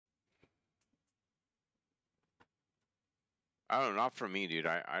I don't know, not for me, dude.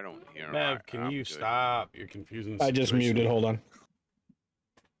 I don't hear. Mev, can I'm you good. stop? You're confusing the I just situation. muted. Hold on.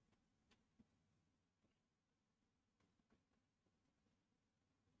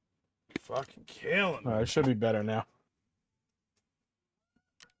 Fucking killing me. All right, it should be better now.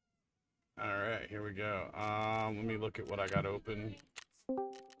 All right, here we go. Let me look at what I got open.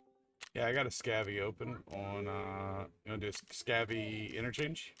 Yeah, I got a Scavvy open on, you want to do a Scavvy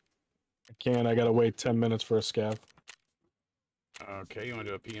interchange? I can't. I gotta wait 10 minutes for a scav. Okay, you want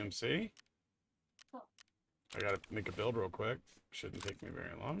to do a PMC? I gotta make a build real quick. Shouldn't take me very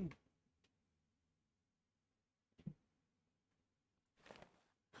long.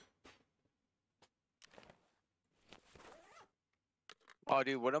 Oh,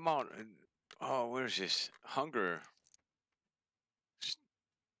 dude, what about? Oh, where's this? Hunger.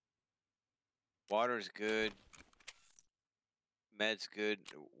 Water's good. Med's good.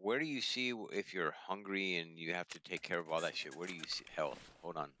 Where do you see if you're hungry and you have to take care of all that shit? Where do you see health?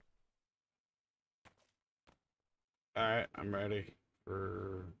 Hold on. All right, I'm ready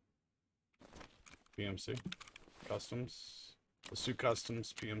for PMC. Customs. Let's do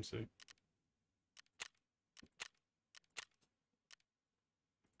customs PMC.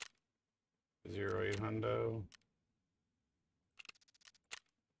 Zero 08 hundo.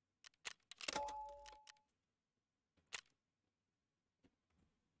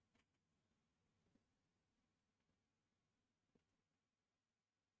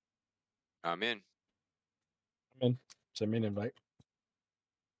 I'm in. I'm in. Send me an invite.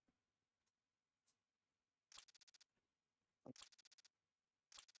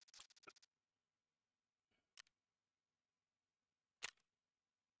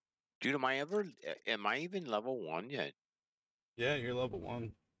 Dude, am I even level 1 yet? Yeah, you're level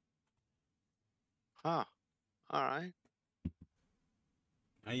 1. Huh. All right.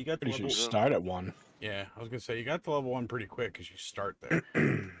 Now you got the Pretty sure level. you start at 1. Yeah, I was gonna say you got the level 1 pretty quick because you start there.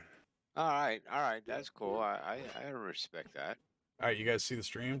 All right. That's cool. I respect that. All right, you guys see the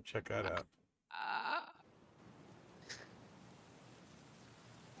stream? Check that out.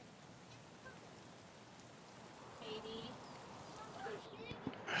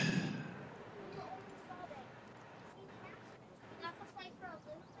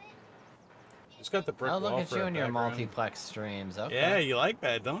 Just got the brick Oh, look wall at for you a and your background. multiplex streams. Okay. Yeah, you like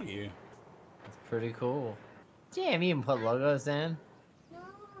that, don't you? That's pretty cool. Damn, you even put logos in?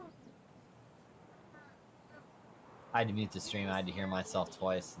 I had to mute the stream. I had to hear myself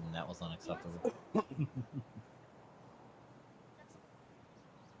twice, and that was unacceptable.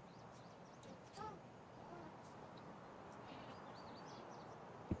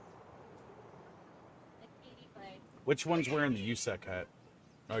 Which one's wearing the USEC hat?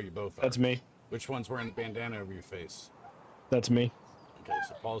 Oh, you both are. That's me. Which one's wearing the bandana over your face? That's me. Okay,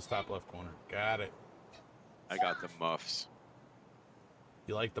 so Paul's top left corner. Got it. I got the muffs.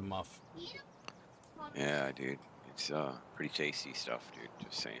 You like the muff? Yeah, dude. It's pretty tasty stuff, dude.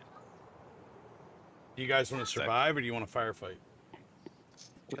 Just saying. Do you guys want to survive or do you want to firefight?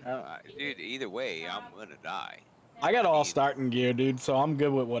 Dude, either way, I'm gonna die. I got all starting gear, dude, so I'm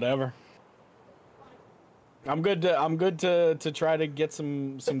good with whatever. I'm good to try to get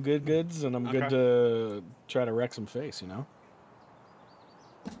some good goods, and I'm good to try to wreck some face, you know?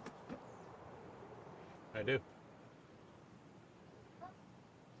 I do.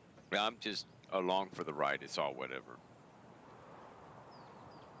 Yeah, I'm just along for the ride. It's all whatever.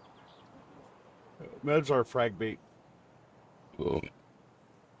 Meds are frag bait.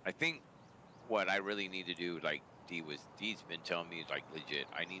 I think what I really need to do, like D's been telling me, is like legit.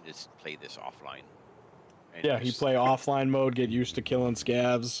 I need to play this offline. Yeah, you play offline mode, get used to killing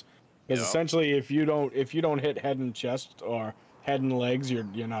scavs. Because essentially, if you don't hit head and chest or head and legs, you're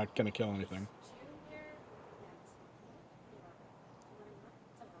not gonna kill anything.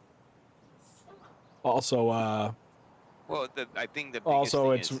 Also, well, I think the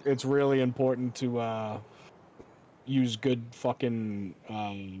biggest it's really important to use good fucking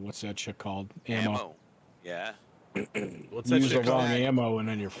what's that shit called? Ammo. Yeah. What's that use shit the wrong called? ammo and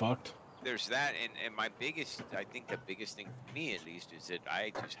then you're fucked. There's that, and I think the biggest thing for me at least is that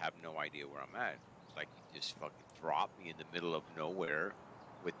I just have no idea where I'm at. It's like you just fucking drop me in the middle of nowhere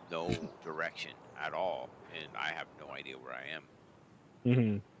with no direction at all, and I have no idea where I am.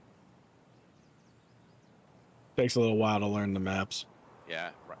 Mm-hmm. Takes a little while to learn the maps.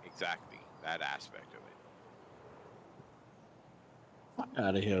 Yeah, right, exactly. That aspect of it.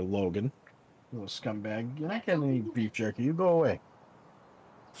 Out of here, Logan. Little scumbag. You're not getting any beef jerky. You go away.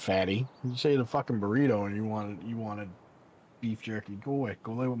 Fatty. You say the fucking burrito and you wanted beef jerky. Go away.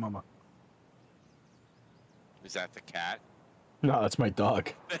 Go lay with mama. Is that the cat? No, that's my dog.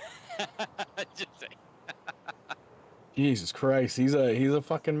 Just saying. Jesus Christ, he's a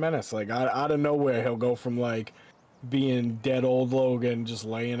fucking menace. Like out of nowhere, he'll go from like being dead old Logan, just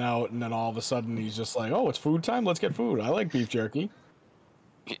laying out, and then all of a sudden he's just like, "Oh, it's food time. Let's get food. I like beef jerky."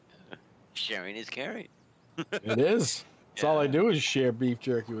 Sharing is caring. It is. That's all I Yeah. do is share beef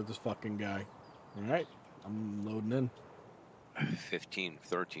jerky with this fucking guy. All right, I'm loading in. 15,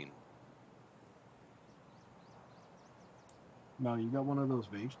 13. No, you got one of those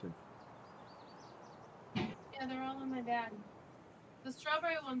vapes, too. Yeah, they're all in my bag. The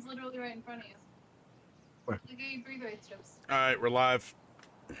strawberry one's literally right in front of you. Where? Look at your breathe rate strips. All right, we're live.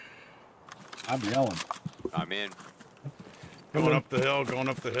 I'm yelling. I'm in. Going up the hill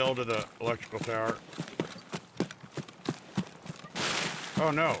to the electrical tower. Oh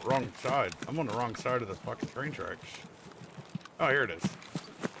no, wrong side. I'm on the wrong side of the fucking train tracks. Oh, here it is.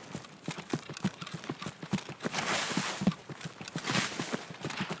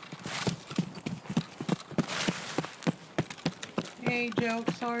 Hey, Joe,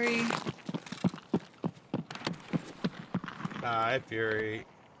 sorry. Hi, Fury.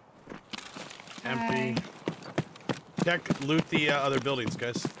 Hi. Empty. Check, loot the other buildings,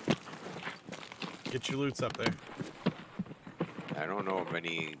 guys. Get your loots up there. I don't know of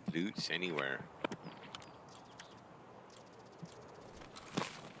any loots anywhere.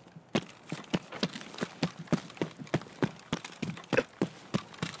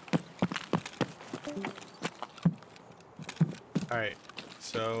 Alright,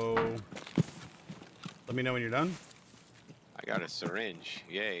 so let me know when you're done. I got a syringe.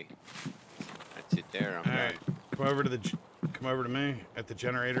 Yay. That's it there. I'm Alright, come over to me at the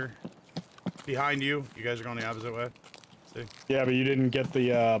generator. Behind you. You guys are going the opposite way. See? Yeah, but you didn't get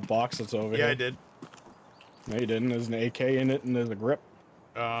the box that's over here. Yeah, I did. No, you didn't. There's an AK in it, and there's a grip.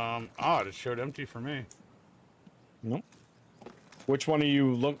 It showed empty for me. Nope. Which one were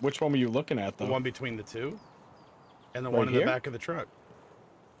you looking at, though? The one between the two, and the Right one in the here? back of the truck.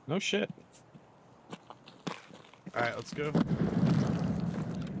 No shit. All right, let's go.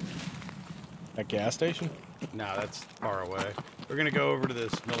 At gas station? No, that's far away. We're gonna go over to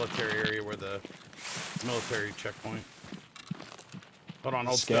this military area where the military checkpoint. Hold on,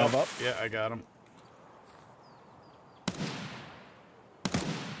 hold Scav still. up? Yeah, I got him.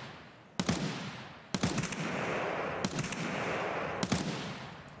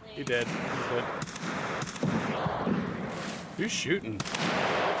 He dead. He's dead. Who's shooting?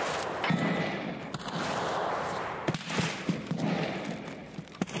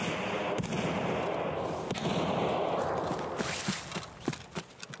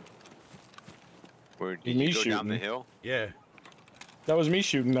 Where did Me you go down the shooting. hill? Yeah. That was me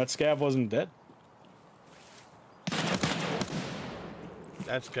shooting. That scav wasn't dead.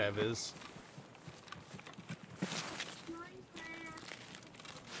 That's Kev is.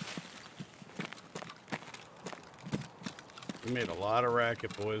 We made a lot of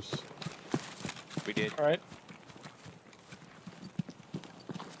racket, boys. We did. All right.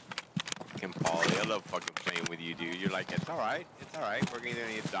 Fucking Paulie, I love fucking playing with you, dude. You're like, it's alright. It's alright. We're either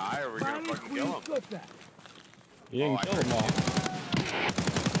gonna die or we're gonna fucking kill him. You didn't I kill them all.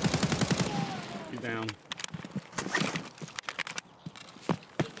 You down.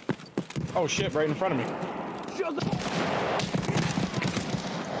 Oh shit! Right in front of me.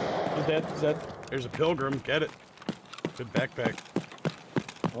 He's dead. He's dead. There's a pilgrim. Get it. Good backpack.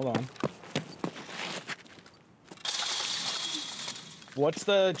 Hold on. What's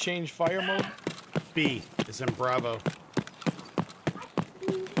the change fire mode? B is in Bravo.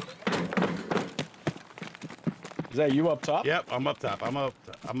 Is that you up top? Yep, I'm up top. I'm up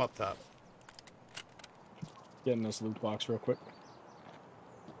top. Getting this loot box real quick.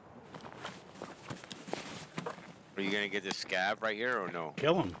 Are you gonna get the scab right here or no?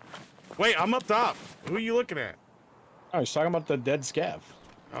 Kill him. Wait, I'm up top. Who are you looking at? Oh, he's talking about the dead scav.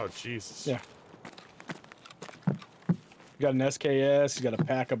 Oh, Jesus. Yeah. He's got an SKS. He's got a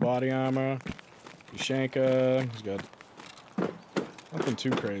pack of body armor. Ushanka. He's got nothing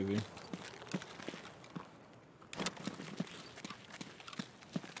too crazy.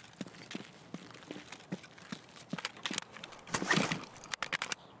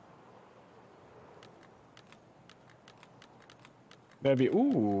 Baby,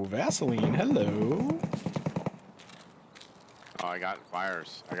 ooh, Vaseline, hello. Oh, I got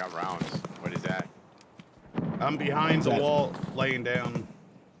fires. I got rounds. What is that? I'm behind the That- wall, laying down.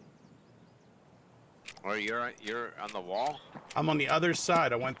 Or you're on the wall? I'm on the other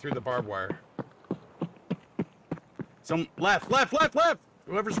side. I went through the barbed wire. Some left.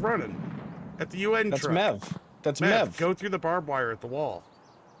 Whoever's running at the UN That's truck. Mev. That's Mev. Go through the barbed wire at the wall.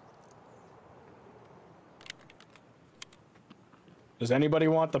 Does anybody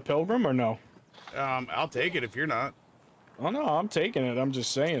want the pilgrim or no? I'll take it if you're not. Oh no, I'm taking it. I'm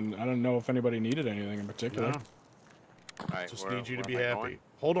just saying. I don't know if anybody needed anything in particular. No, All right, just where- need you to where be am I happy. going?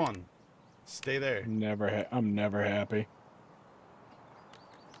 Hold on. Stay there. I'm never happy.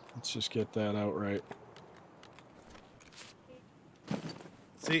 Let's just get that out right.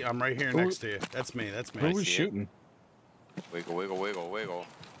 See, I'm right here Who- next to you. That's me. That's me. Who I was see it. shooting? Wiggle, wiggle, wiggle, wiggle.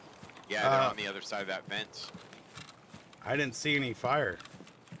 Yeah, they're on the other side of that fence. I didn't see any fire.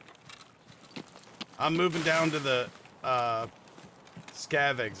 I'm moving down to the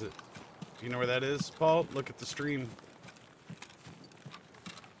scav exit. You know where that is, Paul? Look at the stream.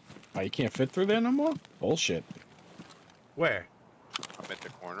 Oh, you can't fit through there no more? Bullshit. Where? I'm at the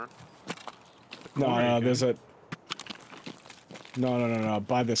corner. No, corner, no, you there's can. a... No.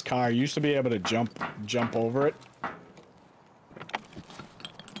 By this car, you used to be able to jump over it.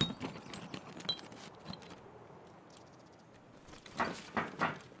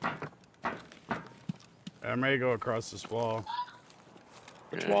 I'm ready to go across this wall.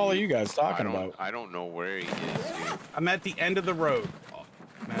 Which Yeah, wall are you guys talking I don't, about? I don't know where he is, dude. I'm at the end of the road.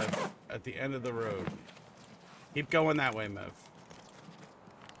 Mev, at the end of the road. Keep going that way, Mev.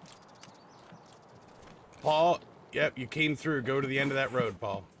 Paul, yep, you came through. Go to the end of that road,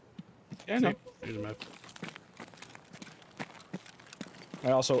 Paul. Yeah, no. See? Here's Mev.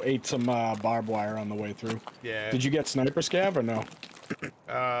 I also ate some barbed wire on the way through. Yeah. Did you get sniper scav or no?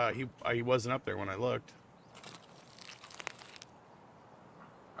 He wasn't up there when I looked.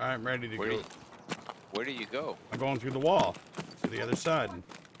 I'm ready to go. Where do you go? I'm going through the wall to the other side.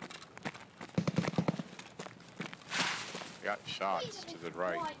 I got shots to the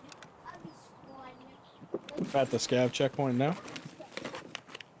right. At the scav checkpoint now.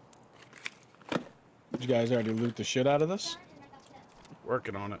 Did you guys already loot the shit out of this?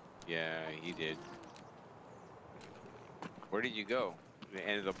 Working on it. Yeah, he did. Where did you go? The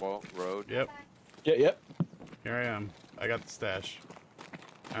end of the road? Yep. Yep. Here I am. I got the stash.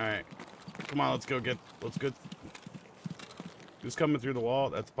 Alright. Come on, let's go. Who's coming through the wall?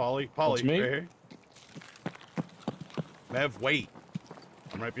 That's Polly. Polly, That's me. right here. Mev, wait.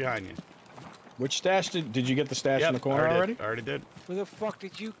 I'm right behind you. Which stash did you get the stash in the corner already? I already did. Where the fuck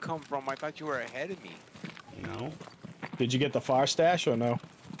did you come from? I thought you were ahead of me. No. Did you get the far stash or no?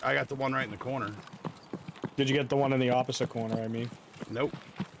 I got the one right in the corner. Did you get the one in the opposite corner, I mean? Nope.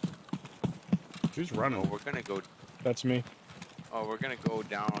 Who's running? Oh, we're gonna go. That's me. Oh, we're gonna go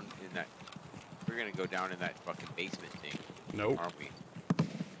down in that. We're gonna go down in that fucking basement thing, Nope. aren't we?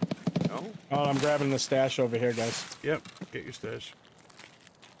 No. Oh, I'm grabbing the stash over here, guys. Yep. Get your stash.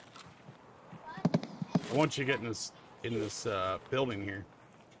 I want you to get in this building here.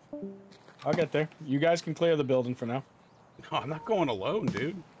 I'll get there. You guys can clear the building for now. No, I'm not going alone,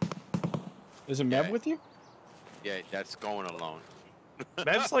 dude. Is it Mev Yeah. with you? Yeah, that's going alone.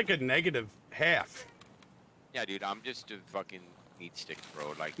 That's like a negative half. Yeah, dude, I'm just a fucking meat stick,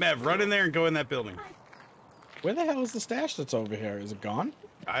 bro. Like, Mev, run in there and go in that building. Where the hell is the stash that's over here? Is it gone?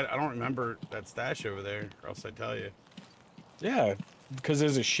 I don't remember that stash over there, or else I'd tell you. Yeah, because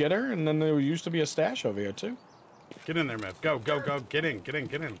there's a shitter, and then there used to be a stash over here, too. Get in there, Mev. Go. Get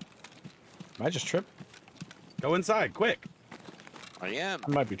in. I just tripped. Go inside, quick. I am.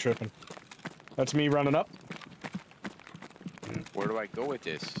 I might be tripping. That's me running up. Where do I go with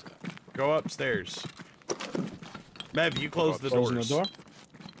this? Go upstairs. Mev, you close the Closing doors. the door.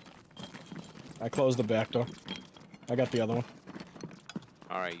 I closed the back door. I got the other one.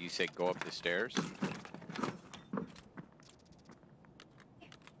 All right, you said go up the stairs.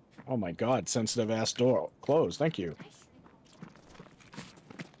 Oh my god, sensitive ass door. Closed, thank you.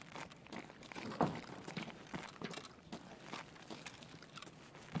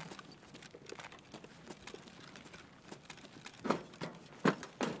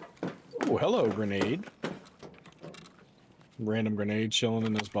 Oh, hello, grenade. Random grenade chilling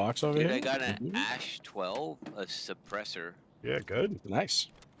in this box over Dude, here. I got an Ash 12, a suppressor, Yeah, good. Nice.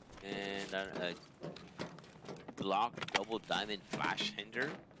 and a Glock double diamond flash hinder.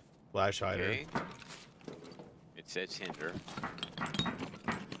 Flash hider. Okay. It says hinder.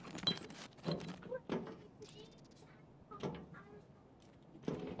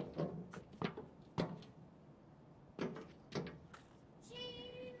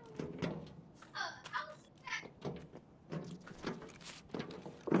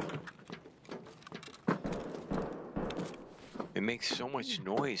 It makes so much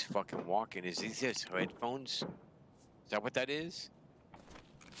noise fucking walking. Is these just headphones? Is that what that is?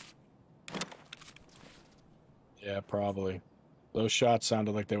 Yeah, probably. Those shots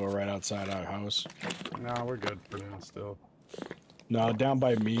sounded like they were right outside our house. No, we're good for now still. No, down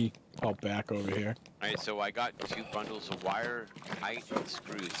by me. Out back over here. Alright, so I got 2 bundles of wire, height, and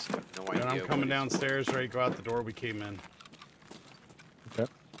screws. No And idea. I'm what coming it's- downstairs, ready to go out the door we came in.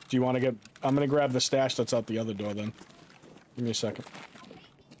 Do you want to get... I'm going to grab the stash that's out the other door then. Give me a second.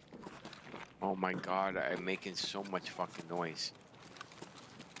 Oh my god, I'm making so much fucking noise.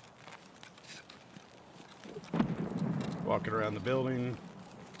 Walking around the building.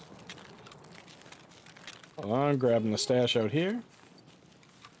 Hold on, grabbing the stash out here.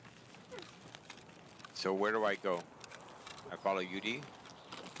 So where do I go? I follow UD?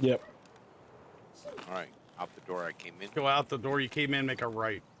 Yep. Alright, out the door I came in. Go out the door you came in, make a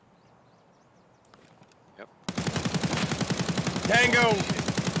right. Yep. Tango!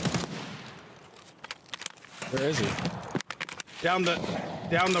 Where is he? Down the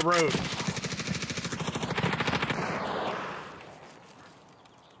road.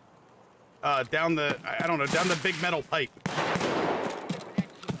 Down the, I don't know, down the big metal pipe.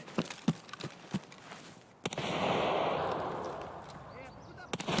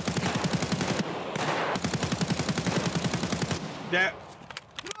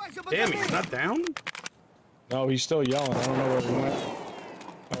 Damn, he's not down? No, he's still yelling. I don't know where he went.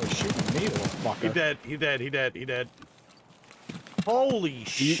 Oh, he's shooting me, little fucker. He dead. Holy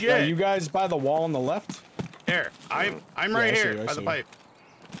shit. Are you guys by the wall on the left? Here, I'm right here by the pipe.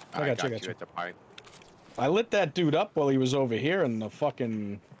 I got you. At the pipe. I lit that dude up while he was over here in the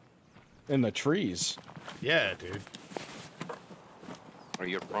fucking... in the trees. Yeah, dude. Are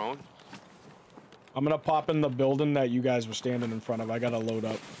you prone? I'm gonna pop in the building that you guys were standing in front of. I gotta load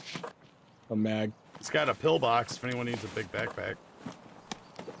up a mag. It's got a pillbox if anyone needs a big backpack.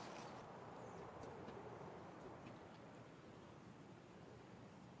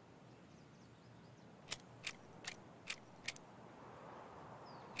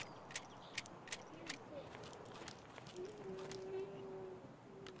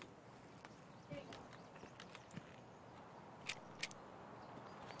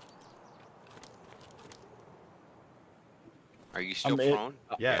 Are you still prone?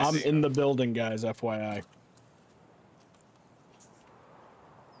 Yes. I'm in the building, guys, FYI.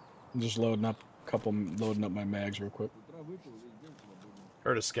 I'm just loading up my mags real quick.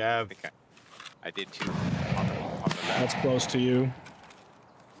 Heard a scav. I did too. On the left. That's close to you.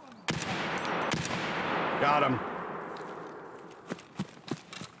 Got him.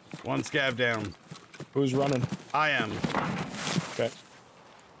 One scav down. Who's running? I am. Okay.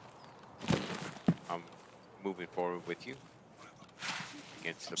 I'm moving forward with you.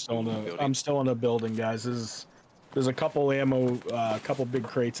 Against the building. I'm still in a building, guys. There's a couple ammo, couple big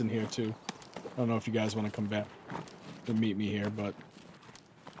crates in here too. I don't know if you guys want to come back to meet me here, but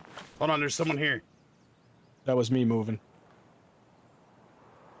Hold on, there's someone here. that was me moving.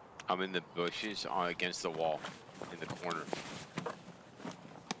 I'm in the bushes against the wall in the corner.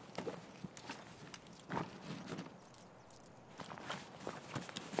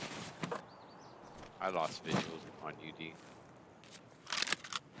 I lost visuals on UD.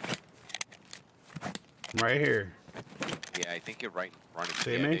 I'm right here. Yeah, I think you're right in front of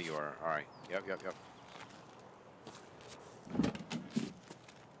See me. me? Yeah, there you are. All right. Yep.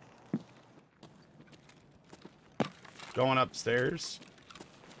 Going upstairs.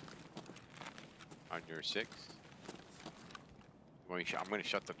 On your 6. I'm going to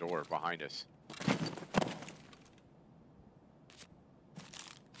shut the door behind us.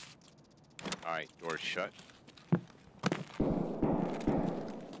 All right, door's shut.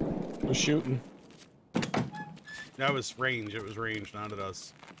 Who's shooting? That was range. It was range, not at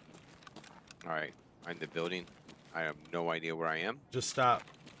us. All right, I'm in the building. I have no idea where I am. Just stop.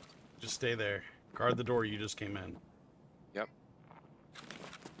 Just stay there. Guard the door you just came in. Yep.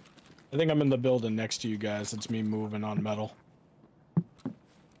 I think I'm in the building next to you guys. It's me moving on metal.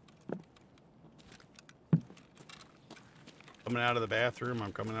 Coming out of the bathroom.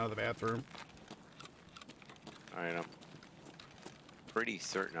 I'm coming out of the bathroom. All right, I'm pretty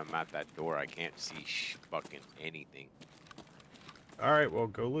certain I'm at that door. I can't see fucking anything. All right, well,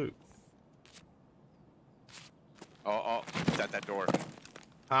 go loot. Oh, it's at that door.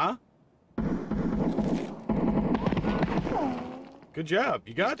 Huh? Good job.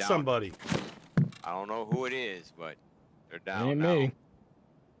 You got down. somebody. I don't know who it is, but they're down Ain't now. me.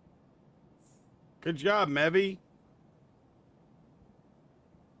 Good job, Mevy.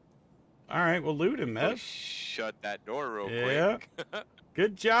 All right, well, loot him, Let me Mev. shut that door real Yeah. quick.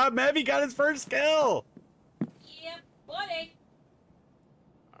 Good job, Mevy. Got his first kill. Yep, buddy.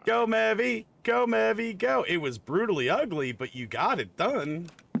 Go, Mevy. Go, Mevy. Go. It was brutally ugly, but you got it done.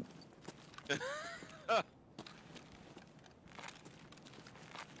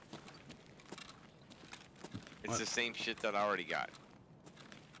 It's the same shit that I already got.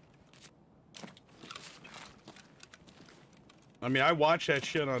 I mean, I watched that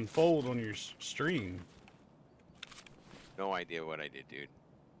shit unfold on your stream. No idea what I did, dude.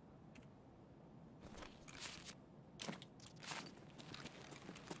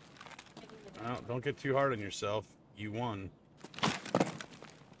 Don't get too hard on yourself. You won.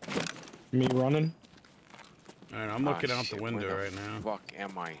 Me running? All right, I'm looking out shit, the where window right now. Fuck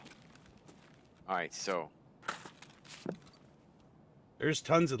am I? Alright, so There's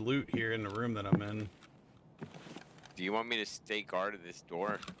tons of loot here in the room that I'm in. do you want me to stay guard of this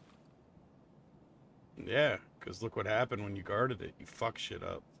door? Yeah, because look what happened when you guarded it. You fuck shit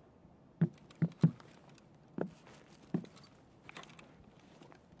up.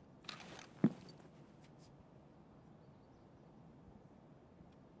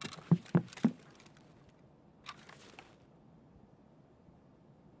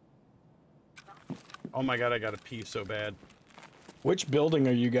 Oh my god, I gotta pee so bad. Which building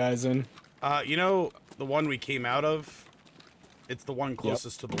are you guys in? You know, the one we came out of? It's the one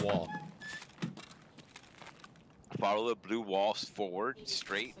closest to the wall. Follow the blue walls forward,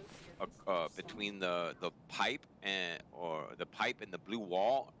 straight, between the pipe and the blue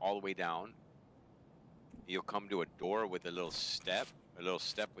wall, all the way down. You'll come to a door with a little step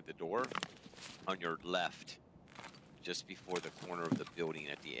with the door on your left, just before the corner of the building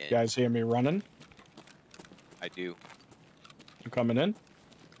at the end. You guys hear me running? I do. You coming in?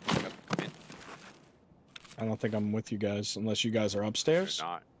 Come in. I don't think I'm with you guys, unless you guys are upstairs. We're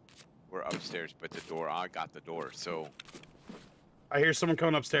not. We're upstairs, but the door. I got the door, so. I hear someone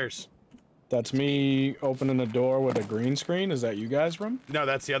coming upstairs. That's me opening the door with a green screen. Is that you guys' room? No,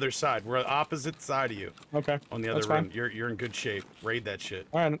 that's the other side. We're opposite side of you. Okay. On the That's other room. fine. You're in good shape. Raid that shit.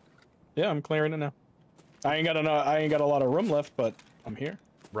 All right. Yeah, I'm clearing it now. I ain't got a lot of room left, but I'm here.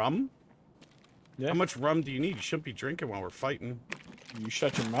 Rum? Yeah. How much rum do you need? You shouldn't be drinking while we're fighting. You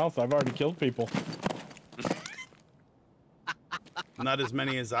shut your mouth. I've already killed people. Not as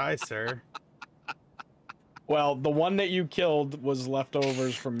many as I, sir. Well, the one that you killed was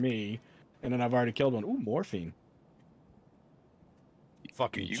leftovers from me, and then I've already killed one. Ooh, morphine.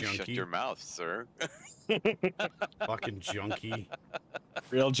 Fucking You junkie. shut your mouth, sir. Fucking junkie.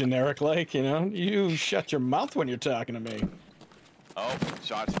 Real generic like, you know? You shut your mouth when you're talking to me. Oh,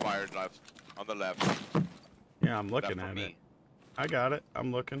 shots fired left on the left. Yeah, I'm looking Left at for it. me. I got it.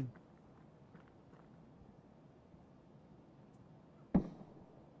 I'm looking.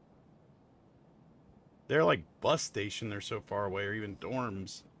 They're like bus station. They're so far away, or even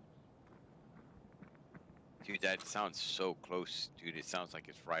dorms. Dude, that sounds so close, dude. It sounds like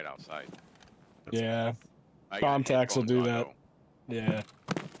it's right outside. Yeah. I got Contacts will headphones do on, that. though. Yeah.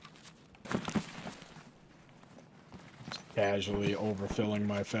 Casually overfilling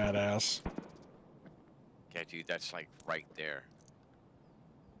my fat ass. Yeah, dude, that's like right there.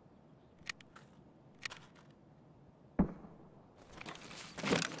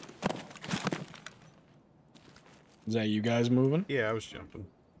 Is that you guys moving? Yeah, I was jumping.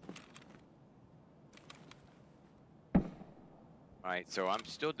 Alright, so I'm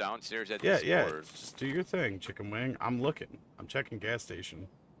still downstairs at Yeah, this yeah. door. Just do your thing, chicken wing. I'm looking. I'm checking gas station.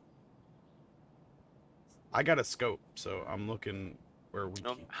 I got a scope, so I'm looking where we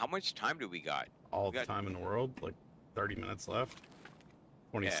keep How much time do we got? all we the got- time in the world. Like 30 minutes left.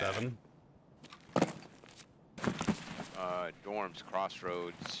 27. Dorms,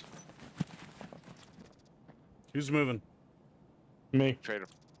 crossroads, Who's moving? Me. trader,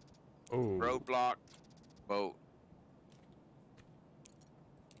 Oh, roadblock, boat.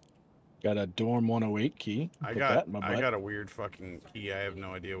 Got a dorm 108 key. I Put that in got my I butt. got a weird fucking key. I have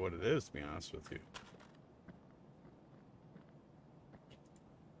no idea what it is, to be honest with you.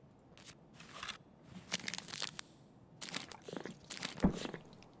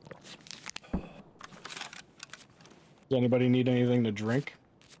 Does anybody need anything to drink?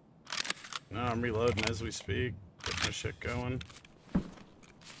 No, I'm reloading as we speak. Get my shit going.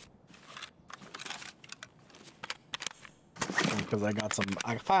 Because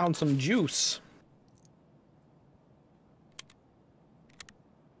I found some juice.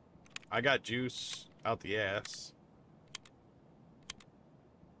 I got juice out the ass.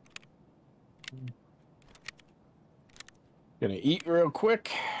 Gonna eat real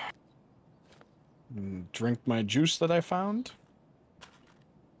quick. And drink my juice that I found.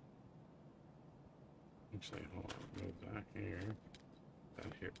 Actually, hold on. Move that here.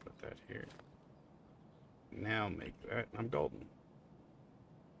 That here. Put that here. Now make that. I'm golden.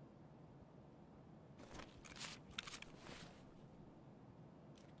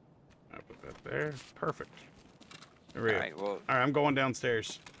 I put that there. Perfect. There we go. Alright, well, All right, I'm going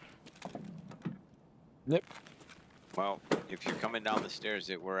downstairs. Yep. if you're coming down the stairs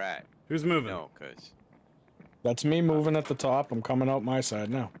that we're at, Who's moving? no, because That's me moving at the top. I'm coming out my side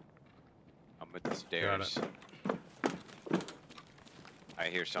now. I'm at the stairs. I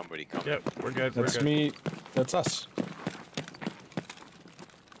hear somebody coming. Yep, we're good. That's we're good. me. That's us.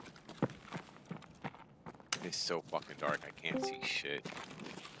 is so fucking dark. I can't see shit.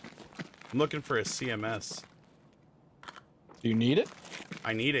 I'm looking for a CMS. Do you need it?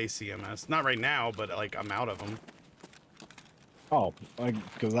 I need a CMS. Not right now, but like I'm out of them. Oh, like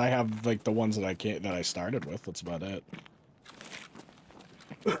because I have like the ones that I started with. That's about it.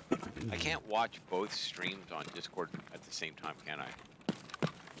 I can't watch both streams on Discord at the same time, can I?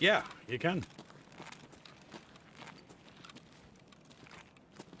 Yeah, you can.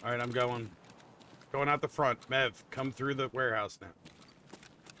 All right, I'm going. Going out the front. Mev, come through the warehouse now.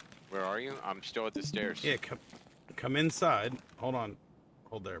 Where are you? I'm still at the stairs. Yeah, come inside. Hold on.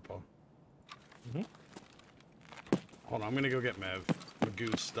 Hold there, Paul. Mhm. Hold on, I'm gonna go get Mev.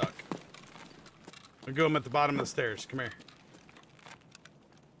 Magoo's stuck. Magoo, I'm at the bottom of the stairs. Come here.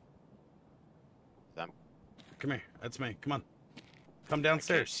 I'm- Come here. That's me. Come on. Come I can't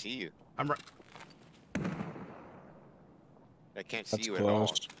downstairs. see you. I'm right. I can't see That's you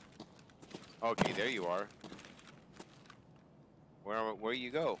close. at all. Okay, there you are. Where you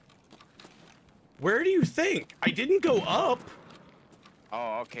go? Where do you think? I didn't go up.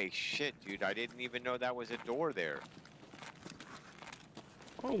 Oh, okay. Shit, dude. I didn't even know that was a door there.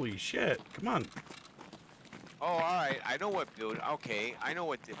 Holy shit. Come on. Oh, all right. I know what build. Okay, I know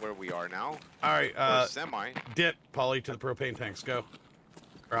where we are now. All right, Or semi. dip, Polly, to the propane tanks. Go.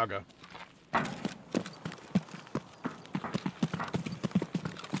 Or I'll go.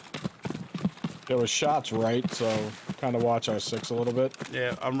 There was shots right, so kind of watch our 6 a little bit.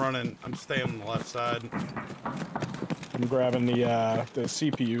 Yeah, I'm running. I'm staying on the left side. I'm grabbing the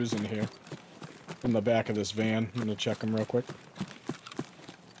CPUs in here, in the back of this van. I'm gonna check them real quick.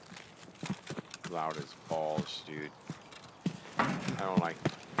 Loud as balls, dude. I don't like.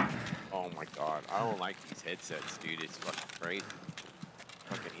 Oh my god, I don't like these headsets, dude. It's fucking crazy.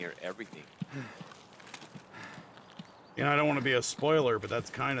 I can hear everything. You know, I don't want to be a spoiler, but that's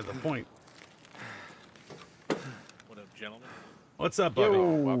kind of the point. What up, gentlemen? What's up, buddy?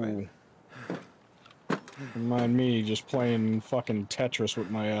 Yo. Remind me, just playing fucking Tetris with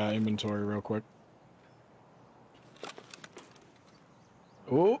my inventory real quick.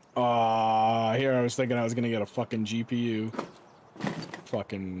 Ooh, here I was thinking I was gonna get a fucking GPU.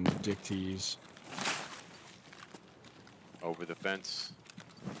 Fucking dick tease. Over the fence.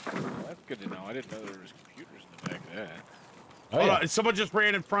 Well, that's good to know. I didn't know there was computers in the back of that. Oh, Hold yeah. on, someone just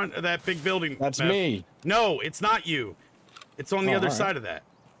ran in front of that big building. That's Mev. me. No, it's not you. It's on the Oh, other all right. side of that.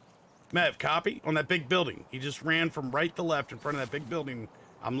 Mev, copy? On that big building. He just ran from right to left in front of that big building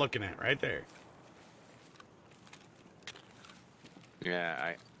I'm looking at right there.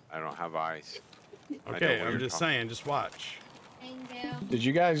 Yeah, I don't have eyes. I know Okay, what I'm you're just talking- saying, just watch. Thank you. Did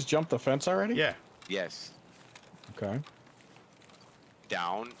you guys jump the fence already? Yeah. Yes. Okay.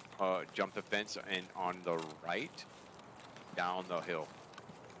 Down, jump the fence, and on the right, down the hill.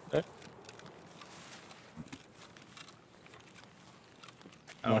 Okay.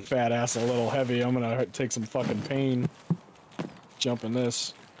 Oh. My fat ass a little heavy. I'm gonna take some fucking pain jumping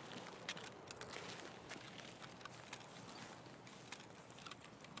this.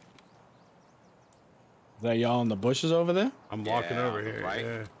 Is that y'all in the bushes over there? I'm walking Yeah, over on the here. right.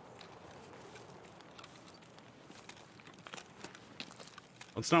 Yeah.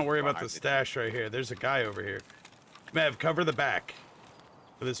 Let's not worry about the Behind it. stash right here. There's a guy over here. Mev, cover the back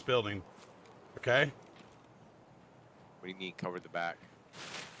of this building. Okay? What do you mean, cover the back?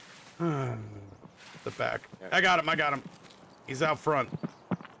 The back. Yeah. I got him. I got him. He's out front.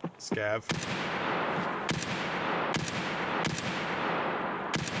 Scav.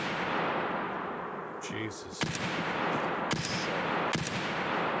 Jesus.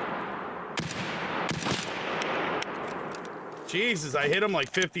 Jesus, I hit him like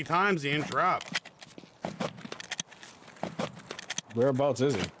 50 times. He didn't drop. Whereabouts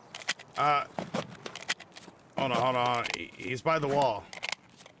is he? Hold on. He's by the wall.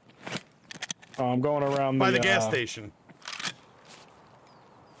 Oh, I'm going around By the gas station.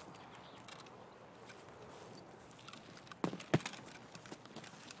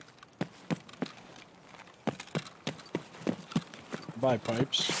 By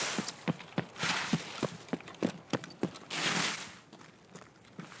pipes.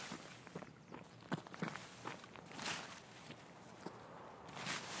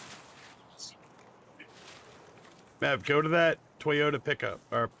 Mev, go to that Toyota pickup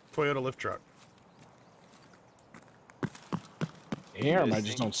or Toyota lift truck. Damn, I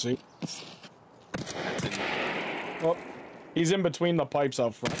just don't see. That's in, Oh, he's in between the pipes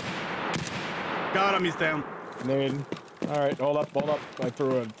out front. Got him. He's down. Nade. All right, hold up. I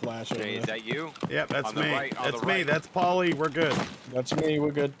threw a flash over okay, is there. that you? Yep, that's On the me. right, on That's the me. right. That's Paulie. We're good. That's me.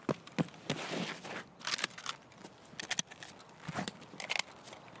 We're good.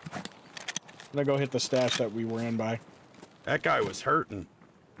 gonna go hit the stash that we ran by. That guy was hurting.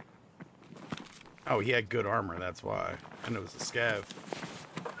 Oh, he had good armor, that's why. And it was a scav.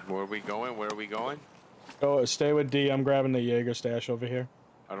 Where are we going? Where are we going? Go, stay with D. I'm grabbing the Jaeger stash over here.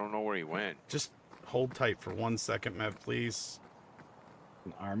 I don't know where he went. Just hold tight for 1 second, Mev, please.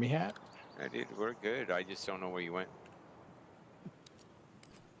 An army hat? I did. We're good. I just don't know where you went.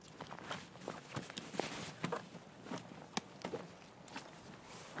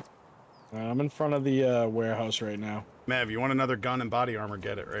 I'm in front of the warehouse right now. Mev, you want another gun and body armor?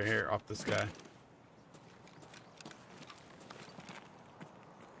 Get it right here off this guy.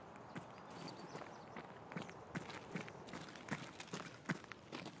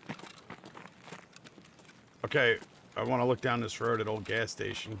 Okay, I want to look down this road at old gas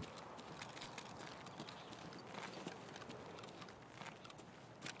station.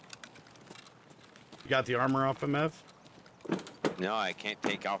 You got the armor off of Mev? No, I can't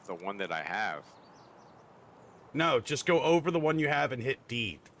take off the one that I have. No, just go over the one you have and hit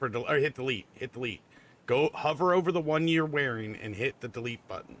D for or hit delete. Hit delete. Go hover over the one you're wearing and hit the delete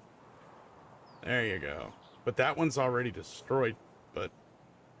button. There you go. But that one's already destroyed. But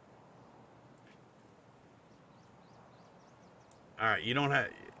all right, you don't have.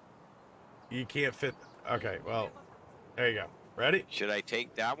 You can't fit. Okay, well, there you go. Ready? Should I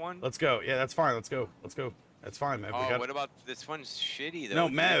take that one? Let's go. Yeah, that's fine. Let's go. Let's go. That's fine, Mev. Oh, what about this one's shitty though? No,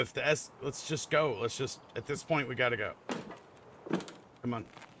 dude. Mev. The S. Let's just go. Let's just. At this point, we gotta go. Come on.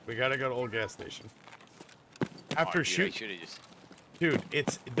 We gotta go to old gas station. After dude, I shoot, should have just. dude.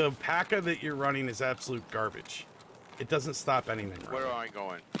 It's the P.A.C.A that you're running is absolute garbage. It doesn't stop anything. Right? Where am I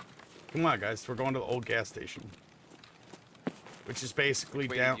going? Come on, guys. We're going to the old gas station, which is basically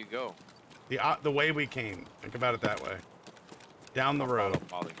Where down did you go? the way we came. Think about it that way. Down the road.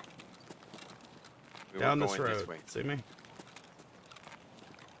 Follow Polly. We were Down this going road. way. See me?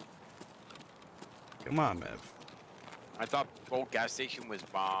 Come on, Mev. I thought old gas station was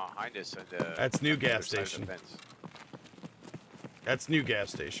behind us at the. That's new on the gas other side of the station. fence. That's new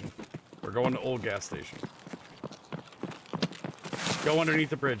gas station. We're going to old gas station. Go underneath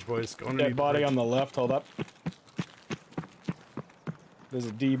the bridge, boys. Go underneath Dead body the bridge. on the left. Hold up. There's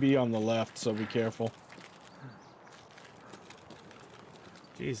a DB on the left, so be careful.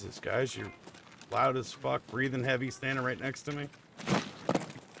 Jesus, guys, you're loud as fuck, breathing heavy, standing right next to me.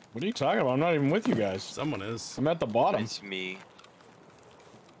 What are you talking about? I'm not even with you guys. Someone is. I'm at the bottom. It's me.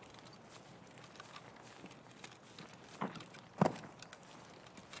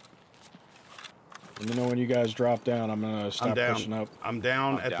 Let me know when you guys drop down. I'm gonna stop pushing up. I'm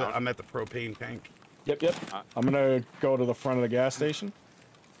down I'm at down. the. I'm at the propane tank. Yep, yep. I'm gonna go to the front of the gas station.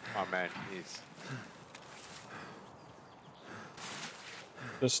 Oh man, he's.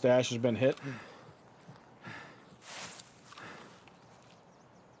 This stash has been hit.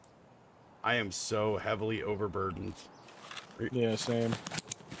 I am so heavily overburdened. Yeah, same.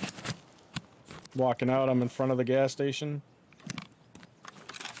 Walking out, I'm in front of the gas station.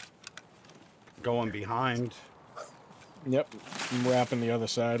 Going behind. Yep, I'm wrapping the other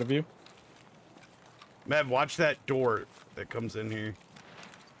side of you. Mev, watch that door that comes in here.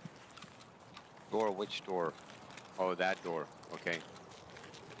 Door? Which door? Oh, that door. Okay.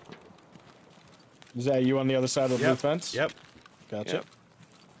 Is that you on the other side of the blue Yep. fence? Yep. Gotcha. Yep.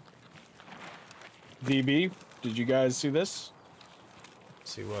 DB, did you guys see this?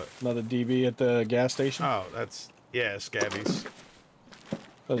 See what? Another DB at the gas station? Oh, that's yeah, scabbies.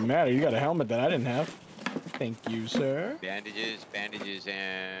 Doesn't matter, you got a helmet that I didn't have. Thank you, sir. Bandages, bandages,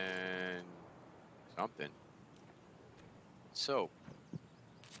 and something. Soap.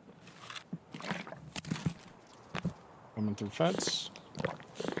 Coming through fence.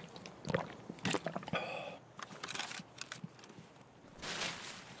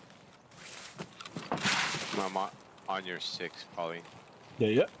 I'm on your 6, Polly. Yeah,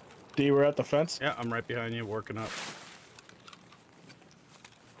 yeah. D, we're at the fence. Yeah, I'm right behind you, working up.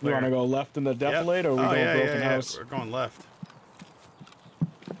 You want to go left in the defilade, or we go broken house? We're going left.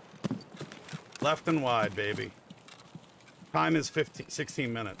 Left and wide, baby. Time is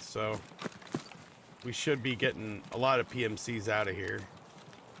 16 minutes, so we should be getting a lot of PMCs out of here.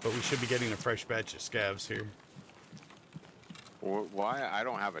 But we should be getting a fresh batch of scavs here. Why? I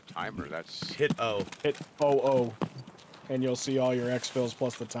don't have a timer. That's. Hit O. Hit 00, and you'll see all your exfils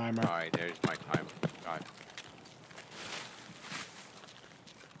plus the timer. Alright, there's my timer. God.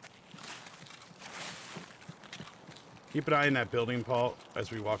 Keep an eye on that building, Paul,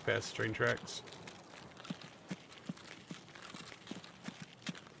 as we walk past the train tracks.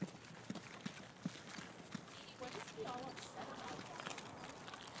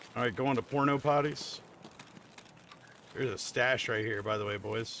 All right, going to porno potties. There's a stash right here, by the way,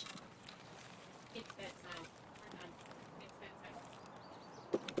 boys.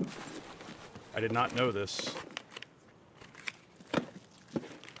 I did not know this.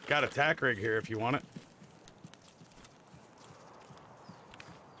 Got a tack rig here if you want it.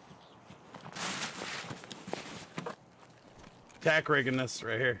 Tack rigging this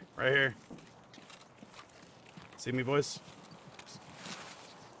right here. Right here. See me, boys?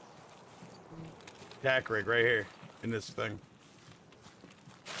 Tack rig right here in this thing.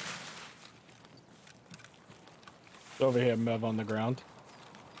 It's over here, Mev, on the ground.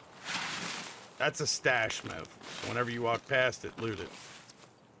 That's a stash, Mev. Whenever you walk past it, loot it.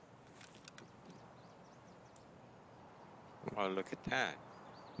 Oh, look at that.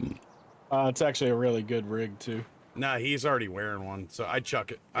 It's actually a really good rig, too. Nah, he's already wearing one, so I'd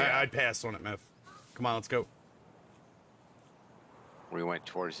chuck it. Yeah. I'd pass on it, Mev. Come on, let's go. We went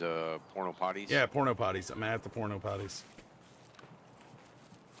towards porno potties. Yeah, porno potties. I'm at the porno potties.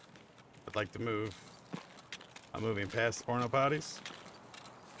 I'd like to move. I'm moving past the porno potties.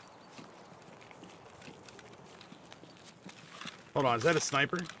 Hold on, is that a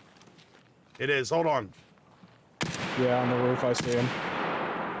sniper? It is. Hold on. Yeah, on the roof, I see him.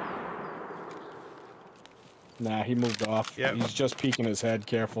 Nah, he moved off. Yep. He's just peeking his head.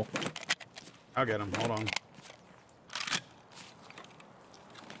 Careful. I'll get him. Hold on.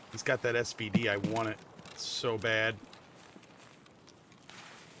 He's got that SVD. I want it so bad.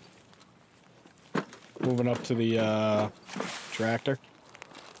 Moving up to the tractor.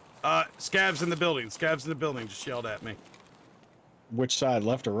 Scavs in the building. Scavs in the building just yelled at me. Which side,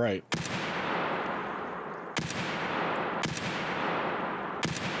 left or right?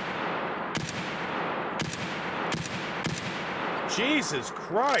 Jesus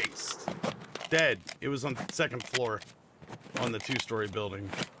Christ! Dead. It was on the second floor on the 2-story building.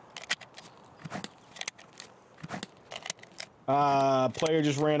 Player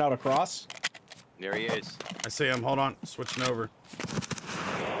just ran out across. There he is. I see him. Hold on. Switching over.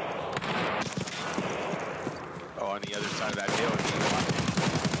 Oh, on the other side of that building.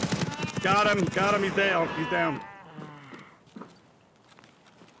 Got him. Got him. He's down. He's down.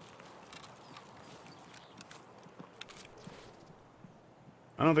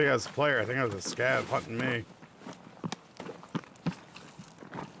 I don't think I was a player. I think I was a scav hunting me.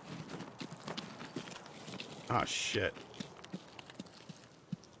 Ah, shit.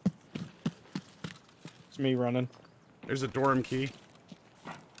 It's me running. There's a dorm key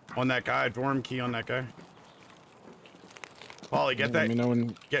on that guy. Dorm key on that guy. Paulie, get that. Let me know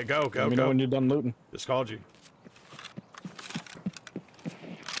when. Go, Let me know when you're done looting. Just called you.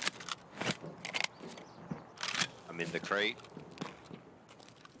 I'm in the crate.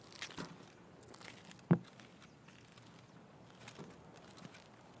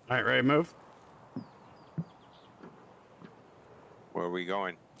 All right, ready to move? Where are we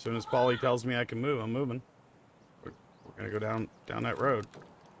going? As soon as Paulie tells me I can move, I'm moving. We're gonna go down that road.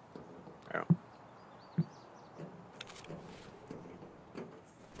 Yeah.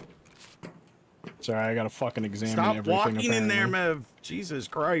 Sorry, I gotta fucking examine Stop everything. walking in there, apparently. Mev. Jesus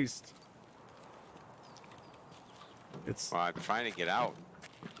Christ. It's. Well, I'm trying to get out.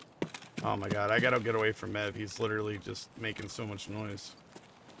 Oh my God, I gotta get away from Mev. He's literally just making so much noise.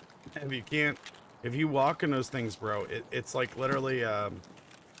 Mev, you can't. If you walk in those things, bro, it's like literally.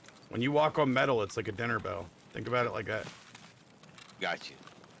 When you walk on metal, it's like a dinner bell. Think about it like that. Got you.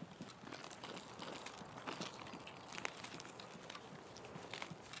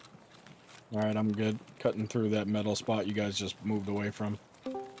 All right, I'm good. Cutting through that metal spot you guys just moved away from.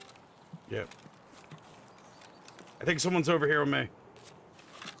 Yep. I think someone's over here with me.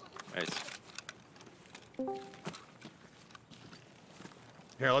 Nice.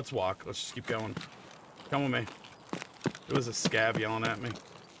 Here, let's walk. Let's just keep going. Come with me. It was a scab yelling at me.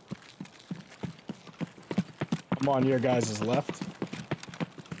 I'm on your guys' left.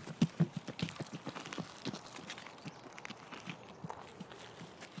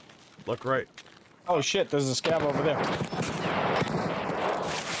 Look right. Oh shit, there's a scab over there.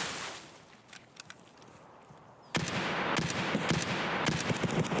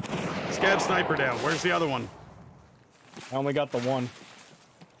 Scab sniper down. Where's the other one? I only got the one.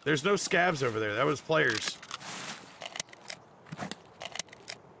 There's no scabs over there. That was players.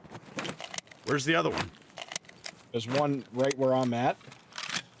 Where's the other one? There's one right where I'm at.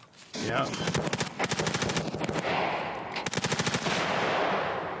 Yeah.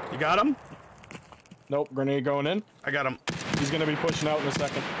 You got him? Nope, grenade going in. I got him. He's gonna be pushing out in a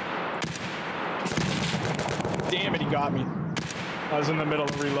second. Damn it, he got me. I was in the middle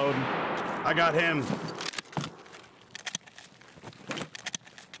of reloading. I got him.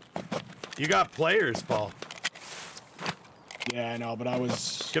 You got players, Paul. Yeah, I know, but I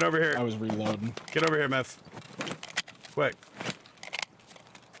was Get over here. reloading. Get over here, Meth. Quick.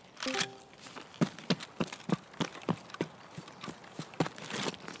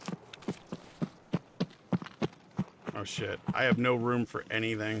 Oh shit! I have no room for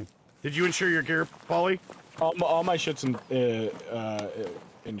anything. Did you insure your gear, Paulie? All my shit's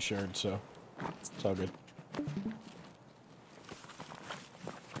insured, so it's all good.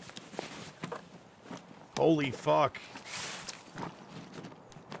 Holy fuck!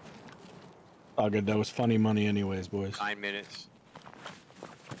 All good. That was funny money, anyways, boys. 9 minutes.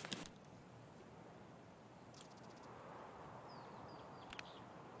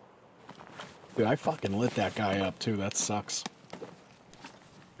 Dude, I fucking lit that guy up too. That sucks.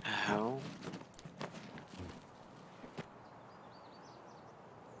 How?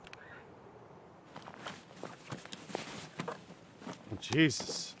 Oh,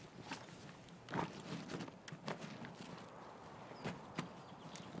 Jesus.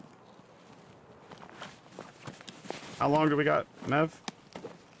 How long do we got, Mev?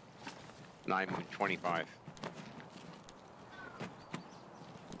 9:25.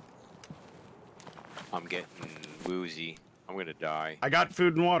 I'm getting woozy. I'm gonna die. I got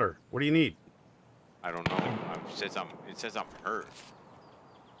food and water. What do you need? I don't know. It says I'm hurt.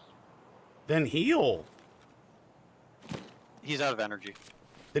 Then heal. He's out of energy.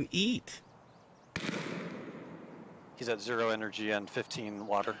 Then eat. He's at 0 energy and 15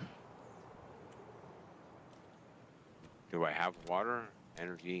 water. Do I have water?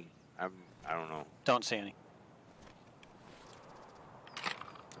 Energy? I don't know. Don't see any.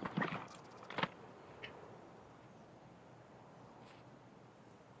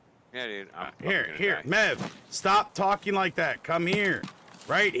 Yeah, dude. I'm Here, gonna here, die. Mev. Stop talking like that. Come here.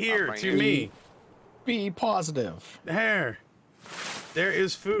 Right here right to here. me. Be positive. There. There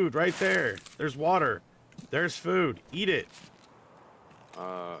is food right there. There's water. There's food. Eat it.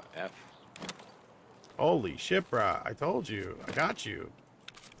 F. Holy shit, brah. I told you. I got you.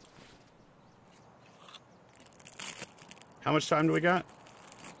 How much time do we got?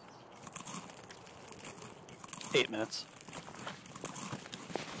 8 minutes.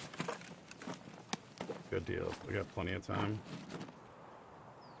 Good deal. We got plenty of time.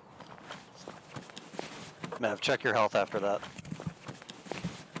 Mev, check your health after that.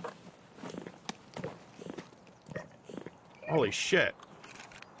 Holy shit.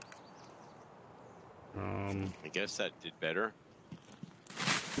 I guess that did better.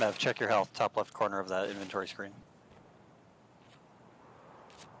 Mev, check your health, top left corner of that inventory screen.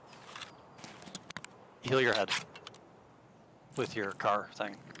 Heal your head with your car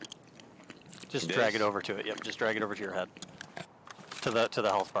thing. Just This? drag it over to it. Yep, just drag it over to your head. To the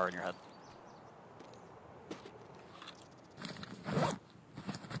health bar in your head.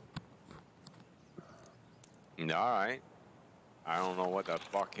 Alright. I don't know what the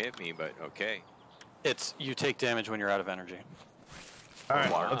fuck hit me, but okay. It's you take damage when you're out of energy. All right,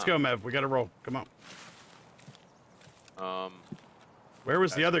 Wow. let's go, Mev. We got to roll. Come on. Where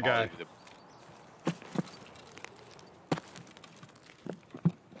was the that's other guy? probably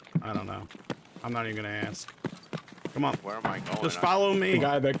I don't know. I'm not even gonna ask. Come on. Where am I going? Just follow me.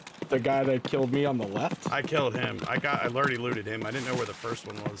 The guy that killed me on the left. I killed him. I already looted him. I didn't know where the first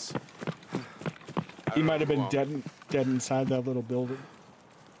one was. I He don't might have know been who dead inside that little building.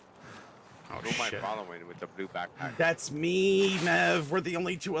 Oh Who am I shit. following with the blue backpack? That's me, Mev. We're the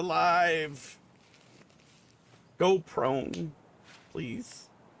only two alive. Go prone, please.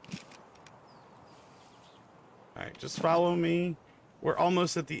 All right, just follow me. We're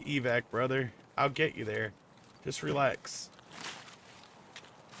almost at the evac, brother. I'll get you there. Just relax.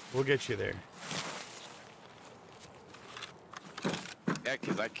 We'll get you there. Yeah,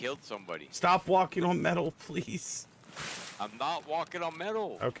 because I killed somebody. Stop walking on metal, please. I'm not walking on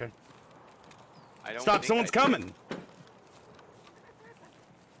metal. Okay. I don't Stop, think someone's I did. coming.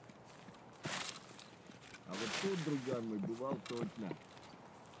 А вот тут, друга мой, бывал точно.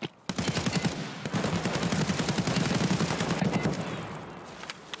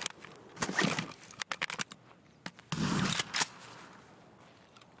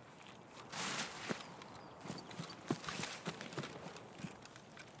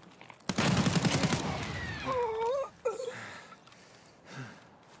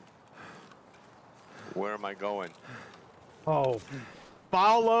 Where am I going? Oh,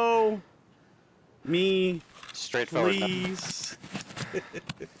 follow me, Straight forward. Mev. please.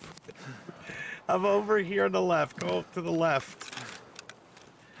 I'm over here on the left. Go up to the left.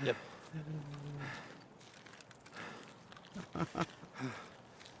 Yep.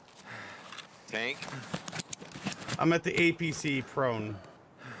 Tank? I'm at the APC prone.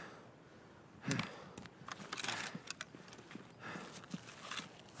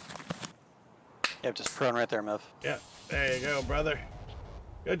 Yep, just prone right there, Mev. Yeah, there you go, brother.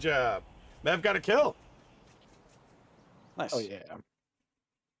 Good job. Mev got a kill. Nice. Oh yeah.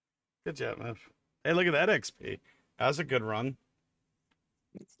 Good job, Mev. Hey, look at that XP. That's a good run.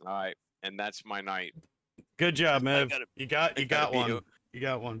 All right, and that's my night. Good job, Mev. gotta- You got gotta be one. You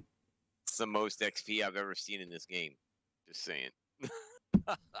got one. It's the most XP I've ever seen in this game. Just saying.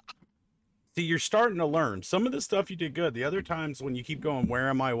 See, you're starting to learn. Some of the stuff you did good. The other times when you keep going, where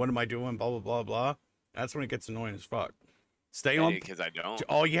am I? What am I doing? Blah blah blah blah. That's when it gets annoying as fuck. Stay on. Because I don't.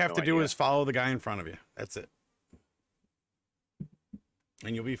 All you have No to do idea. is follow the guy in front of you. That's it.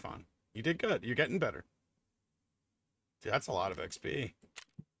 And you'll be fine. You did good. You're getting better. Dude, that's a lot of XP.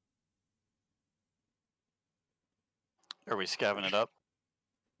 Are we scavenging it up?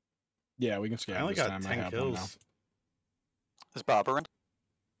 Yeah, we can scab I only this got time. I 10 have one now. kills. Is Bob around?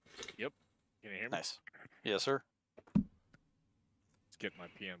 Can you hear me? Nice. Yes, sir. Let's get my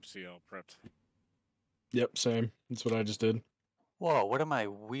PMC all prepped. Yep, same. That's what I just did. Whoa, what am I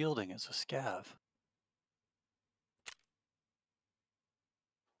wielding as a scav?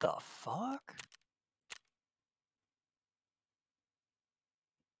 The fuck?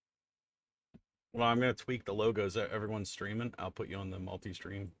 Well, I'm gonna tweak the logos that everyone's streaming. I'll put you on the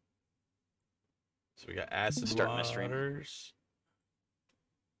multi-stream. So we got acid Starting my stream. waters.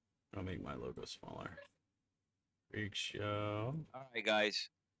 I'll make my logo smaller. Freak show. All right, guys.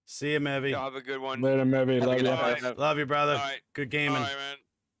 See you, Mevy. Y'all have a good one. Later, Mevy. Have a Love good you. night. All right. Love you, brother. All right. Good All gaming. right, man.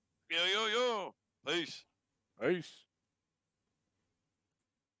 Yo. Peace. Peace.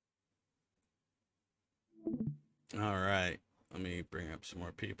 All right. Let me bring up some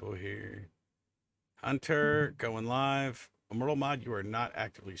more people here. Hunter, going live. Immortal Mod, you are not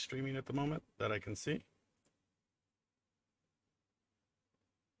actively streaming at the moment that I can see.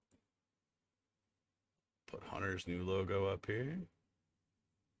 Put Hunter's new logo up here.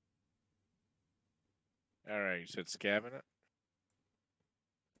 All right, you said scabbing it?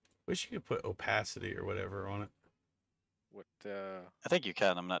 Wish you could put opacity or whatever on it. What I think you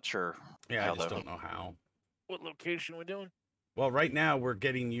can. I'm not sure. Yeah, how I just though. don't know how. what location we doing? Well, right now we're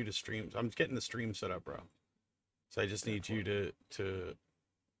getting you to stream. I'm getting the stream set up, bro. So I just need you to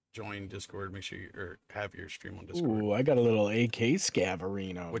join Discord. Make sure you have your stream on Discord. Ooh, I got a little AK scav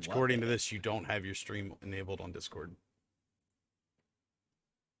arena. Which, Love according to it. this, you don't have your stream enabled on Discord.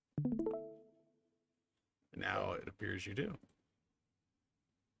 Now it appears you do.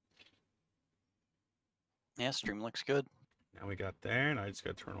 Yeah, stream looks good. Now we got there, and I just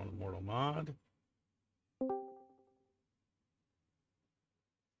got to turn on Immortal Mod.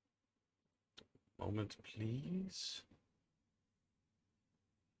 Moment, please.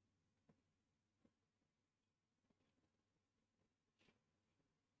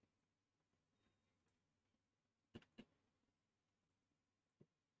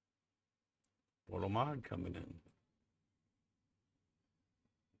 Immortal Mod coming in.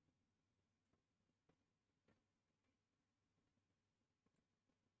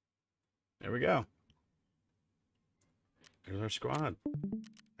 There we go. There's our squad.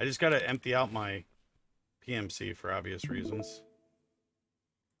 I just got to empty out my PMC for obvious reasons.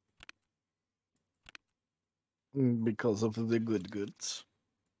 Because of the good goods.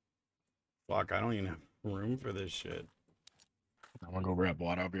 Fuck, I don't even have room for this shit. I'm gonna go grab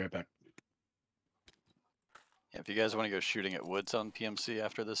water. I'll be right back. Yeah, if you guys want to go shooting at woods on PMC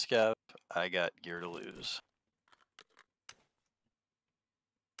after this scav, I got gear to lose.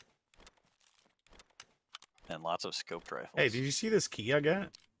 And lots of scoped rifles. Hey, did you see this key I got?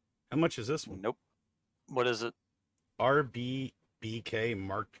 How much is this one? Nope. What is it? RBBK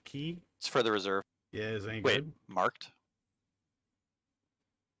marked key? It's for the reserve. Yeah, is any Wait, good? marked?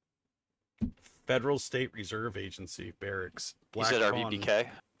 Federal State Reserve Agency barracks. You said Fawn. RBBK?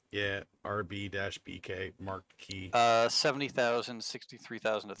 Yeah, RB-BK marked key. 70,000,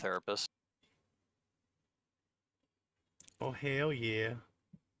 63,000 a therapist. Oh, hell yeah.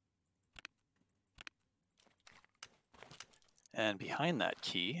 And behind that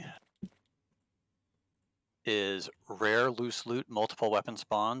key is rare loose loot, multiple weapon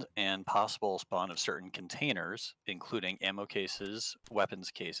spawns, and possible spawn of certain containers, including ammo cases,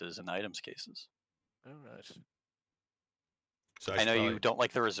 weapons cases, and items cases. All right. So I know probably, you don't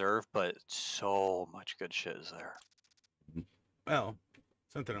like the reserve, but so much good shit is there. Well,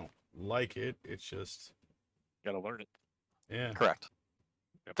 it's not that I don't like it. It's just, Gotta learn it. yeah. Correct.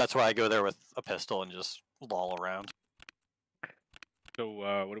 Yep. That's why I go there with a pistol and just loll around. So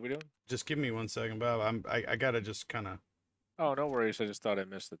what are we doing? Just give me 1 second, Bob. I gotta just kind of. Oh, no worries. I just thought I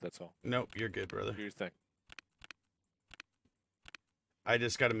missed it. That's all. Nope, you're good, brother. Do your thing. I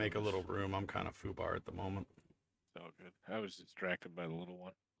just got to make a little room. I'm kind of foobar at the moment. It's all good. I was distracted by the little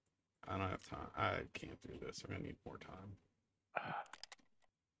one. I don't have time. I can't do this. I'm gonna need more time.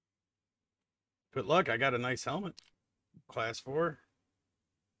 But look, I got a nice helmet. Class 4.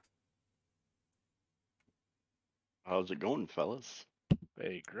 How's it going, fellas?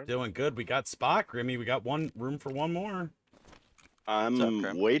 Hey, Grim. Doing good. We got spot, Grimmy. We got one room for one more. I'm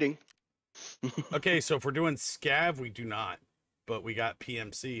Grim? waiting. Okay, so if we're doing scav, we do not, but we got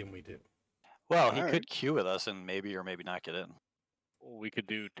PMC and we do. Well, he Alright. could queue with us and maybe or maybe not get in. We could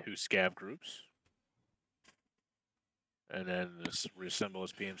do 2 scav groups. And then reassemble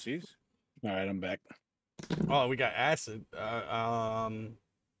as PMCs. All right, I'm back. Oh, we got acid. Hold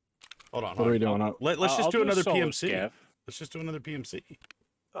on. What are we doing? Let's just I'll do another a solo PMC. scav. Let's just do another PMC.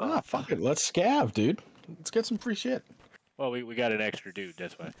 Fuck it. Let's scav, dude. Let's get some free shit. Well, we got an extra dude,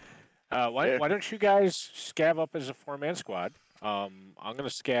 that's why. Why don't you guys scav up as a 4-man squad? I'm gonna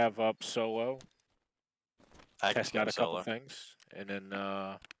scav up solo. I can Test out scav a couple solo. things, and then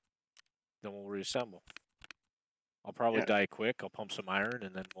we'll reassemble. I'll probably die quick. I'll pump some iron,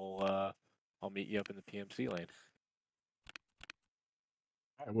 and then I'll meet you up in the PMC lane.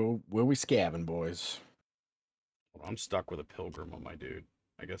 All right, we'll we scavving, boys. Well, I'm stuck with a pilgrim on my dude.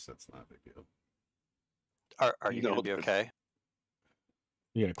 I guess that's not a big deal. Are you No, gonna be okay?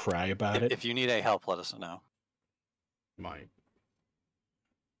 You gonna cry about it? If you need any help, let us know. Mike.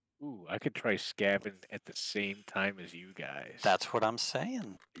 Ooh, I could try scavving at the same time as you guys. That's what I'm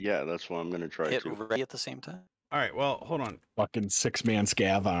saying. Yeah, that's what I'm gonna try Hit to. ready at the same time. All right, well, hold on. Fucking 6-man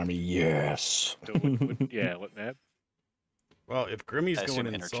scav army. Yes. So what map? Well, if Grimmy's I assume going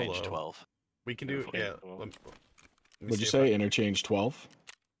in interchange solo, 12. we can do Interchange yeah. 12. Let me Would you see if say interchange 12?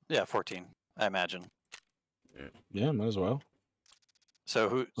 Yeah, 14. I imagine. Yeah, might as well. So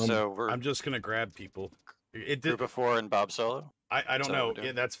who? Um, So we're I'm just gonna grab people. It did. group of 4 and Bob solo. I don't Is that know. what we're doing?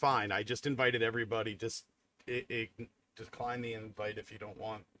 Yeah, that's fine. I just invited everybody. Just decline the invite if you don't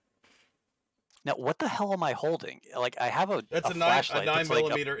want. Now, what the hell am I holding? Like, I have a That's a flashlight 9 that's like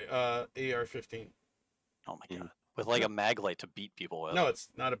millimeter AR-15. oh my god, with like a mag light to beat people with. No, it's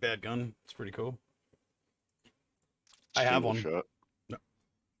not a bad gun. It's pretty cool. I have Single one. shot. No.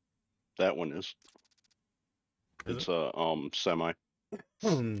 That one is. Is It's a semi.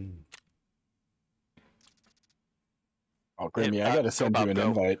 Oh, Grimmy, I gotta send Bob, you an go.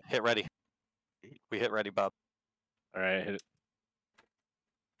 invite. Hit ready. We hit ready, Bob. All right, hit it.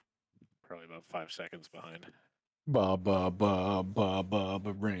 Probably about 5 seconds behind. Ba ba ba ba ba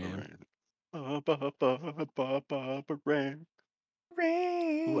ba ram.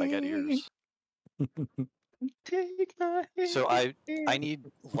 Ran. Ooh, I got ears. Take my So hand. I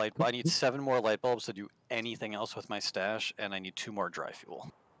need I need 7 more light bulbs to do anything else with my stash, and I need 2 more dry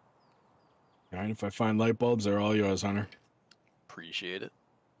fuel. All right, if I find light bulbs, they're all yours, Hunter. Appreciate it.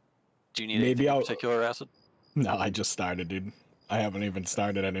 Do you need Maybe anything in I'll- particular, Acid? No, I just started, dude. I haven't even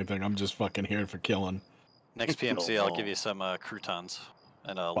started anything. I'm just fucking here for killing. Next PMC, I'll give you some croutons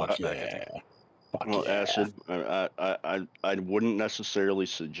and a Fuck lunch bag, I think. yeah. Fuck Well, yeah. Acid, I wouldn't necessarily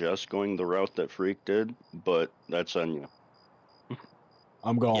suggest going the route that Freak did, but that's on you.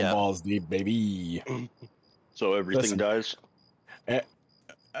 I'm going Yeah. balls deep, baby. So everything Listen. dies.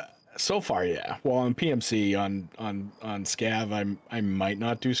 So far, yeah. Well, on PMC, on Scav, I might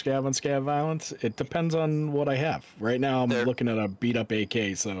not do Scav on Scav violence. It depends on what I have. Right now, I'm There- looking at a beat up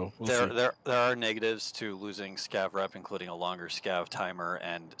AK, so we'll see. There are negatives to losing scav rep, including a longer scav timer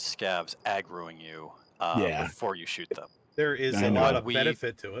and scavs aggroing you Yeah. before you shoot them. There is I a know. lot of We-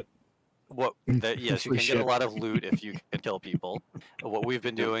 benefit to it. Yes, you Free can get a shit. lot of loot if you can kill people. What we've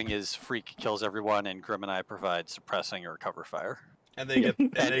been doing is Freak kills everyone, and Grim and I provide suppressing or cover fire. And they get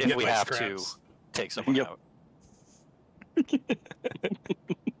and they if get we my have scraps. to take someone Yep. out.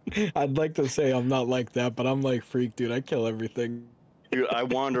 I'd like to say I'm not like that, but I'm like Freak, dude. I kill everything. Dude, I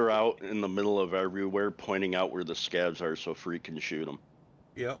wander out in the middle of everywhere, pointing out where the scabs are, so Freak can shoot them.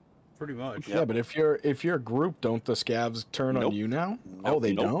 Yep, pretty much. Yeah, but if you're a group, don't the scavs turn on Nope. you now? Nope. Oh,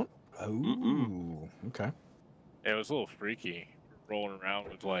 they Nope. don't? Ooh, okay. Yeah, it was a little freaky rolling around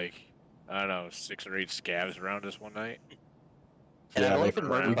with like, I don't know, 6 or 8 scavs around us one night. And I've Yeah, only they- been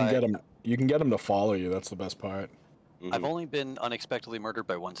murdered you can by get them. You can get them to follow you. That's the best part. I've only been unexpectedly murdered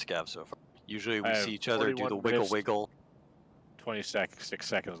by 1 scav so far. Usually we I have see each other, do 41 the wiggle minutes. wiggle. 6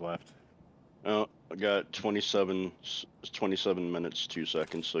 seconds left. Oh, I got 27 minutes, 2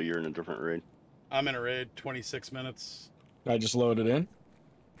 seconds, so you're in a different raid. I'm in a raid, 26 minutes. I just loaded in.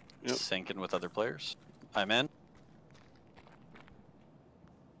 Yep. Syncing with other players. I'm in.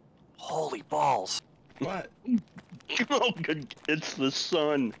 Holy balls. What? Oh, good. It's the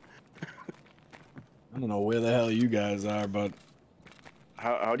sun. I don't know where the hell you guys are, but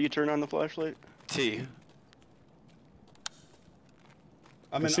How do you turn on the flashlight? T.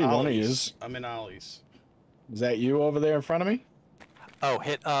 I'm I in see one of Ollie's. yous. I'm in Ollie's. is that you over there in front of me? Oh,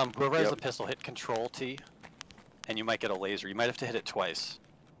 hit whoever has Yep. the pistol, hit Control T, and you might get a laser. You might have to hit it twice.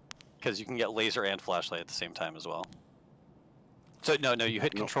 because you can get laser and flashlight at the same time as well. So no, you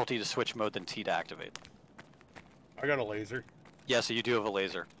hit No. Control T to switch mode, then T to activate. I got a laser. Yeah, so you do have a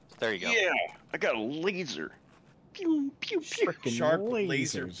laser. There you go. Yeah, I got a laser. Pew pew pew. Frickin' Sharp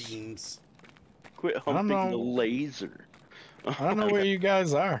laser lasers. beams. Quit I don't humping the know. laser. I don't know where you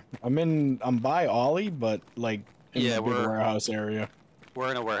guys are. I'm by Ollie, but like in Yeah, the big we're- warehouse area.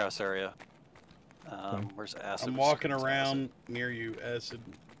 We're in a warehouse area. Where's Acid? I'm Where's walking Acid? around near you, Acid.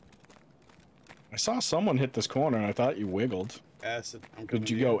 I saw someone hit this corner and I thought you wiggled. Acid. I'm coming Did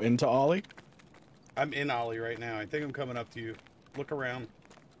you to go into Ollie? I'm in Ollie right now. I think I'm coming up to you. Look around.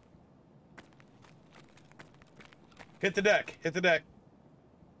 Hit the deck. Hit the deck.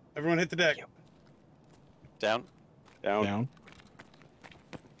 Everyone hit the deck. Down. Down. Down.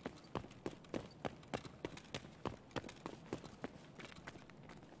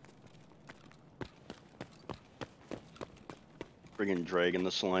 Friggin' dragging the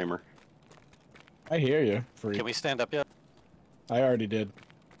Slimer. I hear you, freak. Can we stand up yet? I already did.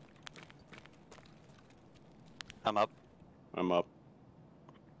 I'm up. I'm up.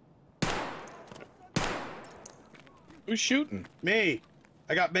 Who's shooting? Me.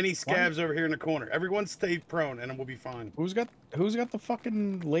 I got many scabs over here in the corner. Everyone stay prone and we'll be fine. Who's got the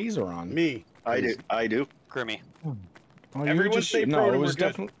fucking laser on? Me. I do. Grimmy. Oh, you were Everyone just stay shooting. prone No, it and was we're good.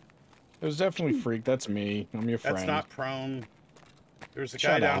 definitely it was definitely freak. That's me. I'm your friend. That's not prone. There's a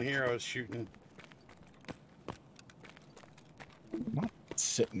guy Shut down up. here I was shooting. I'm not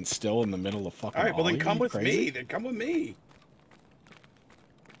sitting still in the middle of fucking. All right, well then Ollie, come you with crazy? me. Then come with me.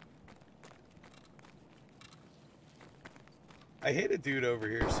 I hit a dude over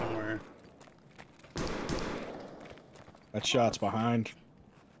here somewhere. That shot's behind.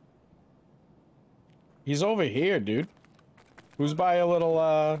 He's over here, dude. Who's by a little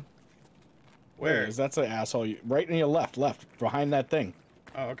Where? That's an asshole. Right in your left, behind that thing.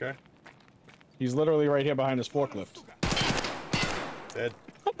 Oh, okay. He's literally right here behind his forklift. Dead.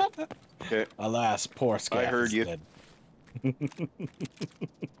 Okay. Alas, poor Scaff I heard is you. dead.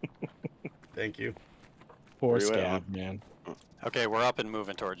 Thank you. Poor Where you at, Scaff, man. Okay, we're up and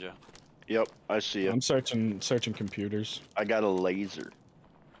moving towards you. Yep, I see it. I'm searching computers. I got a laser.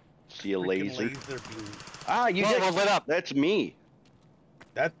 See a Freaking laser? laser beam. Ah, you Whoa, did. we're lit up. That's me.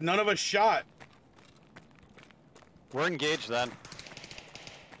 That none of us shot. We're engaged then.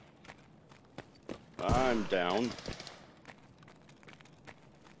 I'm down.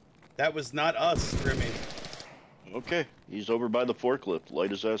 That was not us, Grimmy. Okay, he's over by the forklift.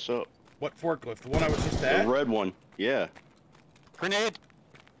 Light his ass up. What forklift? The one I was just The at? red one. Yeah. Grenade.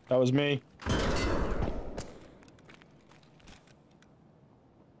 That was me.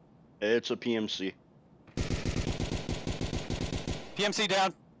 It's a PMC. PMC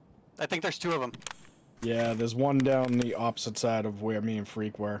down. I think there's two of them. Yeah, there's one down the opposite side of where me and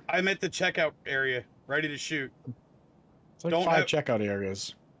Freak were. I'm at the checkout area, ready to shoot. It's like Don't 5 have- checkout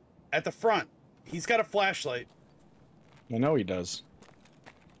areas. At the front. He's got a flashlight. I know he does.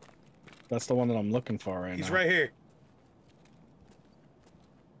 That's the one that I'm looking for right He's now. right here.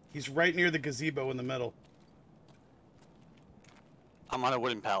 He's right near the gazebo in the middle. I'm on a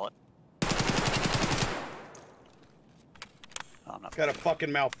wooden pallet. Oh, I'm not. It's got a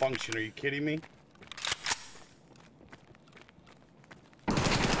fucking malfunction. Are you kidding me?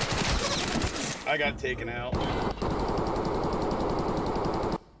 I got taken out.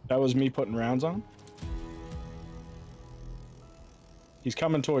 That was me putting rounds on. He's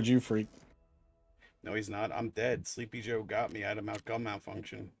coming towards you, Freak. No, he's not. I'm dead. Sleepy Joe got me. I had a gun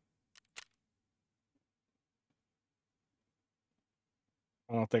malfunction.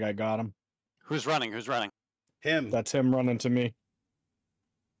 I don't think I got him. Who's running? Who's running? Him. That's him running to me.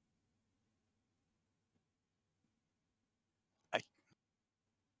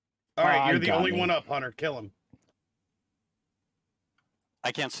 All right, I you're the got only me. one up, Hunter. Kill him.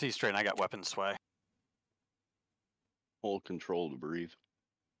 I can't see straight and I got weapon sway. Hold control to breathe.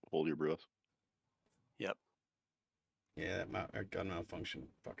 Hold your breath. Yep. Yeah, that gun malfunction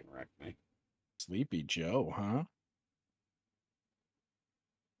fucking wrecked me. Sleepy Joe, huh?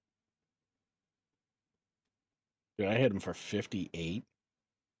 Dude, I hit him for 58.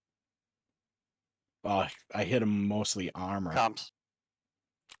 I hit him mostly armor. Comps.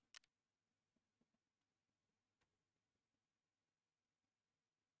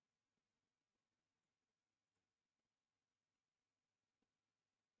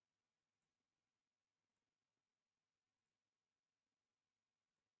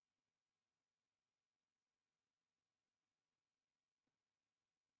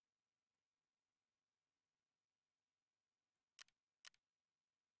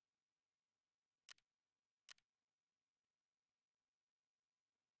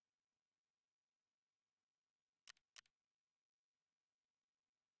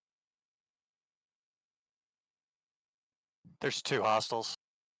 There's 2 hostiles.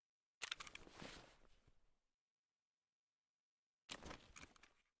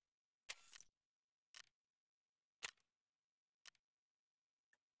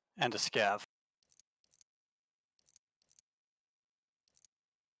 And a scav.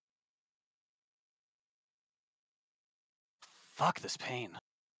 Fuck this pain.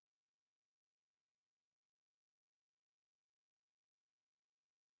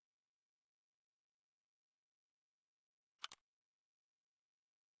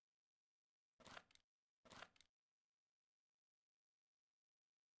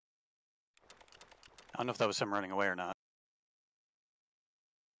 I don't know if that was him running away or not.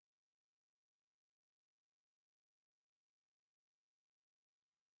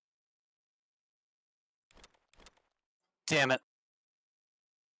 Damn it.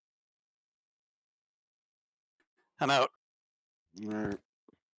 I'm out. Alright.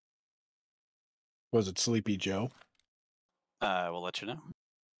 Was it Sleepy Joe? We'll let you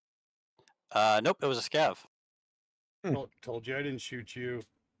know. Nope, it was a scav. Told you I didn't shoot you,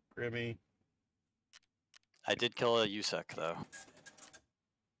 Grimmy. I did kill a USEC, though.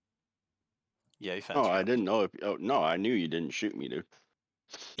 Yeah, he Oh, fenced I around. didn't know if. Oh, no, I knew you didn't shoot me, dude.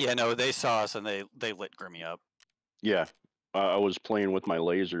 Yeah, no, they saw us and they lit Grimmy up. Yeah, I was playing with my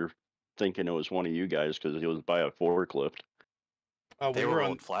laser, thinking it was one of you guys because it was by a forklift. Oh, They we were were on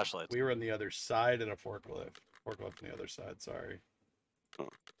rolling flashlights. We were on the other side in a forklift. Forklift on the other side. Sorry.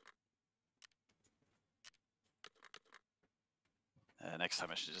 Next time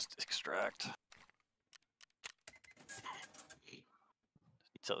I should just extract.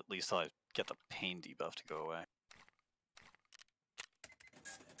 At least I get the pain debuff to go away.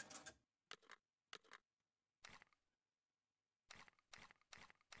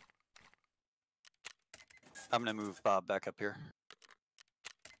 I'm gonna move Bob back up here.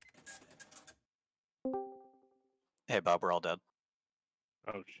 Hey Bob, we're all dead.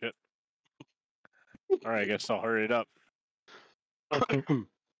 Oh shit. Alright, I guess I'll hurry it up.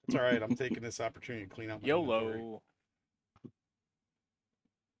 It's all right. I'm taking this opportunity to clean up my inventory. YOLO.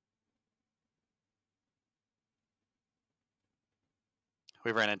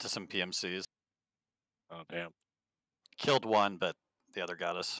 We ran into some PMCs. Oh damn. Killed one, but the other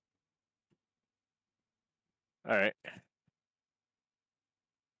got us. Alright.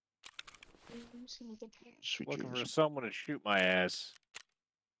 Sweet Looking for dreams. someone to shoot my ass.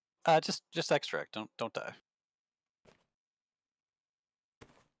 Just extract. Don't die.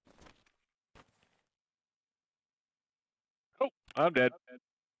 Oh, I'm dead.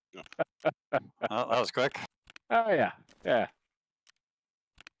 Oh, that was quick. Oh yeah, yeah.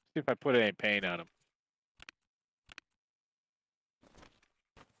 See if I put any pain on him.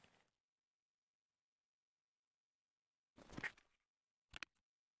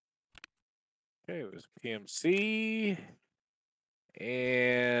 Okay, it was PMC,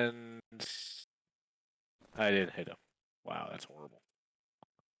 and I didn't hit him. Wow, that's horrible.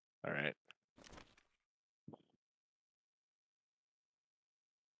 All right.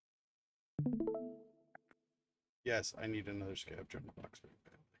 Yes, I need another scavenger box.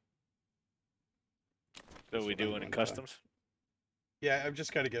 So we doing in customs? Yeah, I've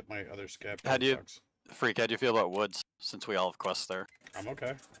just got to get my other scavenger How do you, box. Freak? How do you feel about Woods? Since we all have quests there. I'm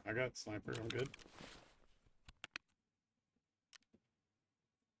okay. I got sniper. I'm good.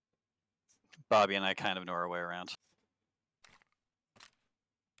 Bobby and I kind of know our way around.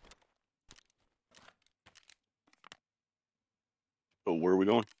 Oh, where are we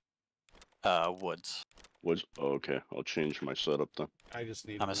going? Woods. Woods. Oh, okay, I'll change my setup then. I just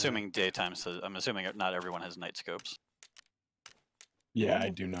need. I'm assuming daytime, so I'm assuming not everyone has night scopes. Yeah, I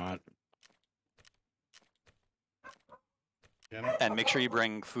do not. Yeah, And make sure you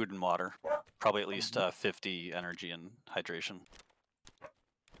bring food and water. Probably at least 50 energy and hydration.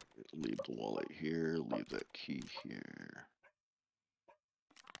 Leave the wallet here. Leave that key here.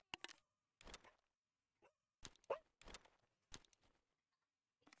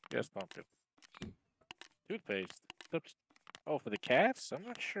 Yes, pumpkin. Toothpaste. Oops. Oh, for the cats? I'm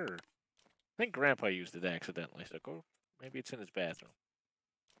not sure. I think Grandpa used it accidentally, so go. Maybe it's in his bathroom.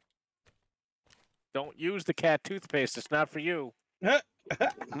 Don't use the cat toothpaste. It's not for you.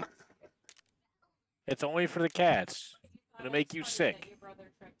 It's only for the cats. It'll make you sick.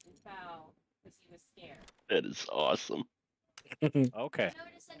 That is awesome. Okay.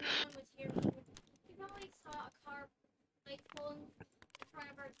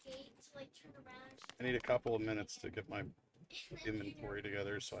 I need a couple of minutes to get my inventory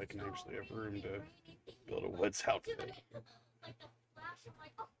together so I can actually have room to build a Woods outfit.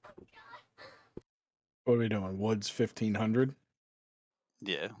 What are we doing? Woods 1500?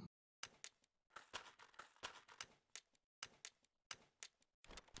 Yeah.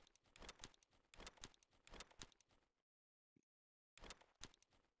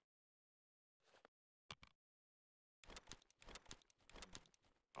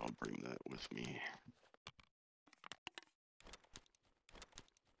 with me.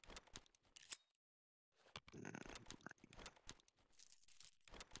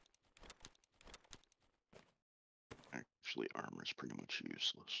 Actually, armor is pretty much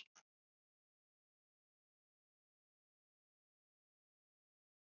useless.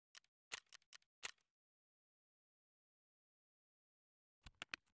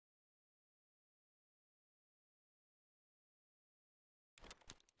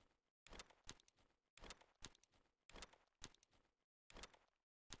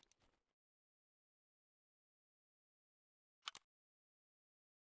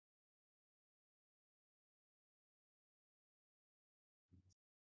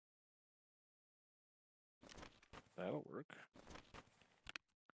 That'll work.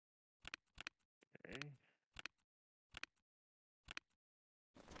 Okay.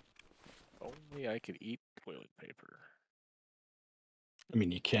 Only I could eat toilet paper. I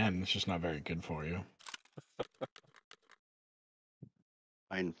mean, you can. It's just not very good for you.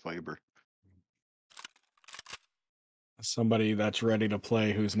 Iron fiber. Somebody that's ready to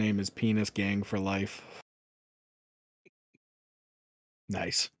play whose name is Penis Gang for life.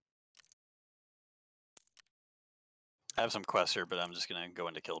 Nice. I have some quests here, but I'm just gonna go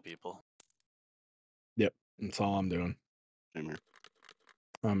in to kill people. Yep, that's all I'm doing. Same here.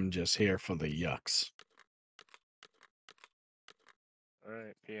 I'm just here for the yucks. All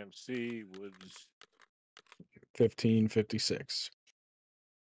right, PMC Woods. 1556.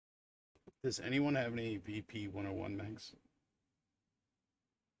 Does anyone have any VP 101 mags?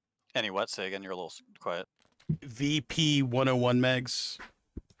 Any what? Say again. You're a little quiet. VP 101 megs.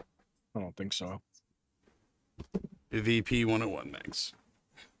 I don't think so. VP 101 megs.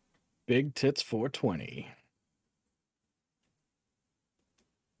 Big Tits 420.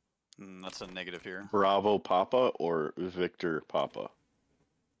 That's a negative here. Bravo Papa or Victor Papa?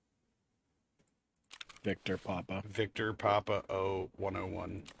 Victor Papa. Victor Papa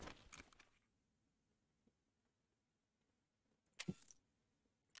 0101.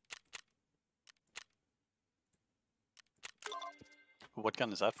 What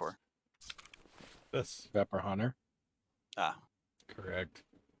gun is that for? This. Pepper Hunter. Ah. Correct.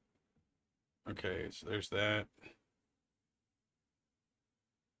 Okay, so there's that.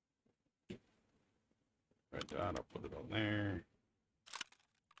 Right down, I'll put it on there.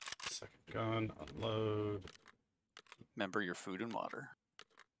 Second gun, unload. Remember your food and water.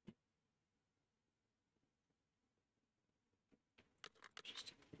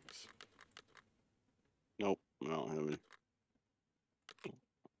 Nope, I don't have any.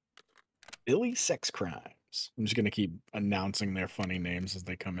 Billy Sex Crimes. I'm just going to keep announcing their funny names as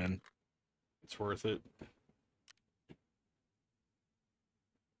they come in. It's worth it.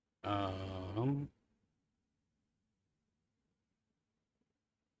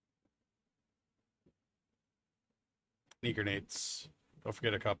 Need grenades. Don't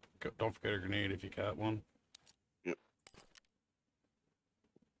forget a cup. Don't forget a grenade if you got one. Yep.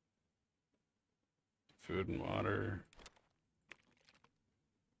 Food and water.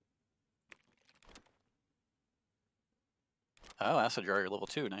 Oh, acid jar, you're level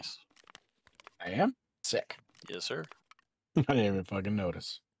 2. Nice. I am? Sick. Yes, sir. I didn't even fucking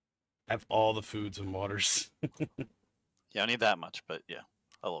notice. I have all the foods and waters. Yeah, I need that much, but yeah,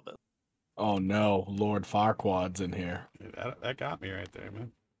 a little bit. Oh no, Lord Farquaad's in here. That got me right there,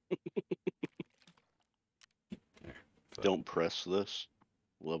 man. Don't press this.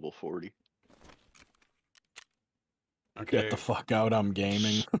 Level 40. Okay. Get the fuck out, I'm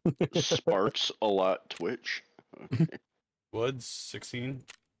gaming. Sparks a lot Twitch. Okay. Woods 16.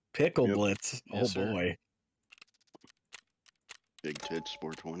 Pickle Yep. Blitz. Yes, Oh sir. boy. Big Tits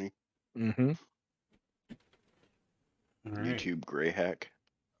 420. Mm-hmm. All right. YouTube Gray Hack.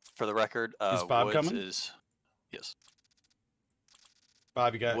 For the record, Is Bob Woods coming? is... Yes.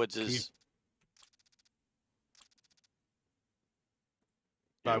 Bob, you got Woods can you- is...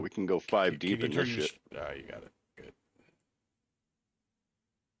 Yeah, Bob, we can go 5 can deep you in turn this your shit. you got it. Good.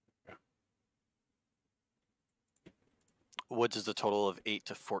 Woods is a total of 8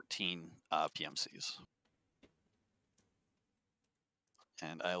 to 14 PMCs.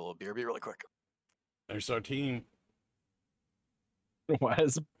 And I will BRB really quick. There's our team. Why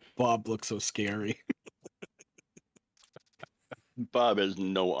does Bob look so scary? Bob has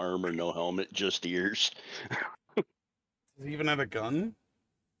no armor, no helmet, just ears. Does he even have a gun?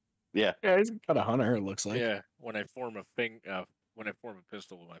 Yeah. Yeah, he's got a hunter, it looks like. Yeah, when I form a when I form a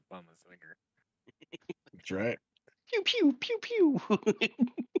pistol with my thumb and finger. That's right. Pew pew pew pew.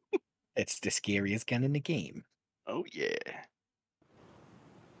 It's the scariest gun in the game. Oh yeah.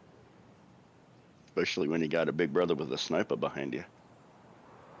 Especially when you got a big brother with a sniper behind you.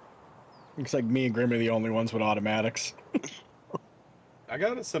 Looks like me and Grim are the only ones with automatics. I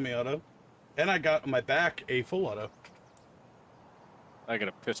got a semi-auto, and I got on my back a full auto. I got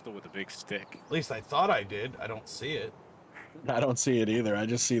a pistol with a big stick. At least I thought I did. I don't see it. I don't see it either. I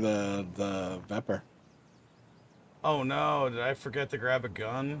just see the Vepper. Oh no, did I forget to grab a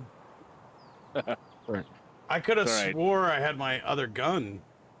gun? Right. I could have It's all right. swore I had my other gun.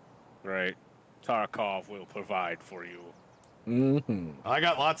 Right. Tarkov will provide for you. Mm-hmm. I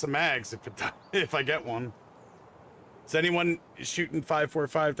got lots of mags if I get one. Is anyone shooting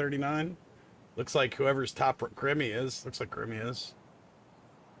 5.45 39? Looks like whoever's top Grimmy is. Looks like Grimmy is.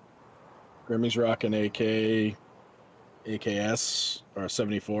 Grimmy's rocking AKS, or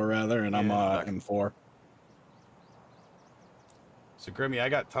 74 rather, and I'm Yeah. M4. So Grimmy, I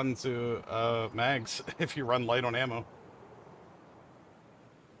got tons of mags if you run light on ammo.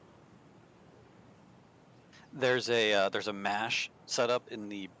 There's a MASH set up in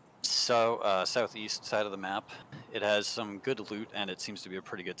the southeast side of the map. It has some good loot, and it seems to be a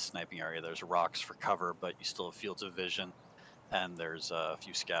pretty good sniping area. There's rocks for cover, but you still have fields of vision, and there's a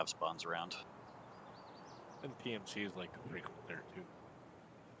few scav spawns around. And PMCs like to frequent there too.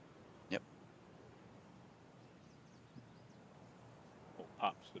 Yep. Oh,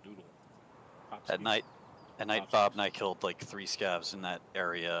 pops the doodle. Pops At night, Pops Bob these. and I killed like 3 scavs in that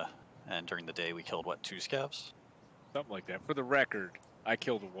area, and during the day we killed, what, 2 scavs? Something like that. For the record, I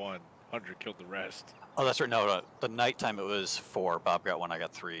killed 1. 100 killed the rest. Oh, that's right. No, the nighttime it was 4. Bob got 1, I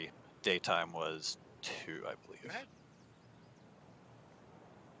got 3. Daytime was 2, I believe.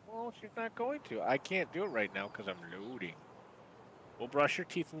 Well, she's not going to. I can't do it right now because I'm loading. We'll brush your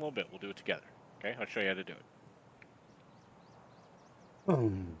teeth in a little bit. We'll do it together. Okay? I'll show you how to do it.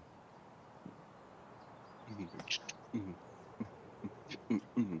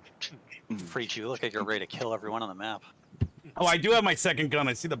 Freak, you look like you're ready to kill everyone on the map. Oh, I do have my second gun.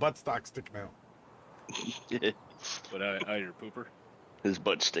 I see the buttstock sticking out. But your pooper. His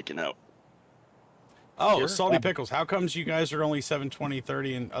butt's sticking out. Oh, Sure. Salty Pickles, how comes you guys are only 720,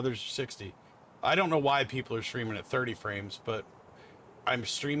 30, and others are 60? I don't know why people are streaming at 30 frames, but I'm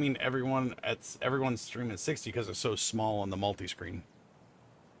streaming everyone's streaming at 60 because it's so small on the multi-screen.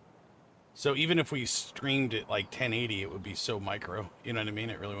 So even if we streamed at like 1080, it would be so micro. You know what I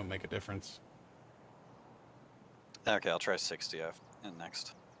mean? It really wouldn't make a difference. Okay, I'll try 60 and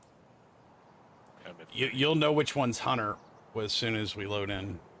next. You'll know which one's Hunter as soon as we load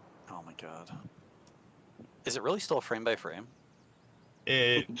in. Oh my god. Is it really still frame by frame?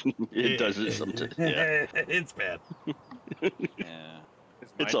 It does it sometimes. Yeah. It's bad. Yeah.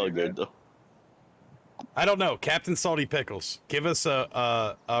 It's all good though. I don't know. Captain Salty Pickles, give us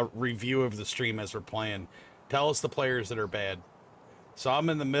a review of the stream as we're playing. Tell us the players that are bad. So I'm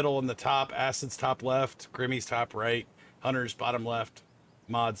in the middle and the top. Acid's top left. Grimmy's top right. Hunter's bottom left.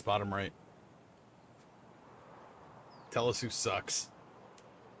 Mod's bottom right. Tell us who sucks.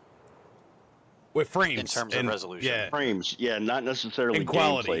 With frames. In terms of resolution. Yeah. Frames, yeah, not necessarily And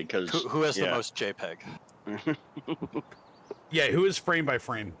quality. gameplay. Because Who has the most JPEG? Yeah, who is frame by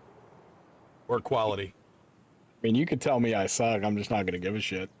frame? Or quality? I mean, you could tell me I suck. I'm just not going to give a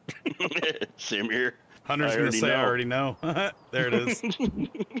shit. Same here. Hunter's going to say, I already know. There it is.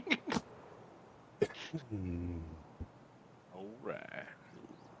 All right.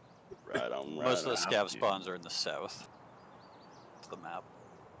 Right on. Right Most of the on. scav spawns are in the south of the map.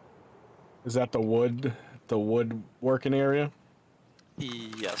 Is that the wood working area?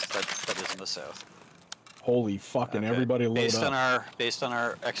 Yes, that is in the south. Holy fucking Okay. everybody load based up. on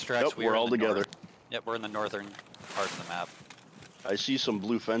our extracts, Yep, we we're are in all the together. north. Yep, we're in the northern part of the map. I see some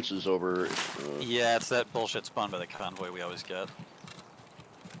blue fences over. Yeah, it's that bullshit spawn by the convoy we always get.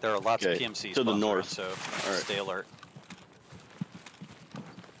 There are lots of Okay, PMC to the spawns north. around, so All right. stay alert.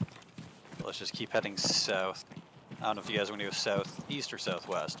 Let's just keep heading south. I don't know if you guys want to go southeast or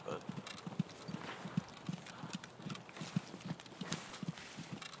southwest, but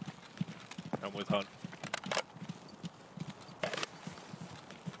I'm with Hunt.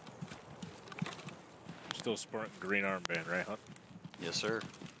 Still sporting green armband, right, Hunt? yes, sir.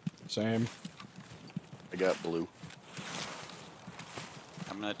 Same. I got blue.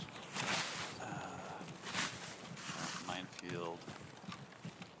 I'm gonna minefield.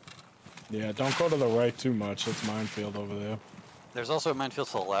 Yeah, don't go to the right too much. It's minefield over there. There's also a minefield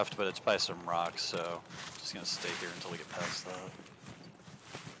to the left, but it's by some rocks, so I'm just gonna stay here until we get past that.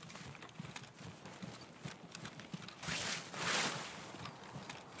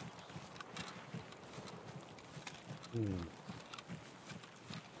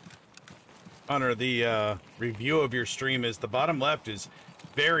 Hunter, the review of your stream is the bottom left is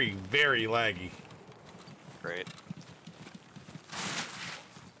very, very laggy. Great.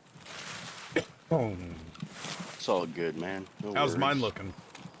 Boom. It's all good, man. No How's worries. mine looking?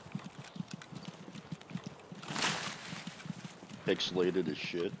 Pixelated as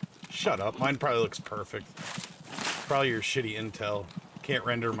shit. Shut up. Mine probably looks perfect. Probably your shitty intel. Can't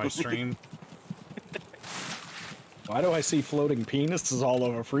render my stream. Why do I see floating penises all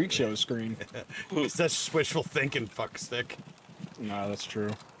over Freak Show screen? It's such wishful thinking, fuckstick. No, that's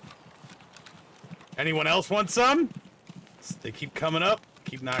true. Anyone else want some? They keep coming up.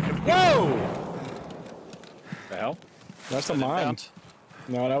 Keep knocking. Whoa! The hell? That's a Is that mine. inbound?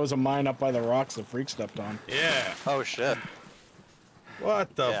 No, that was a mine up by the rocks that Freak stepped on. Yeah. Oh shit.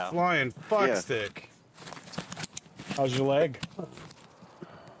 What the Yeah. flying fuckstick? How's your leg?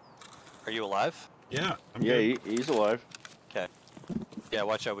 Are you alive? Yeah. I'm Yeah, good. he's alive. Okay. Yeah,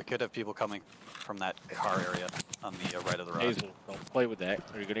 watch out. We could have people coming from that car area on the right of the road. Hazel, don't play with that,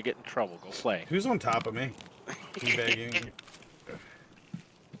 or you're gonna get in trouble. Go play. Who's on top of me? Teabagging.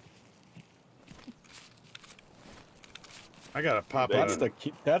 I gotta pop That's out.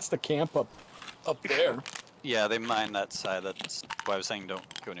 that's the camp up there. Yeah, they mine that side. That's why I was saying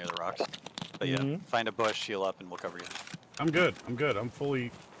don't go near the rocks. But yeah, Mhm. find a bush, heal up, and we'll cover you. I'm good. I'm good. I'm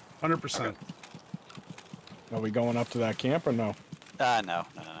fully 100%. Are we going up to that camp or no? No.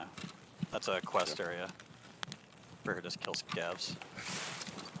 That's a quest area. We're here to just kill scavs.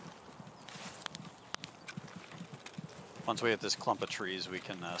 Once we hit this clump of trees, we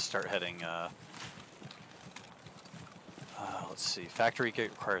can start heading. Let's see. Factory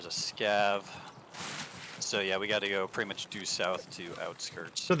requires a scav. So yeah, we got to go pretty much due south to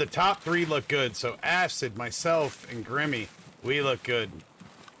outskirts. So the top three look good. So Acid, myself, and Grimmy, we look good.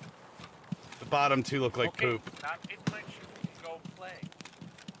 The bottom two look like poop. Not inflection. Go play.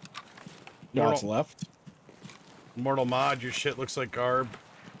 What's left? Mortal Mod, your shit looks like garb.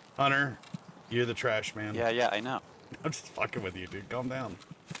 Hunter, you're the trash man. Yeah, I know. I'm just fucking with you, dude. Calm down.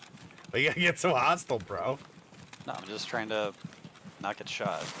 Like, you gotta get so hostile, bro. No, I'm just trying to not get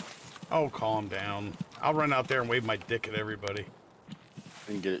shot. Oh, calm down. I'll run out there and wave my dick at everybody.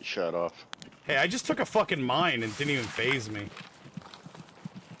 And get it shut off. Hey, I just took a fucking mine and didn't even phase me.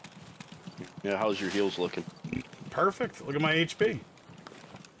 Yeah, how's your heels looking? Perfect. Look at my HP.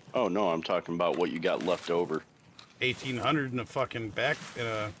 Oh no, I'm talking about what you got left over. 1800 in a fucking back in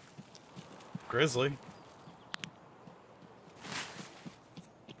a grizzly.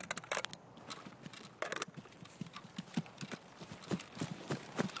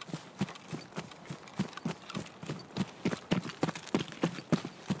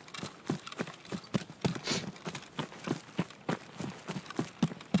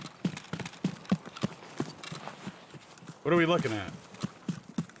 What are we looking at?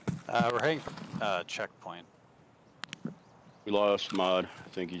 We're heading for checkpoint. We lost Mod. I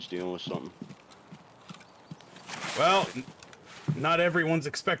think he's dealing with something. Well, not everyone's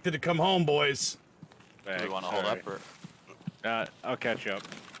expected to come home, boys. Do we want to hold up or? I'll catch you up.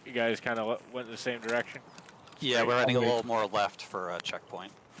 You guys kind of went in the same direction. Yeah, we're heading a little more left for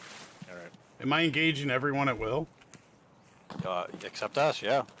checkpoint. All right. Am I engaging everyone at will? Except us,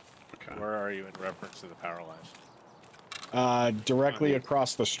 yeah. Okay. Where are you in reference to the power lines? Directly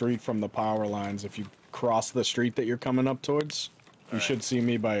across the street from the power lines. If you cross the street that you're coming up towards, you should see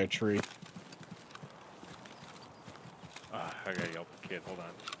me by a tree. I gotta yelp at the kid. Hold on.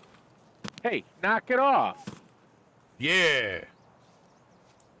 Hey, knock it off! Yeah.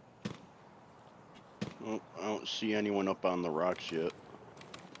 Well, I don't see anyone up on the rocks yet.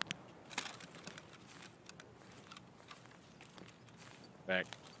 Back.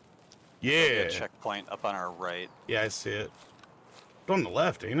 Yeah. Checkpoint up on our right. Yeah, I see it. It's on the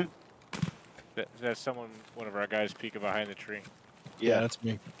left, ain't it? Is that someone, one of our guys peeking behind the tree? Yeah, that's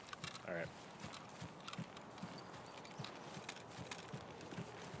me. All right.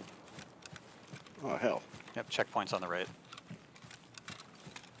 Oh hell. Yep, checkpoint's on the right.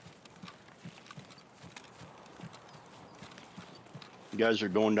 You guys are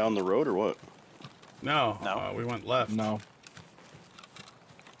going down the road or what? No. No. We went left. No.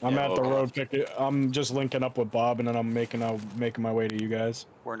 I'm Yeah, at the we'll go road left. picket. I'm just linking up with Bob, and then I'm making my way to you guys.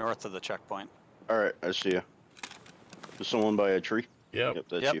 We're north of the checkpoint. Alright, I see you. Is someone by a tree? Yep. Yep,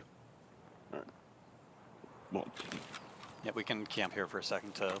 that's Yep. you. Alright. Well, Yep, we can camp here for a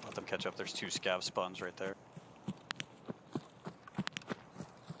second to let them catch up. There's 2 scav spawns right there.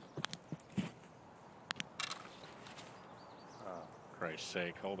 Oh, Christ's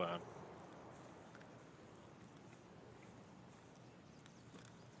sake. Hold on.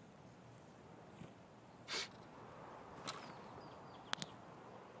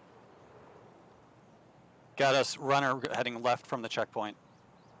 Got us runner heading left from the checkpoint.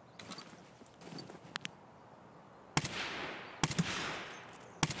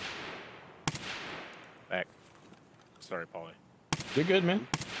 You're good, man.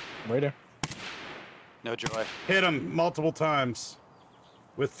 Right there. No joy. Hit him multiple times.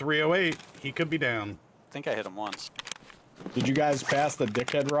 With 308, he could be down. I think I hit him once. Did you guys pass the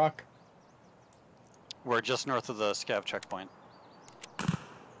dickhead rock? We're just north of the scav checkpoint.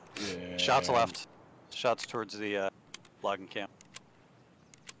 Yeah. Shots left. Shots towards the logging camp.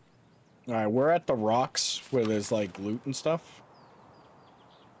 All right, we're at the rocks where there's like loot and stuff.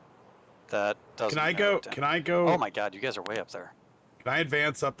 That doesn't. Can I narrow go? it down. Can I go? Oh my god, you guys are way up there. Can I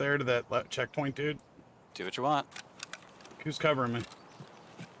advance up there to that checkpoint, dude? Do what you want. Who's covering me?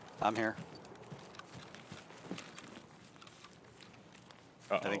 I'm here.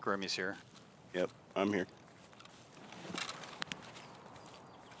 Uh-oh. I think Remy's here. Yep, I'm here.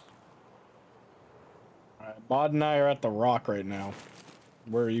 All right, Bod and I are at the rock right now.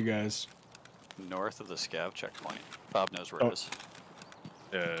 Where are you guys? North of the scav checkpoint. Bob knows where Oh. it is.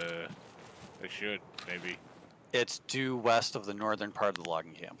 They should, maybe. It's due west of the northern part of the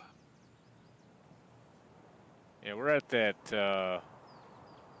logging camp. Yeah, we're at that The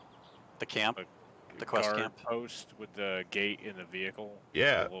camp? The quest guard camp? post with the gate in the vehicle.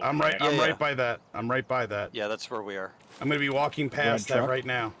 Yeah, The little I'm right. ramp. I'm Yeah, right yeah. by that. I'm right by that. Yeah, that's where we are. I'm gonna be walking past that truck? right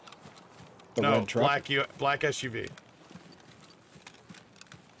now. The No, red truck? black SUV.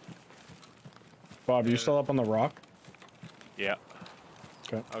 Bob, you still up on the rock? Yeah.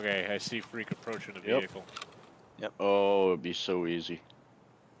 Okay. Okay, I see Freak approaching the Yep. vehicle. Oh, it'd be so easy.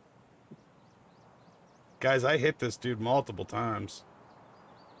 Guys, I hit this dude multiple times.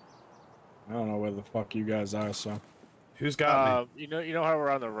 I don't know where the fuck you guys are, so. Who's got me? You know how we're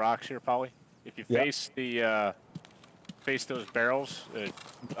on the rocks here, Polly? If you Yeah. face the face those barrels,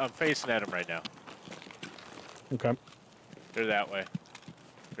 I'm facing at them right now. Okay. They're that way.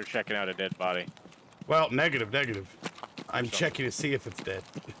 They're checking out a dead body. Well, negative. I'm So- checking to see if it's dead.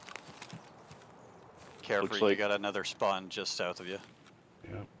 Careful, Looks you like- got another spawn just south of you.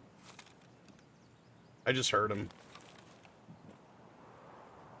 Yep. I just heard him.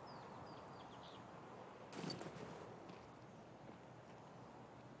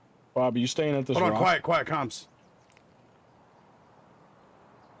 Bob, are you staying at this Hold on, rock? quiet, comms.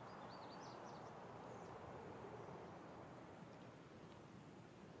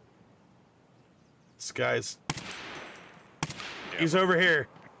 This guy's... He's over here.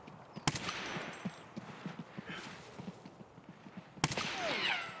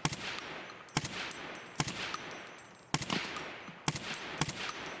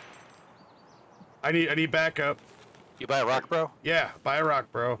 I need backup. You buy a rock, bro? Yeah, buy a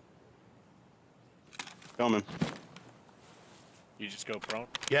rock, bro. Coming. You just go prone.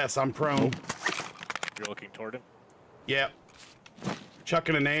 Yes, I'm prone. You're looking toward him. Yep.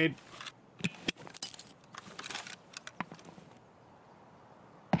 Chucking a nade.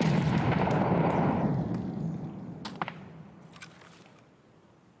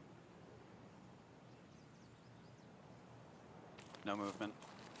 No movement.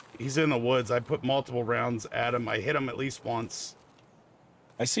 He's in the woods. I put multiple rounds at him. I hit him at least once.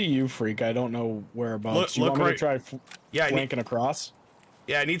 I see you, Freak. I don't know whereabouts. You look want me right- to try Yeah, flanking across?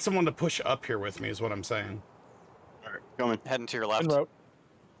 Yeah, I need someone to push up here with me is what I'm saying. Coming. Heading to your En left. route.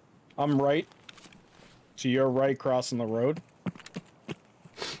 I'm right. So you're right crossing the road.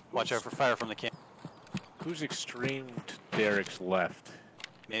 Watch out for fire from the camp. Who's extreme to Derek's left?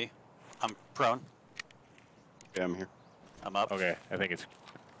 Me. I'm prone. Yeah, I'm here. I'm up. Okay, I think it's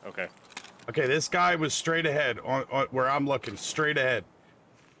okay. Okay, this guy was straight ahead on where I'm looking, straight ahead.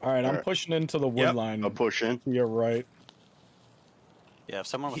 All right, I'm Alright. pushing into the wood Yep. line. I'll push in. To your right. Yeah, if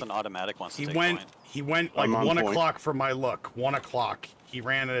someone with an automatic wants to He take went point. he went like I'm on 1 point. o'clock from my look. 1 o'clock. He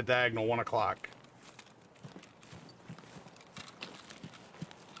ran at a diagonal 1 o'clock.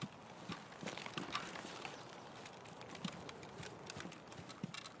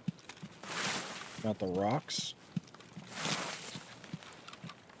 Got the rocks.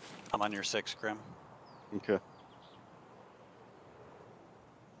 I'm on your 6, Grim. Okay.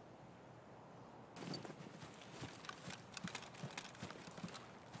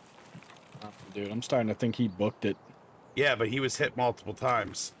 Dude, I'm starting to think he booked it. Yeah, but he was hit multiple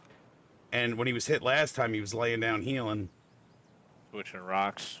times. And when he was hit last time, he was laying down healing. Switching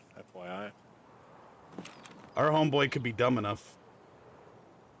rocks. FYI. Our homeboy could be dumb enough.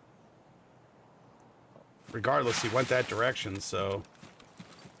 Regardless, he went that direction, so...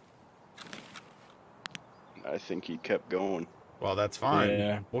 I think he kept going. Well, that's fine.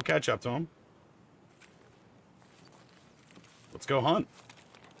 Yeah. We'll catch up to him. Let's go hunt.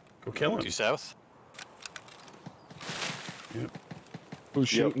 Go kill him. Due south.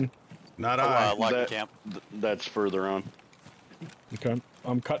 Who's Yep. shooting? Not Oh, I. logging that- camp. That's further on. Okay.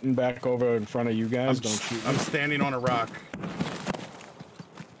 I'm cutting back over in front of you guys. Don't shoot me. I'm standing on a rock.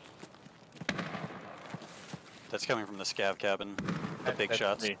 That's coming from the scav cabin. The big That's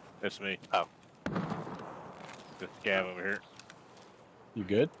shots. Me. That's me. Oh. The scav over here. You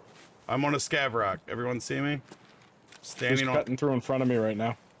good? I'm on a scav rock. Everyone see me? Standing He's on. cutting through in front of me right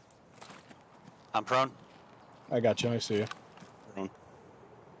now. I'm prone. I got you. I see you.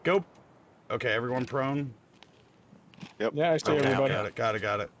 Go. Okay, everyone prone. Yep. Yeah, I see Okay, everybody.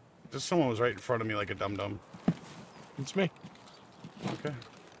 Got it. Just someone was right in front of me like a dum-dum. It's me. Okay.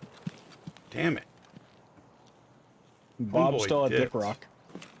 Damn it. Bob's Homeboy still at Dick dipped. Rock.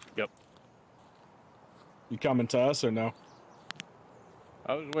 Yep. You coming to us or no?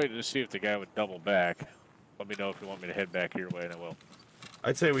 I was waiting to see if the guy would double back. Let me know if you want me to head back your way, and I will.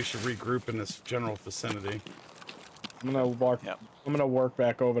 I'd say we should regroup in this general vicinity. I'm gonna walk. Yep. I'm gonna work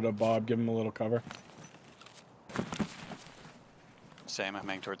back over to Bob. Give him a little cover. Same, I'm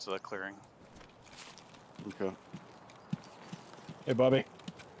heading towards the clearing. Okay. Hey, Bobby.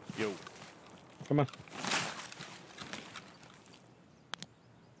 Yo. Come on.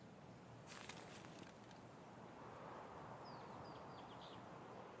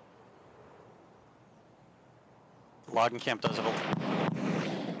 Logging camp does have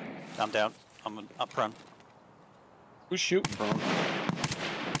a... I'm down. I'm up prone. Who's shooting, bro?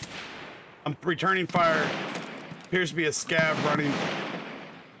 I'm returning fire. Appears to be a scav running.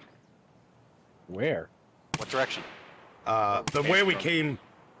 Where? What direction? The way we came.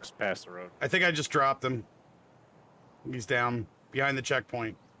 Just past the road. I think I just dropped him. He's down behind the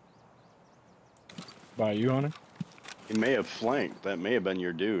checkpoint. By you, Hunter? He may have flanked. That may have been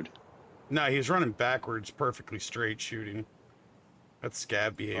your dude. No, he's running backwards, perfectly straight shooting. That's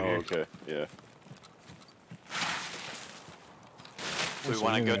scav behavior. Oh, okay. Yeah. Do we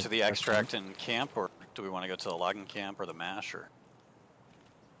want to go to the extract and camp, or do we want to go to the logging camp or the MASH, or?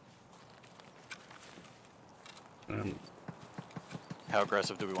 How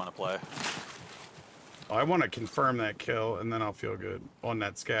aggressive do we want to play? I want to confirm that kill, and then I'll feel good on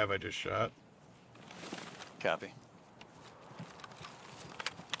that scav I just shot. Copy.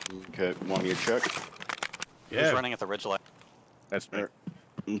 Okay. Want me to check? Yeah. Who's running at the ridge line? That's me.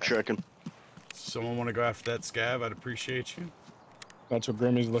 I'm checking. Someone want to go after that scav? I'd appreciate you. That's what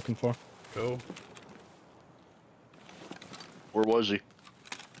Grimmy's looking for. Go. Where was he?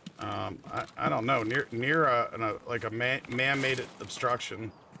 I don't know. Near like a man-made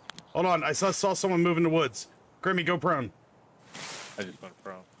obstruction. Hold on. I saw someone move in the woods. Grimmy, go prone. I just went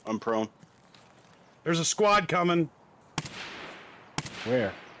prone. I'm prone. There's a squad coming.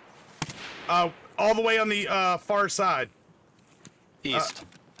 Where? All the way on the far side. East.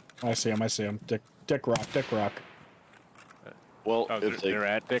 I see him. I see him. Dick Rock. Dick Rock. Well, Oh, if they they're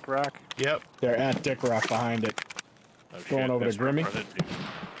at Dick Rock? Yep. They're at Dick Rock behind it. Oh, Going shit, over to that's where I'm Grimmy? running to.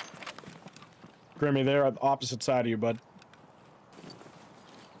 Grimmy, they're on the opposite side of you, bud.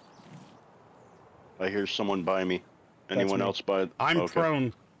 I hear someone by me. Anyone me. else by? I'm okay.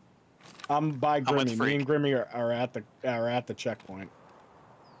 prone. I'm by with Grimmy. Me Freak. and Grimmy are at the checkpoint.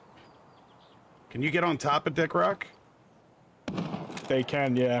 Can you get on top of Dick Rock? They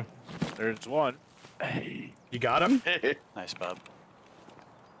can, yeah. There's one. You got him? Nice, Bob.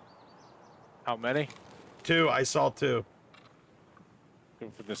 How many? 2. I saw 2.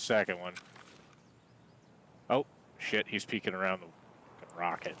 Go for the second one. Oh, shit, he's peeking around the fucking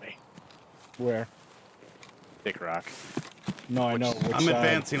rock at me. Where? Dick Rock. No, I know. Which I'm side?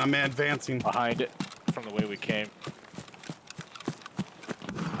 advancing. I'm advancing. Behind it, from the way we came.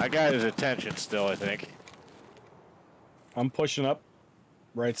 I got his attention still, I think. I'm pushing up.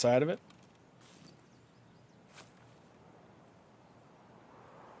 Right side of it.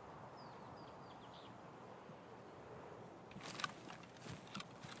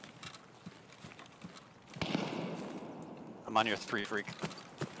 I'm on your 3, Freak.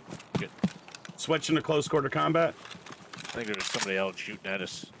 Good. Switching to close quarter combat. I think there's somebody else shooting at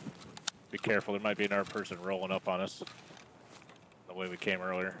us. Be careful, there might be another person rolling up on us. The way we came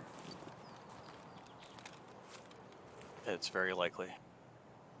earlier. It's very likely.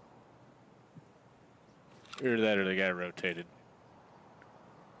 Either that or the guy rotated.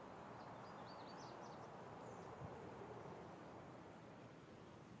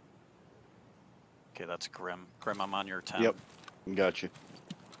 Okay, that's Grim. Grim, I'm on your 10. Yep. Got you.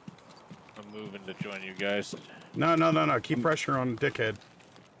 I'm moving to join you guys. No. Keep pressure on Dickhead.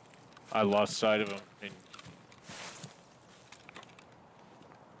 I lost sight of him.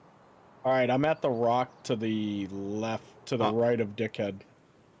 All right, I'm at the rock to the left, to the right of Dickhead.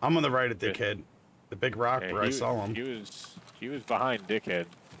 I'm on the right of Dickhead. The big rock Yeah, where I saw him. He was behind Dickhead.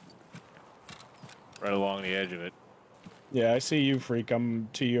 Right along the edge of it. Yeah, I see you, Freak. I'm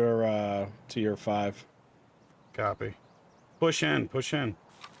to your 5. Copy. Push in. Push in.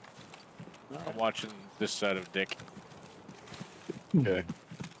 I'm watching this side of Dick. Okay.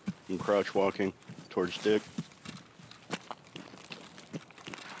 I'm crouch walking towards Dick.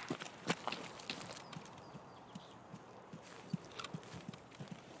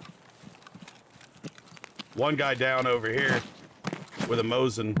 One guy down over here with a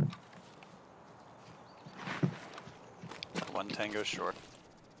Mosin. One tango short.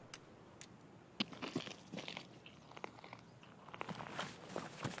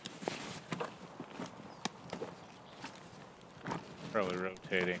 Probably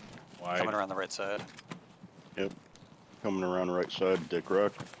rotating wide. Coming around the right side. Yep. Coming around the right side, Dick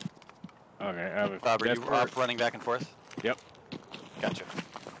Rock. Okay, I have a, Bob, are that's you where- up running back and forth? Yep. Gotcha.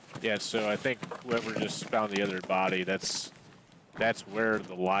 Yeah, so I think whoever just found the other body, that's where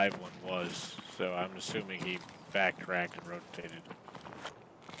the live one was. So I'm assuming he backtracked and rotated.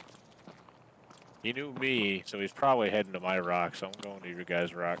 He knew me, so he's probably heading to my rock, so I'm going to your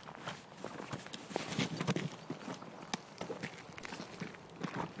guys' rock.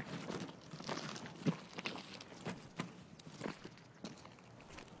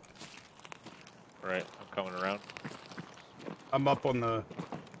 Right, I'm coming around. I'm up on the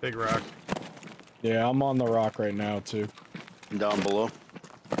big rock. Yeah, I'm on the rock right now too. Down below.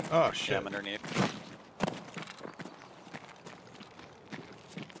 Oh Yeah, shit. I'm underneath.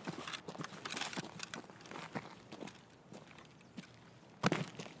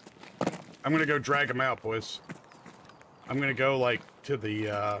 I'm gonna go drag him out, boys. I'm gonna go like to the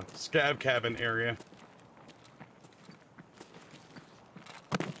scav cabin area.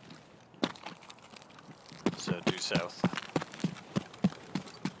 So due south.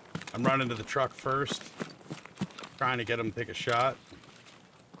 I'm running to the truck first, trying to get him to take a shot.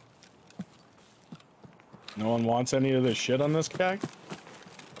 No one wants any of this shit on this guy?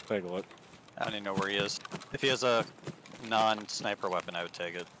 Take a look. I don't even know where he is. If he has a non-sniper weapon, I would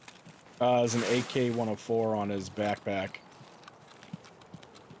take it. There's an AK-104 on his backpack.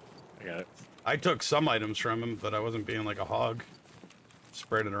 I got it. I took some items from him, but I wasn't being like a hog.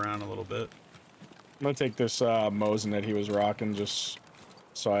 Spread it around a little bit. I'm gonna take this Mosin that he was rocking just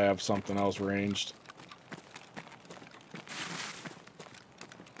so I have something else ranged.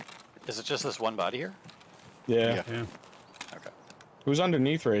 Is it just this one body here? Yeah. Yeah. Okay. Who's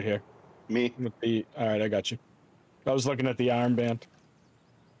underneath right here? Me. With the alright, I got you. I was looking at the armband.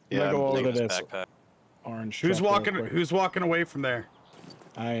 Yeah, I'm gonna go I'm over to Taking this his backpack. orange Who's truck real walking? quick. Who's walking away from there?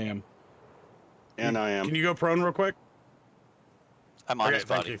 I am. And I am. Can you go prone real quick? I'm on Okay, his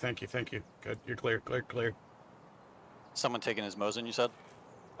thank body. you, thank you, thank you. Good, you're clear, clear, clear. Someone taking his Mosin, you said?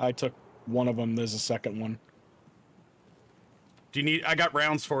 I took one of them. There's a second one. Do you need? I got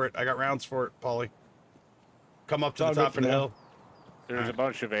rounds for it. I got rounds for it, Paulie. Come up to It's the all top good of the for now. hill. There's a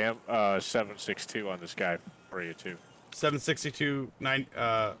bunch of 7.62 on this guy for you too. 762 9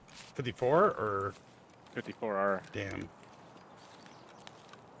 54 or 54R. damn.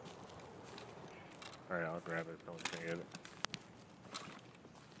 All right, I'll grab it. No one's gonna get it.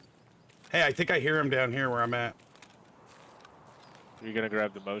 Hey, I think I hear him down here where I'm at. Are you gonna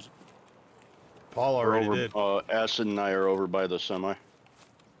grab the Mosin? Paul We're already over, did. Acid and I are over by the semi.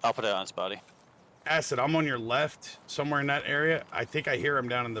 I'll put it on his body. Acid, I'm on your left, somewhere in that area. I think I hear him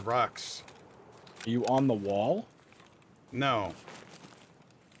down in the rocks. Are you on the wall? No.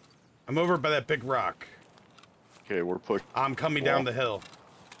 I'm over by that big rock. Okay, we're pushing. I'm coming down the hill.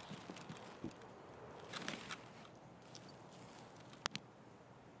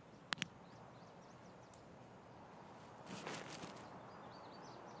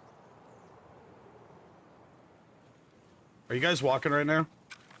 Are you guys walking right now?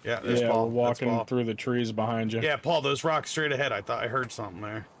 Yeah, there's Yeah, Paul. we're That's walking Paul. through the trees behind you. Yeah, Paul, those rocks straight ahead. I thought I heard something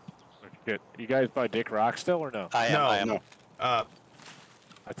there. Good. You guys by Dick Rock still or no? I am. No, I am. No.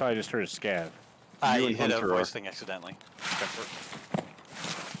 I thought I just heard a scav. I You and hit a Hunter voice are. thing accidentally.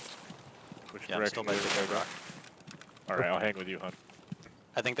 Which Yeah, I'm still direction by are you Dick guys? Rock. All right, I'll hang with you, Hunt.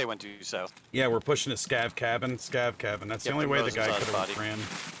 I think they went due south. Yeah, we're pushing a scav cabin. Scav cabin. That's the Yep, only way the Moses guy on could his have body. ran.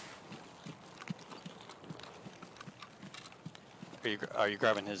 Are you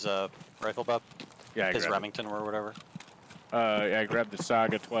grabbing his rifle, Bob? Yeah, I His grabbed Remington or whatever? it. I grabbed the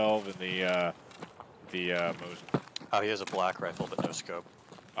Saga 12 and the Mosin. Oh, he has a black rifle but no scope.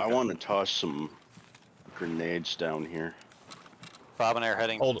 I want to toss some grenades down here. Bob and I are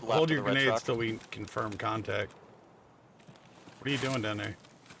heading Hold left of your the red grenades truck. till we confirm contact. What are you doing down there?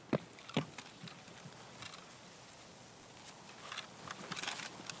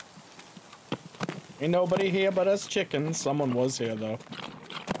 Ain't nobody here but us chickens. Someone was here though.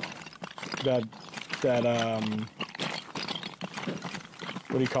 That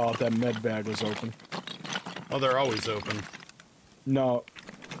what do you call it? That med bag was open. Oh, they're always open. No.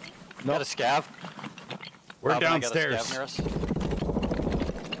 Got a scav. We're Bob and I got a downstairs. scav near us.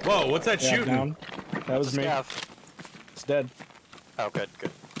 Whoa, what's that Yeah, shooting? down. That was It's a me. scav. It's dead. Oh, good,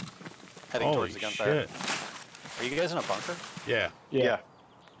 good. Heading Holy towards the gunfire. shit. Are you guys in a bunker? Yeah. Yeah.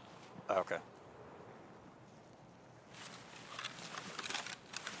 Oh, okay.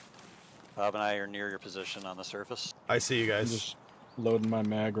 Bob and I are near your position on the surface. I see you I'm guys. just loading my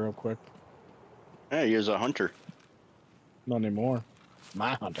mag real quick. Hey, he is a hunter. Not anymore.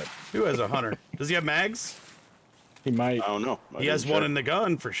 My hunter. Who has a hunter? Does he have mags? He might. I don't know. He has one in the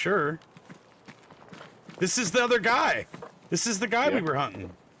gun for sure. This is the other guy. This is the guy we Yeah. were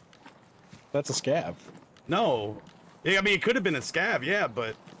hunting. That's a scav. No. Yeah, I mean, it could have been a scav, yeah,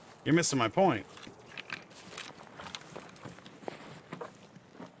 but you're missing my point.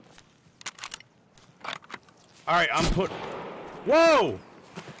 All right, I'm put. Whoa!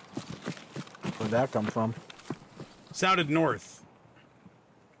 Where'd that come from? Sounded north.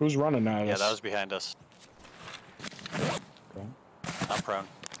 Who's running at Yeah, us? that was behind us. Okay. I'm prone.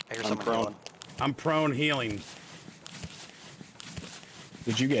 I hear I'm someone prone. yelling. I'm prone healing.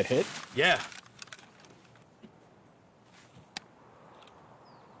 Did you get hit? Yeah.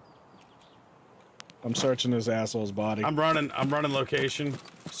 I'm searching this asshole's body. I'm running location.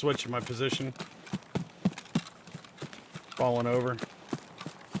 Switching my position. Falling over.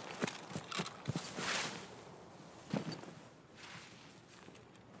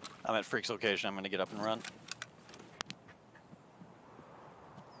 I'm at Freak's location. I'm going to get up and run.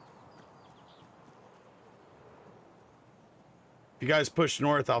 If you guys push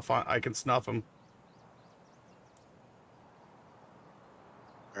north, I can snuff him.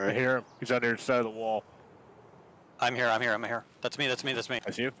 All I right. hear him. He's on the other side of the wall. I'm here. I'm here. I'm here. That's me. That's me. That's me.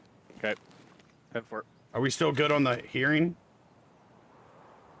 That's you? Okay. 10 for it. Are we still good on the hearing?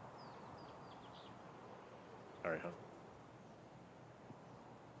 All right, huh?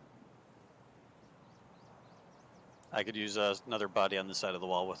 I could use another body on this side of the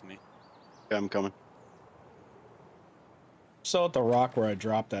wall with me. Yeah, I'm coming. Still at the rock where I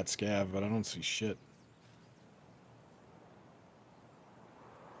dropped that scav, but I don't see shit.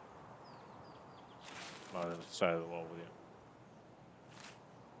 I'm on the side of the wall with you.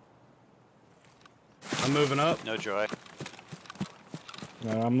 I'm moving up. No joy.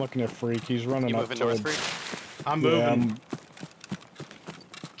 No, I'm looking at Freak. He's running You up moving north, towards... Freak? I'm Yeah, moving. I'm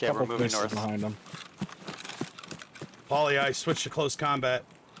Okay, we're couple moving paces north. behind him. Polly, I switched to close combat.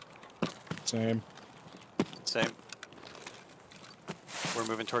 Same. Same. We're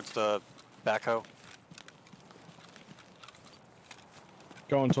moving towards the backhoe.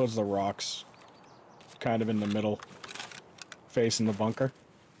 Going towards the rocks. Kind of in the middle. Facing the bunker.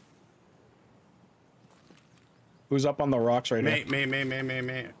 Who's up on the rocks right Me. now?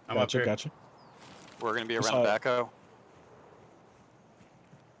 I'm up Gotcha, here. gotcha. We're going to be I around saw the it. backhoe.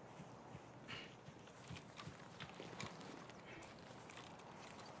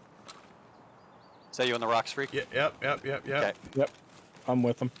 Is that you on the rocks, Freak? Yep. Okay. Yep. I'm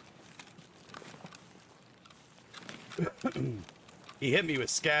with him. He hit me with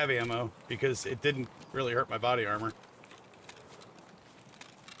scav ammo because it didn't really hurt my body armor.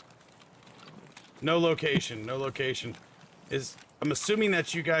 No location. I'm assuming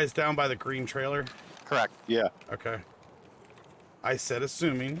that's you guys down by the green trailer. Correct. Yeah. Okay. I said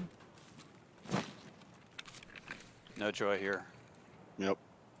assuming. No joy here. Yep.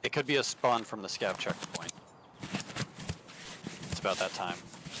 It could be a spawn from the scav checkpoint. It's about that time.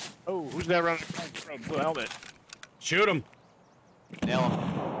 Oh, who's that running from blue helmet? Shoot him. Nail him.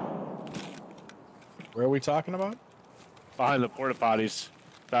 Where are we talking about? Behind the porta potties.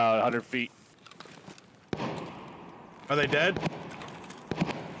 About 100 feet. Are they dead?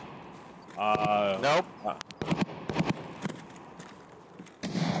 Nope.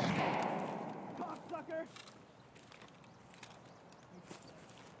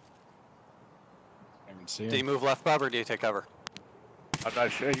 I can see Did he him. move left, Bob, or did he take cover? I'm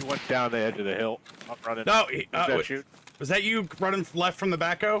not sure. He went down the edge of the hill. I'm running. No. Who's that shoot? Was that you running left from the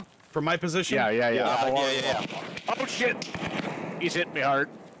backhoe? From my position? Yeah. I'm along yeah. the wall. Oh, shit. He's hitting me hard.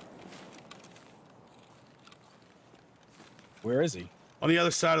 Where is he? On the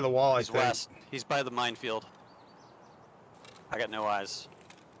other side of the wall, He's I think. west. He's by the minefield. I got no eyes.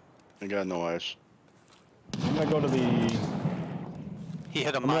 I got no eyes. I'm gonna go to the... He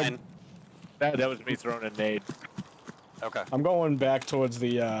hit a I'm gonna- mine. That was me throwing a nade. Okay. I'm going back towards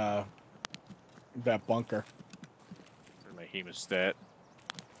the, that bunker. For my hemostat.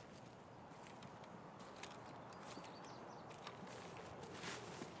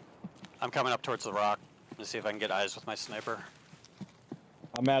 I'm coming up towards the rock to see if I can get eyes with my sniper.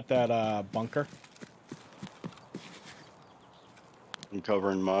 I'm at that, bunker. I'm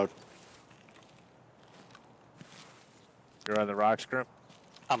covering mod. You're on the rocks, Grim?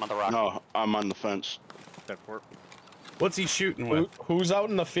 I'm on the rock. No, I'm on the fence. 10-4. What's he shooting with? Who's out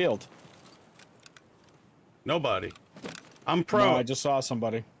in the field? Nobody. I'm pro. No, I just saw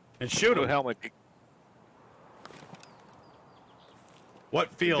somebody. And shoot Blue him. helmet.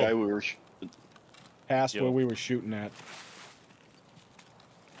 What The field? guy we were. Past Yo. where we were shooting at.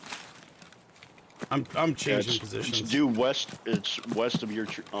 I'm changing It's positions. due west. It's west of your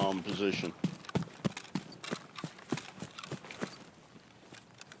position.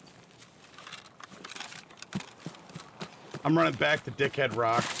 I'm running back to Dickhead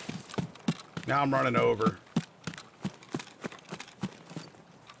Rock. Now I'm running over.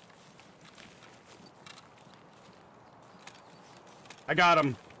 I got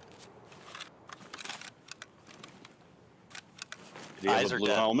him. Did he have Eyes a are blue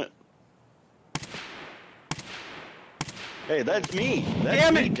dead. helmet? Hey, that's me. That's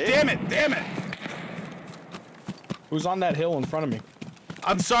Damn me, it! Dave. Damn it! Damn it! Who's on that hill in front of me?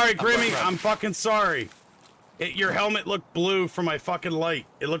 I'm sorry, Grimmy. right. I'm fucking sorry. Your helmet looked blue from my fucking light.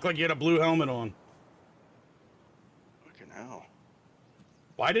 It looked like you had a blue helmet on. Fucking hell.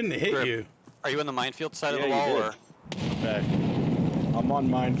 Why didn't it hit Grim. you? Are you in the minefield side of Yeah, the you wall, did. or Back. I'm on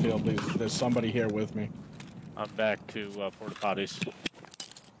minefield. There's somebody here with me. I'm back to porta potties.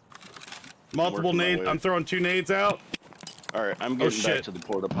 Multiple working my nades. way. I'm throwing 2 nades out. All right, I'm getting back shit. to the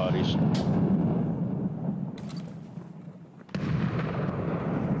porta potties.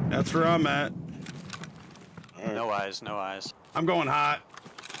 That's where I'm at. All right. no eyes, no eyes? I'm going hot.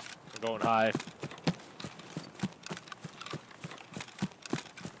 I'm going high.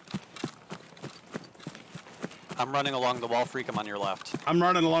 I'm running along the wall, freak. I'm on your left. I'm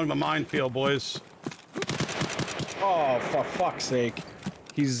running along the minefield, boys. Oh, for fuck's sake.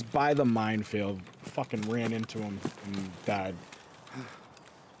 He's by the minefield. Fucking ran into him and died.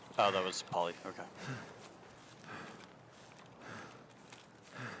 Oh, that was Polly. Okay.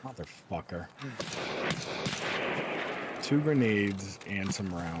 Motherfucker. 2 grenades and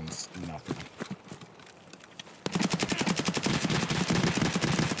some rounds. Nothing.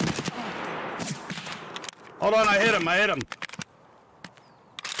 Hold on, I hit him. I hit him.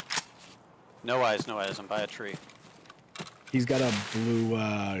 No eyes, no eyes. I'm by a tree. He's got a blue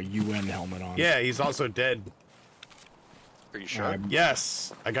UN helmet on. Yeah, he's also dead. Are you sure?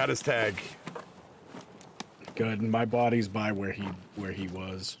 Yes, I got his tag. Good. My body's by where he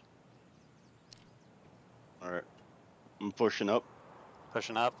was. All right. I'm pushing up.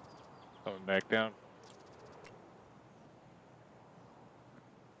 Pushing up. Coming back down.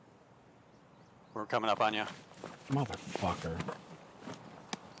 We're coming up on you. Motherfucker.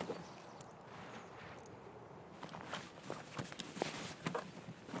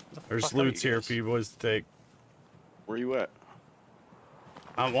 There's Fuck are loots you here guys? for you boys to take. Where you at?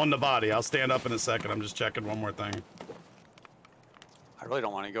 I'm on the body. I'll stand up in a second. I'm just checking one more thing. I really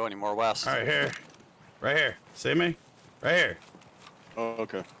don't want to go any more west. All right, here. Right here. See me? Right here. Oh,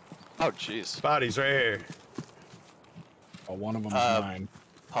 okay. Oh, jeez. Body's right here. Oh, one of them's Uh, mine.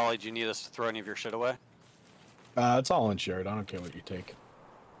 Polly, do you need us to throw any of your shit away? It's all insured. I don't care what you take.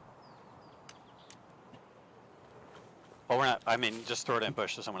 Well, we're not. I mean, just throw it in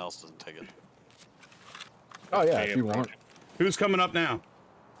bush so someone else doesn't take it. Oh yeah, Me if you want. approaching. Who's coming up now?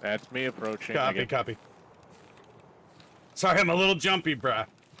 That's me approaching. Copy, again. copy. Sorry, I'm a little jumpy, bruh.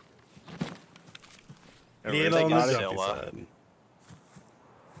 Everybody's Little on the taking jumpy Zilla. side.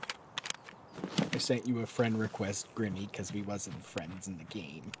 I sent you a friend request, Grimmy, because we wasn't friends in the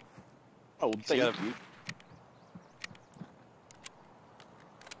game. Oh, He's thank got you.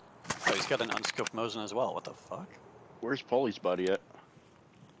 Oh, he's got an unscoped Mosin as well. What the fuck? Where's Polly's body at?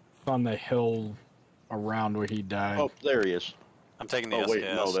 On the hill around where he died. Oh, there he is. I'm taking the Oh wait,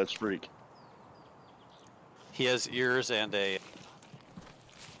 SKS. no, that's Freak. He has ears and a.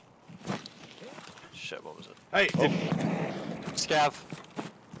 Shit, what was it? Hey, Scav.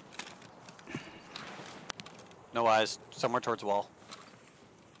 No eyes. Somewhere towards wall.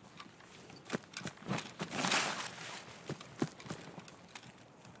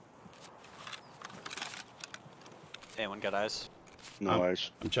 Anyone got eyes? No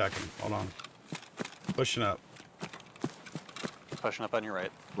eyes. I'm checking. Hold on. Pushing up. Pushing up on your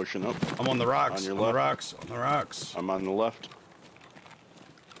right. Pushing up. I'm on the rocks. On your On the left. rocks. On the rocks. I'm on the left.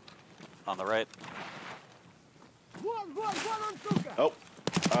 On the right. Oh,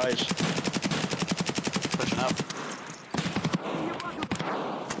 eyes. Pushing up.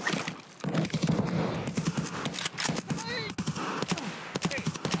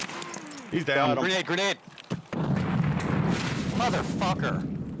 He's down. Got him. Grenade, grenade! Motherfucker!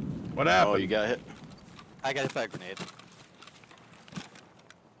 What happened? Oh, you got hit. I got hit by a grenade.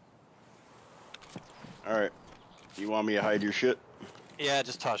 All right. You want me to hide your shit? Yeah,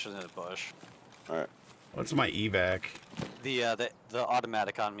 just toss it in the bush. All right. What's my evac? The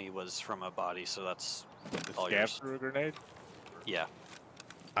automatic on me was from a body, so that's all Scab yours. through a grenade? Yeah,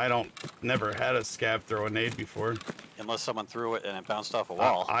 I never had a scab throw a nade before. unless someone threw it and it bounced off a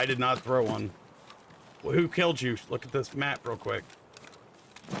wall. I did not throw one. Well, who killed you? Look at this map real quick.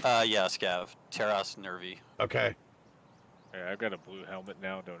 Yeah, Scav. Terras Nervi. Okay. Yeah, I've got a blue helmet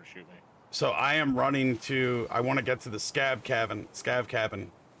now. Don't shoot me. So I am running to. I want to get to the scab cabin. Scab cabin.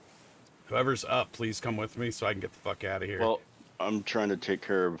 Whoever's up, please come with me so I can get the fuck out of here. Well, I'm trying to take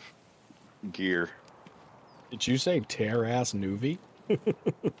care of gear. Did you say tear ass Nuvi?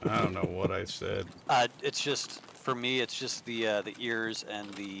 I don't know what I said. It's just for me. It's just the ears and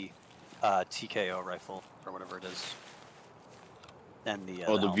the TKO rifle or whatever it is, and the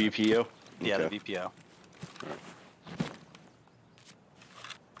Oh, the helmet. VPO. Yeah, Okay. the VPO.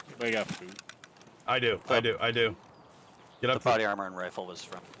 Anybody got food? I do. I do. I do. Get The up. body armor and rifle was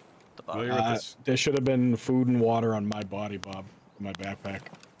from the body. Familiar with this? There should have been food and water on my body, Bob. In my backpack.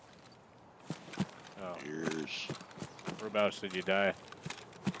 Oh, Ears. whereabouts did you die?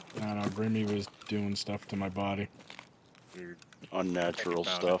 I don't know. Grimmy was doing stuff to my body. Weird. Unnatural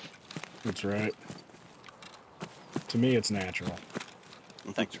Found stuff. That's right. To me, it's natural.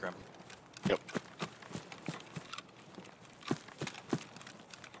 Thanks, Grim. Yep.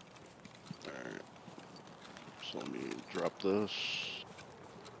 Alright. So let me drop this.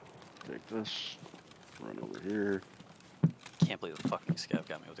 Take this. Run over here. Can't believe the fucking Scav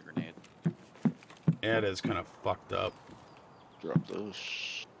got me with a grenade. Yeah, it is kind of fucked up. Drop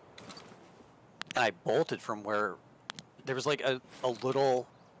this. And I bolted from where there was like a little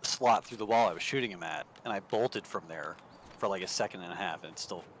slot through the wall I was shooting him at, and I bolted from there for like a second and a half, and it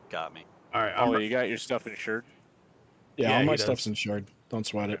still got me. All right. Oh, you got your stuff insured? Yeah, Yeah, all he my does. stuff's insured. Don't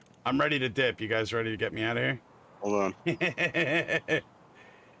sweat it. I'm ready to dip. You guys ready to get me out of here? Hold on.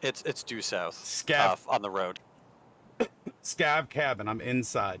 It's due south. Scab. On the road. Scab cabin. I'm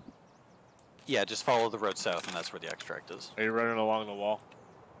inside. Yeah, just follow the road south, and that's where the extract is. Are you running along the wall?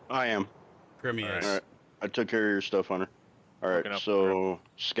 I am. Grimmy All right. is. Alright. I took care of your stuff, Hunter. Alright, Looking up so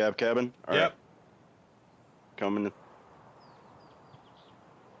scab cabin. Alright. Yep. Coming.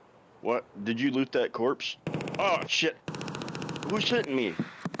 What? Did you loot that corpse? Oh shit. Who's hitting me?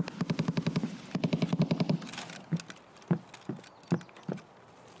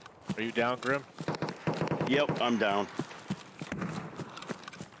 Are you down, Grim? Yep, I'm down.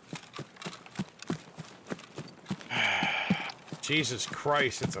 Jesus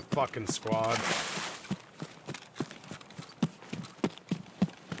Christ, it's a fucking squad.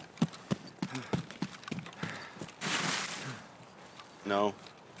 No.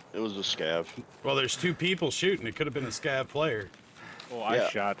 It was a scav. Well, there's two people shooting. It could have been a scab player. Oh, I Yeah,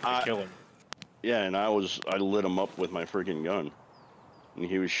 shot to kill him. Yeah, and I lit him up with my freaking gun. And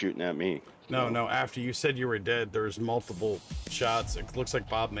he was shooting at me. No, So- no. After you said you were dead, there was multiple shots. It looks like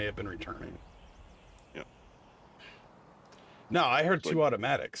Bob may have been returning. Yep. No, I heard It's two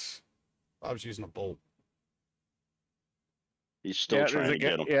automatics. Bob's using a bolt. He's still trying to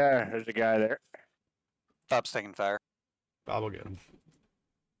get him. Yeah, there's a guy there. Bob's taking fire. Bob will get him.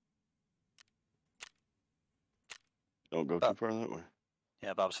 Don't go too far that way.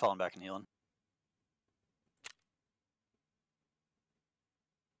 Yeah, Bob's falling back and healing.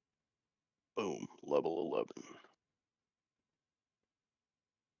 Boom. Level 11.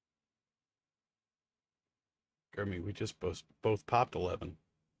 Grimmy, we just both popped 11.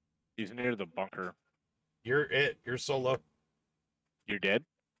 He's near the bunker. You're it. You're solo. You're dead?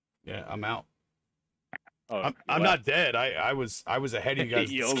 Yeah, I'm out. Oh, I'm not dead. I was ahead of you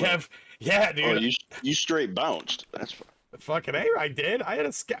guys. YOLO. Scav. Yeah, dude. Oh, you straight bounced. That's fine. Fucking A, I did. I had a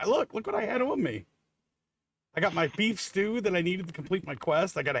scav. Look what I had on me. I got my beef stew that I needed to complete my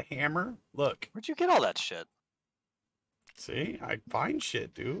quest. I got a hammer. Look. Where'd you get all that shit? See, I find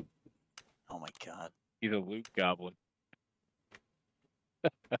shit, dude. Oh my god. He's a loot goblin.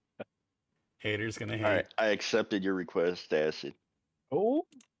 Haters gonna hate. All right, I accepted your request, Acid. Oh,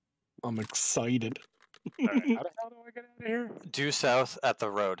 I'm excited. All right, how the hell do I get out of here? Due south at the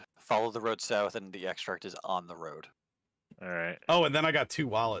road. Follow the road south, and the extract is on the road. All right. Oh, and then I got 2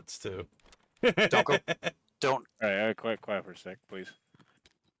 wallets too. Don't go. Don't. All right, quiet for a sec, please.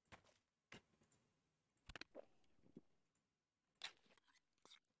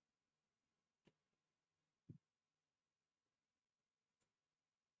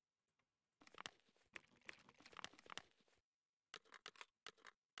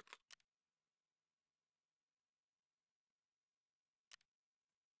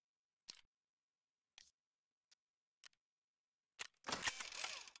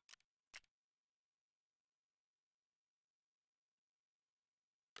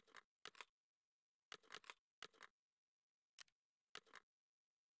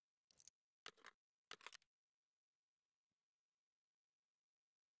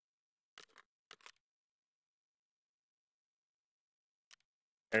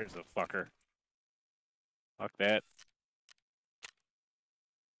 There's the fucker. Fuck that.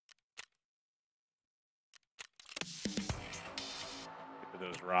 Get to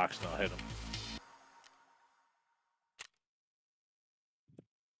those rocks and I'll hit them.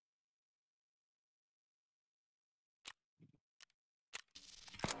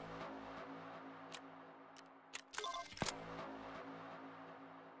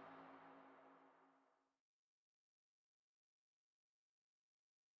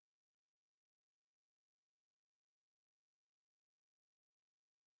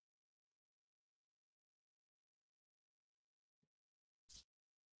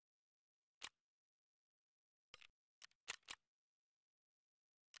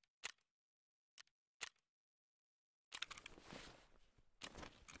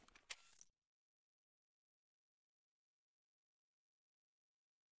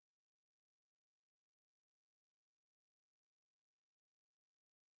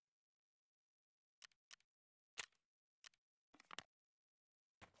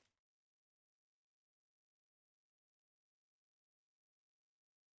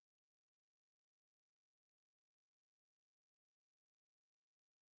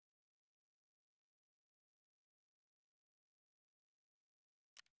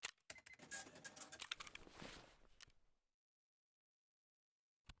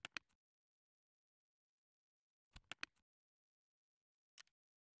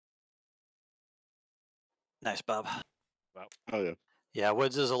 Nice, Bob. Oh yeah. Yeah,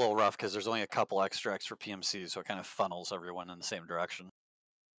 Woods is a little rough because there's only a couple extra PMCs, so it kind of funnels everyone in the same direction.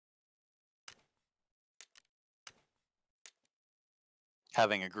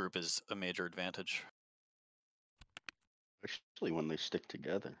 Having a group is a major advantage. Especially when they stick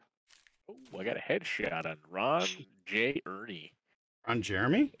together. Oh, I got a headshot on Ron J. Ernie. On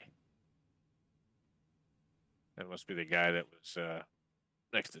Jeremy? That must be the guy that was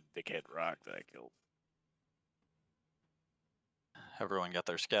next to Dickhead Rock that I killed. Everyone got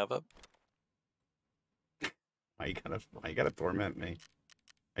their scav up. Why you gotta torment me?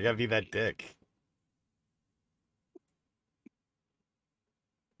 I gotta be that dick.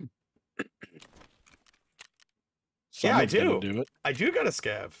 Yeah, I Someone's gonna do. it. I do got a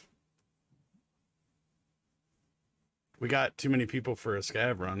scav. We got too many people for a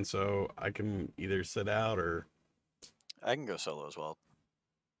scav run, so I can either sit out or I can go solo as well.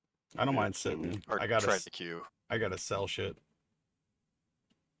 I don't mind sitting. Or I gotta try the queue. I gotta sell shit.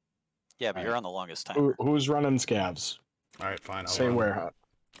 Yeah, but you're on the longest time. Who's running scavs? All right, fine. I'll Say run. warehouse.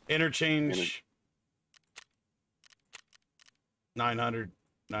 Interchange. 900.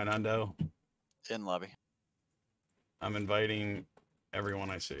 In lobby. I'm inviting everyone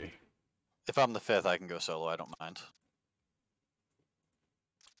I see. If I'm the 5th, I can go solo. I don't mind.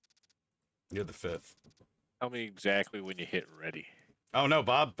 You're the 5th. Tell me exactly when you hit ready. Oh no,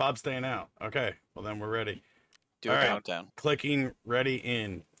 Bob's staying out. Okay, well then we're ready. Do All a right. countdown. Clicking ready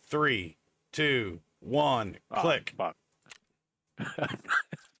in 3, 2, 1. Click. Fuck.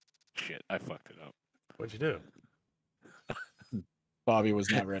 Shit, I fucked it up. What'd you do? Bobby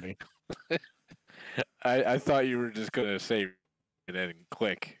was not ready. I thought you were just gonna say and then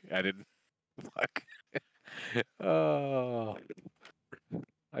click. I didn't. Fuck. Oh,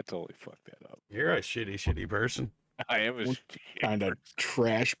 I totally fucked that up. You're a shitty person. I am a What kind of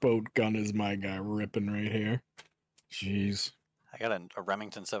trash boat gun is my guy ripping right here? Jeez. I got a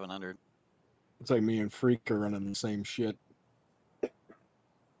Remington 700. It's like me and Freak are running the same shit. What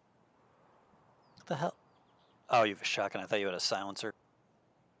the hell? Oh, you have a shotgun. I thought you had a silencer.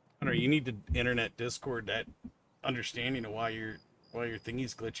 Hunter, you need to internet Discord that understanding of why your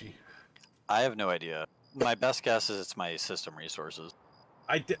thingy's glitchy. I have no idea. My best guess is it's my system resources.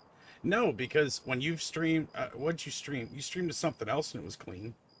 No, because when you've streamed, what'd you stream? You streamed to something else and it was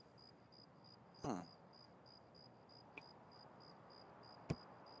clean.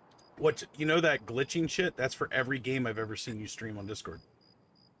 What, you know that glitching shit? That's for every game I've ever seen you stream on Discord.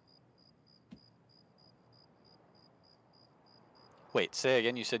 Wait, say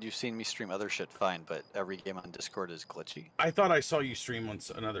again. You said you've seen me stream other shit fine, but every game on Discord is glitchy. I thought I saw you stream on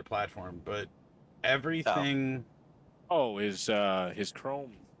another platform, but everything. Oh, his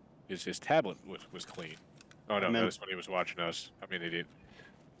Chrome, his tablet was clean. Oh no, that's when he was watching us. I mean, they did.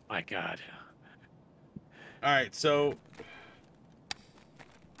 My God. All right, so.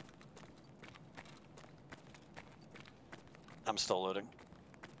 I'm still loading.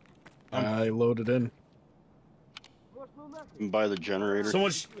 I loaded in. By the generator.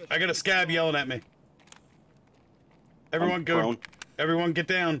 I got a scab yelling at me. Everyone go. Prone. Everyone get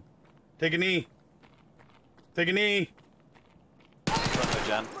down. Take a knee. Take a knee.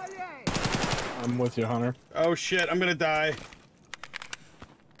 I'm with you, Hunter. Oh shit, I'm gonna die.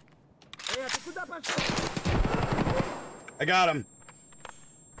 I got him.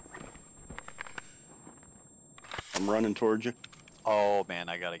 I'm running towards you. Oh man,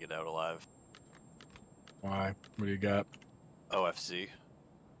 I gotta get out alive. Why? What do you got? OFZ.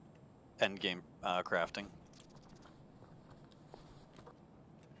 Endgame crafting.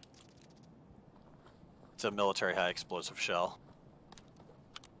 It's a military high explosive shell.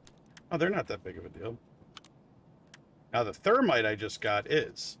 Oh, they're not that big of a deal. Now the thermite I just got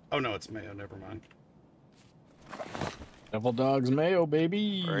is. Oh no, it's mayo. Never mind. Devil Dogs Mayo,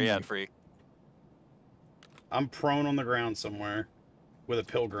 baby. Where are you at, freak? I'm prone on the ground somewhere with a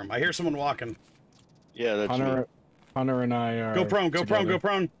pilgrim. I hear someone walking. Yeah, that's me. Hunter and I are Go prone. Go prone. Go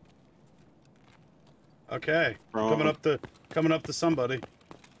prone. Okay, Prone. coming up to somebody.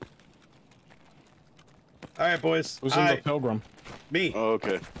 All right, boys. Who's in the pilgrim? Me. Oh,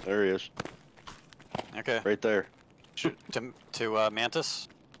 okay, there he is. Okay. Right there. Shoot, to Mantis.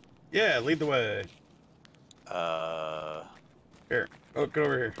 Yeah, lead the way. Here. Oh, go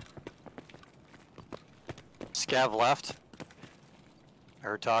over here. Scav left. I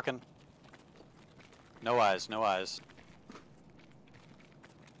heard talking. No eyes, no eyes.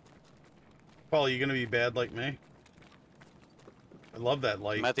 Paul, you gonna be bad like me? I love that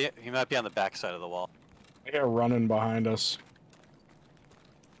light. He might be on the back side of the wall. I hear running behind us.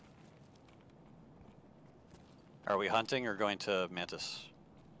 Are we hunting or going to Mantis?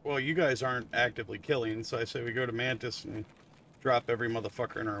 Well, you guys aren't actively killing, so I say we go to Mantis and drop every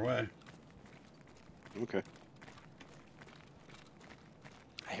motherfucker in our way. Okay.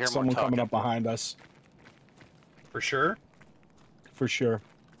 I hear Someone more coming talking. up behind us. For sure? For sure.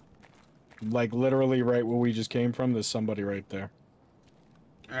 Like literally right where we just came from, there's somebody right there.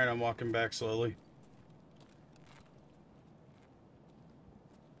 Alright, I'm walking back slowly.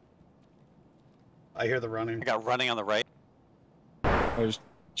 I hear the running. I got running on the right. I just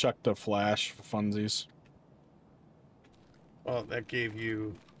chucked a flash for funsies. Well, that gave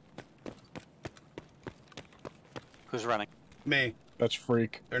you... Who's running? Me. That's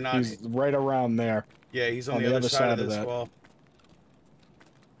freak. They're not... He's right around there. Yeah, he's on the other side of this that. wall.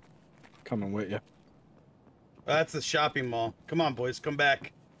 Coming with you. That's the shopping mall. Come on, boys, come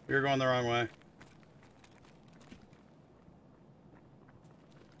back. We were going the wrong way.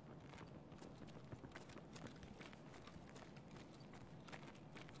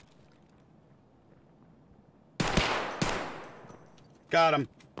 Got him.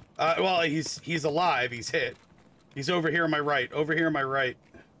 Well, he's alive. He's hit. He's over here on my right. Over here on my right.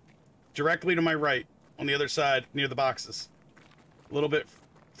 Directly to my right. On the other side, near the boxes. A little bit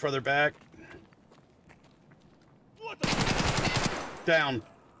further back. Down.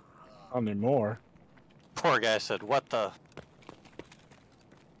 Not anymore. Poor guy said, "What the?"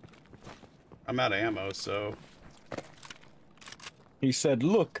 I'm out of ammo, so... He said,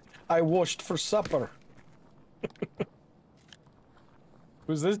 "Look, I washed for supper."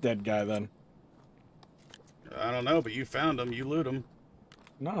 Who's this dead guy then? I don't know, but you found him. You loot him.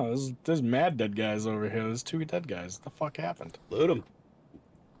 No, there's mad dead guys over here. There's 2 dead guys. What the fuck happened? Loot him.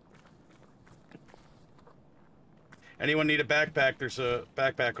 Anyone need a backpack? There's a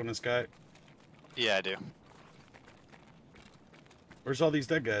backpack on this guy. Yeah, I do. Where's all these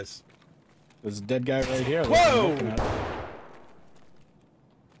dead guys? There's a dead guy right here. Whoa!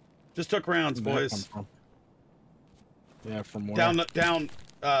 Just took rounds, Where'd that boys. come from? Yeah, from where? Down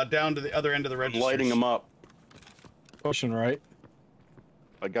to the other end of the register. Lighting him up. Pushing right.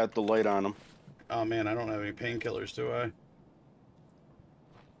 I got the light on him. Oh man, I don't have any painkillers, do I?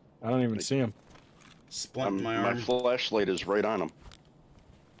 I don't even see him. Splint my My arm. flashlight is right on him.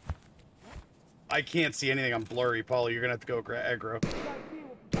 I can't see anything. I'm blurry, Paul. You're gonna have to go aggro.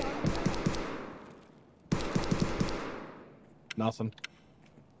 Nothing.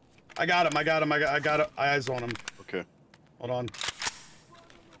 I got him. I got eyes on him. Okay. Hold on.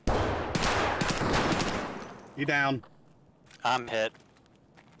 You down? I'm hit.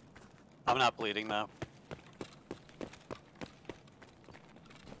 I'm not bleeding though.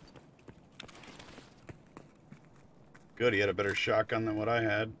 Good. He had a better shotgun than what I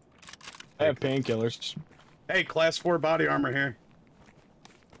had. I have painkillers. Hey, class 4 body armor here.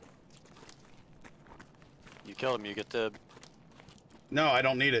 You killed him. You get the. No, I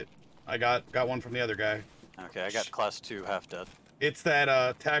don't need it. I got one from the other guy. Okay, I got class 2 half dead. It's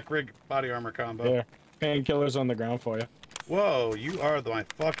that tack rig body armor combo. There. Painkillers on the ground for you. Whoa, you are my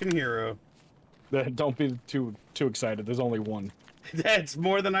fucking hero. Don't be too excited. There's only one. That's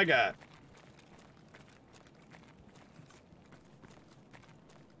more than I got.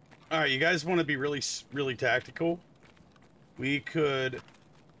 All right, you guys want to be really tactical? We could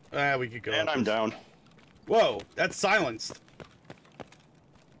go. And up I'm this- down. Whoa, that's silenced.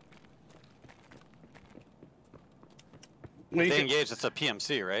 When If you they get- engage, it's a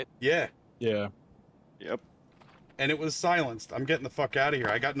PMC, right? Yeah, Yeah. Yep. and it was silenced. I'm getting the fuck out of here.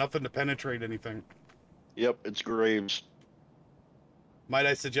 I got nothing to penetrate anything. Yep, it's Graves. Might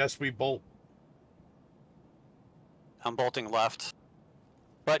I suggest we bolt? I'm bolting left,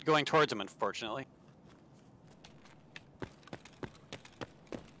 but going towards him, unfortunately.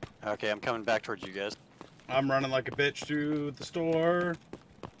 Okay, I'm coming back towards you guys. I'm running like a bitch to the store.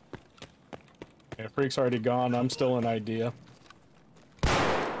 Yeah, Freak's already gone. I'm still an idea.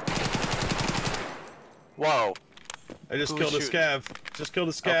 Whoa! I just Who killed a was shooting? scav. Just killed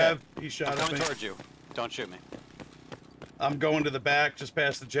a scav. He I'm shot at coming me. towards you. Don't shoot me. I'm going to the back, just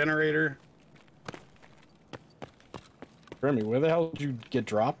past the generator. Grimmy, where the hell did you get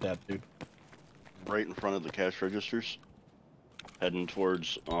dropped at, dude? Right in front of the cash registers. Heading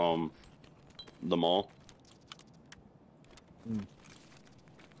towards the mall.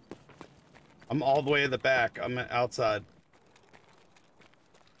 I'm all the way in the back. I'm outside.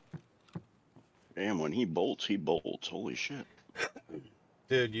 Damn, when he bolts, he bolts. Holy shit.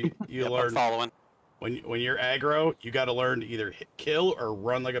 Dude, you Yep, I'm learn following. when you're aggro, you got to learn to either kill or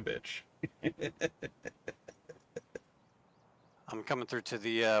run like a bitch. I'm coming through to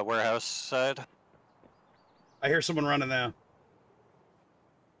the warehouse side. I hear someone running now.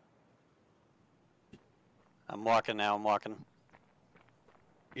 I'm walking now. I'm walking.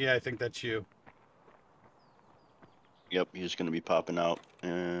 Yeah, I think that's you. Yep, he's gonna be popping out.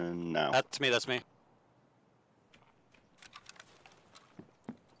 And now. That's me. That's me.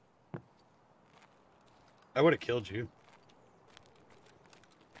 I would have killed you.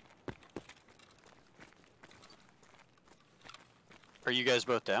 Are you guys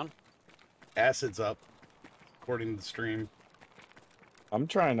both down? Acid's up, according to the stream. I'm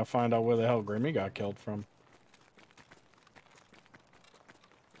trying to find out where the hell Grimmy got killed from.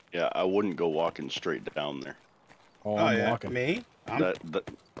 Yeah, I wouldn't go walking straight down there. Oh, I'm yeah, walking. me?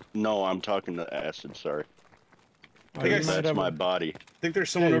 No, I'm talking to Acid, sorry. Oh, you might That's have my a- body. I think there's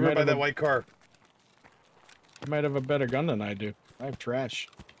someone you over might by have that a- white car. You might have a better gun than I do. I have trash.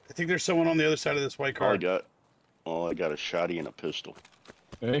 I think there's someone on the other side of this white car. I got a shotty and a pistol.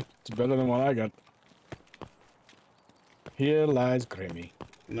 Hey, it's better than what I got. Here lies Grimmy.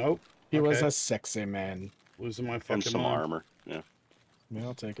 Nope. He was Okay. a sexy man. Losing my fucking And some mind. armor. Yeah. Yeah,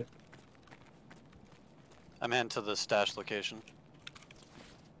 I'll take it. I'm heading to the stash location.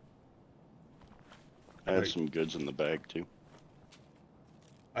 I had Right. some goods in the bag too.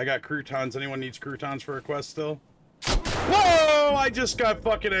 I got croutons. Anyone needs croutons for a quest still? Whoa! I just got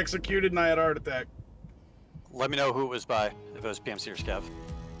fucking executed and I had a heart attack. Let me know who it was by, if it was PMC or Scav.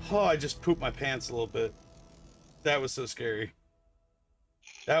 Oh, I just pooped my pants a little bit. That was so scary.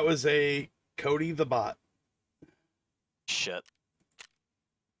 That was a Cody the bot. Shit.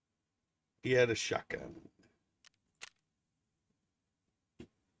 He had a shotgun.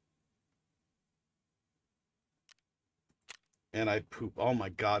 And I poop. Oh my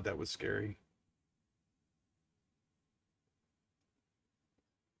god, that was scary.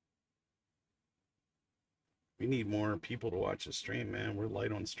 We need more people to watch the stream, man. We're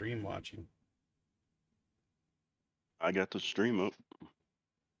light on stream watching. I got the stream up.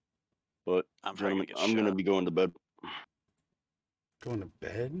 But I'm probably gentlemen, gonna get I'm gonna shot. be going to bed. Going to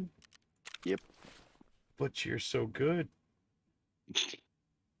bed? Yep. But you're so good.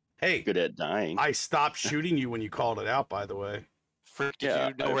 Hey, Good at dying. I stopped shooting you when you called it out, by the way. Freak, did Yeah,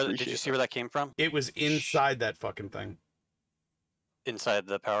 you know I where? Did appreciate you see where that came from? It was inside that fucking thing. Inside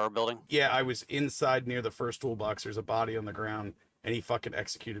the power building. Yeah, I was inside near the first toolbox. There's a body on the ground, and he fucking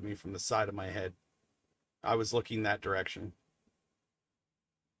executed me from the side of my head. I was looking that direction.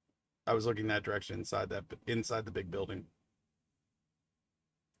 I was looking that direction inside the big building.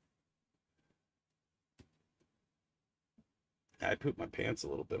 I pooped my pants a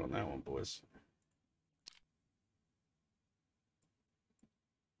little bit on that one, boys.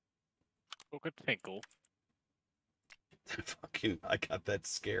 Oh, good tinkle. Fucking, I got that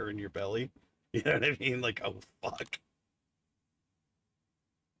scare in your belly. You know what I mean? Like, oh fuck.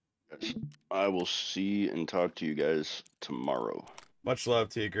 Yes. I will see and talk to you guys tomorrow. Much love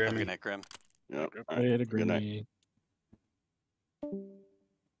to you, Have a Grammy. good night, Grim. Yep. Good All right. Later, Good night. Grimmy.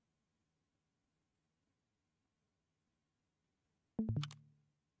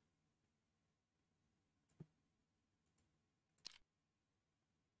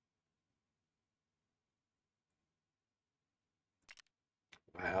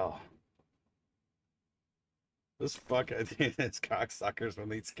 Wow. This fuck, I think it's cocksuckers when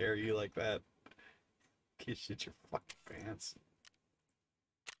they scare you like that. You shit your fucking pants.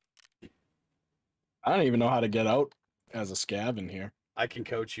 I don't even know how to get out as a scav in here. I can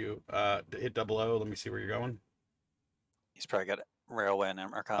coach you. Hit 00. Let me see where you're going. He's probably got railway and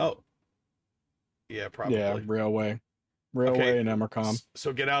Emercom. Oh. Yeah, probably. Yeah, railway and Emercom.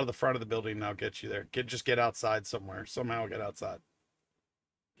 So get out of the front of the building and I'll get you there. Just get outside somewhere. Somehow get outside.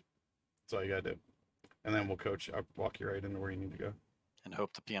 That's all you gotta do. And then we'll coach. I'll walk you right into where you need to go. And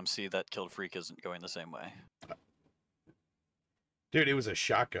hope the PMC that killed Freak isn't going the same way. Dude, it was a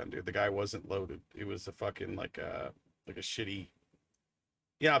shotgun, dude. The guy wasn't loaded. It was a fucking like a shitty.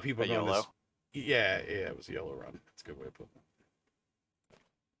 Yeah, people A going YOLO? this. Yeah, it was a YOLO run. That's a good way of putting it.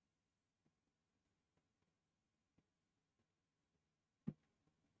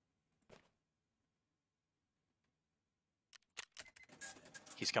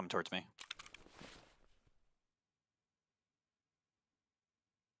 He's coming towards me.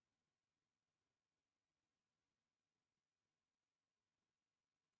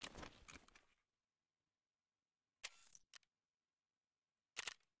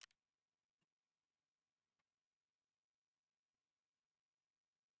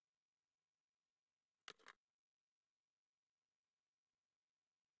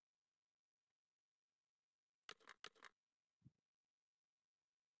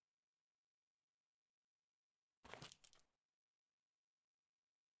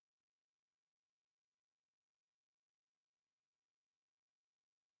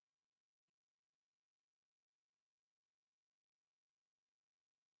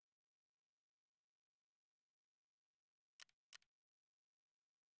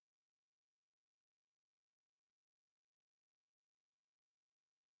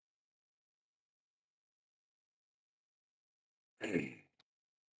 That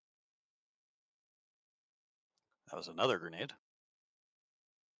was another grenade.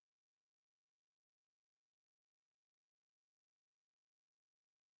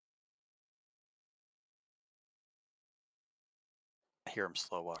 I hear him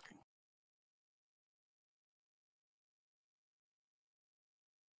slow walking.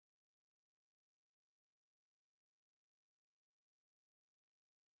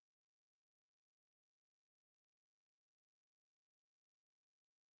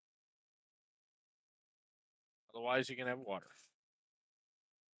 Otherwise, you can have water.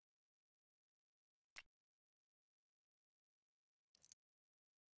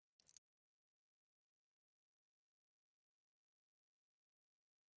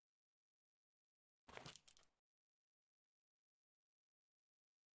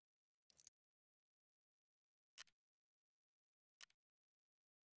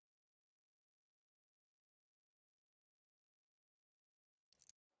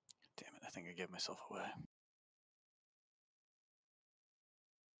 Damn it, I think I gave myself away.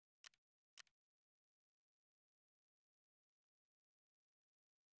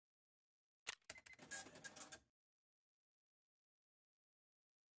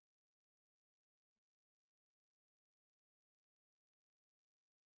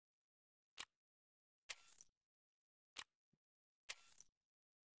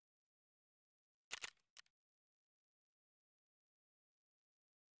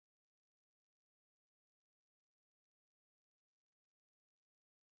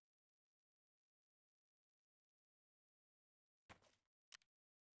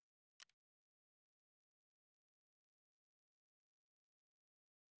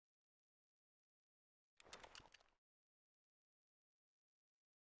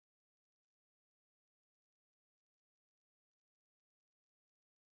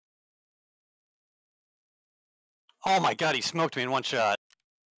 Oh my god, he smoked me in one shot.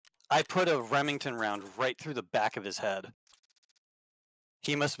 I put a Remington round right through the back of his head.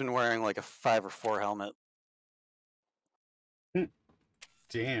 He must have been wearing like a 5 or 4 helmet.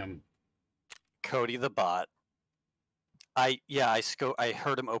 Damn. Cody the bot. I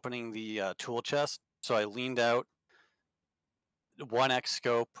heard him opening the tool chest, so I leaned out, 1x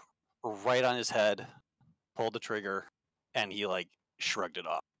scope right on his head, pulled the trigger, and he like shrugged it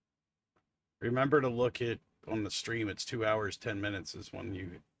off. Remember to look at on the stream. It's 2 hours 10 minutes is when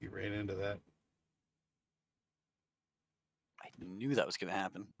you ran into that. I knew that was gonna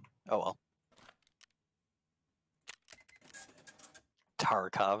happen. Oh well.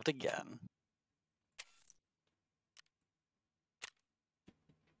 Tarkov again.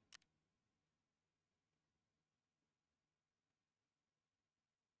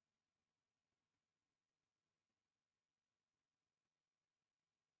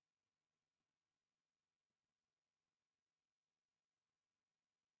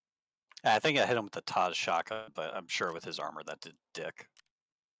 I think I hit him with the Taj shotgun, but I'm sure with his armor that did dick.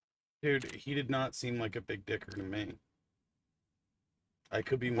 Dude, he did not seem like a big dicker to me. I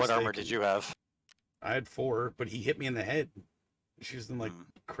could be mistaken. What armor did you have? I had 4, but he hit me in the head. She was in like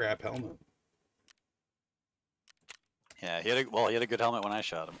crap helmet. Yeah, he had a good helmet when I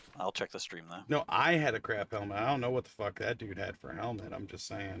shot him. I'll check the stream though. No, I had a crap helmet. I don't know what the fuck that dude had for a helmet. I'm just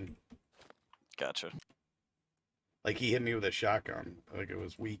saying. Gotcha. Like he hit me with a shotgun. Like it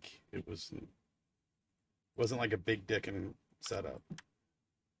was weak. It wasn't like a big dick and setup.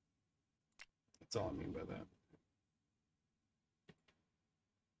 That's all I mean by that.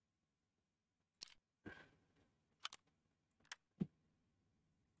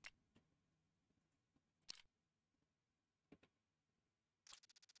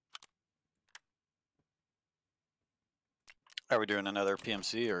 Are we doing another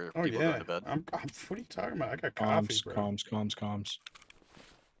PMC or Oh people yeah. going to bed? What are you talking about? I got coffee, bro. Comms.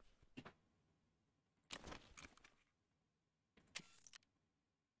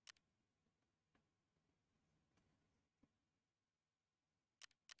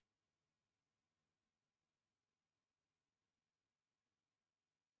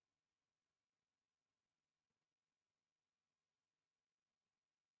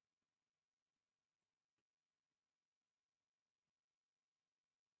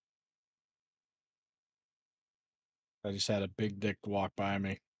 I just had a big dick walk by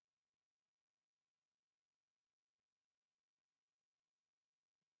me.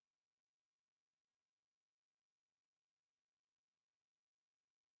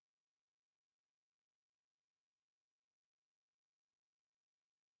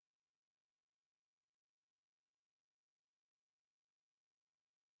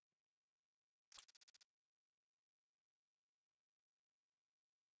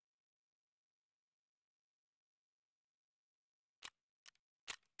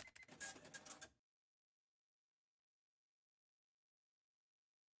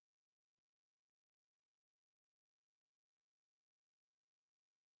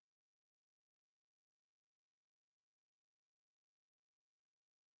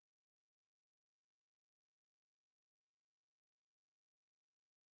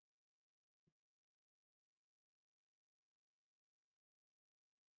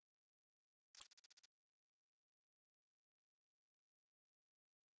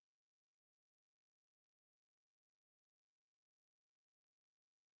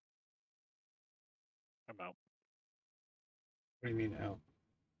 I'm out. What do you mean out?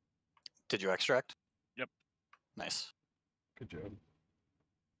 Did you extract? Yep. Nice. Good job.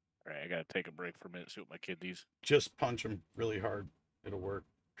 All right, I gotta take a break for a minute. See what my kidneys. Just punch him really hard. It'll work.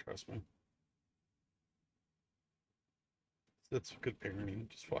 Trust me. That's good parenting.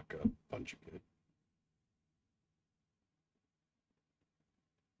 Just walk up, punch a kid.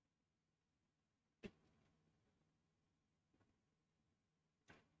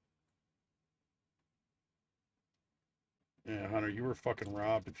 Yeah, Hunter, you were fucking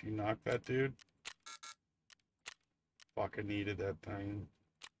robbed if you knocked that dude. Fucking needed that thing.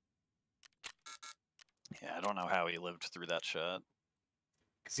 Yeah, I don't know how he lived through that shot.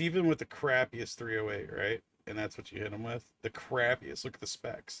 Because even with the crappiest 308, right? And that's what you hit him with. The crappiest. Look at the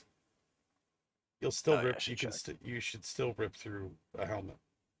specs. You'll still Oh, yeah, I rip. should You can. check. You should still rip through a helmet.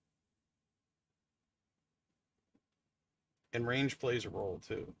 And range plays a role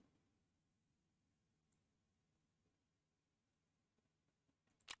too.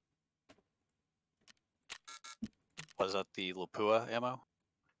 Was that the Lapua ammo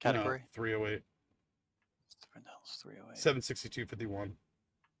category? No, 308. 308. 762.51.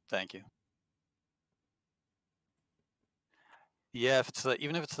 Thank you. Yeah, if it's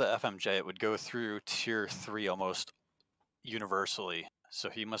even if it's the FMJ, it would go through tier 3 almost universally. So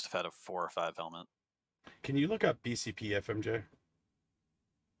he must have had a 4 or 5 helmet. Can you look up BCP FMJ?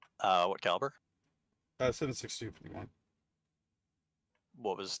 What caliber? 762.51.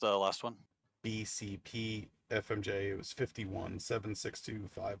 What was the last one? BCP FMJ. It was 51.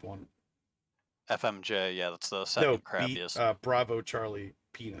 762.51. FMJ, yeah, that's the second crappiest. Bravo Charlie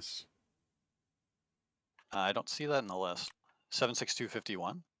penis. I don't see that in the list.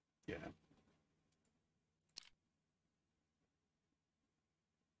 76251. Yeah.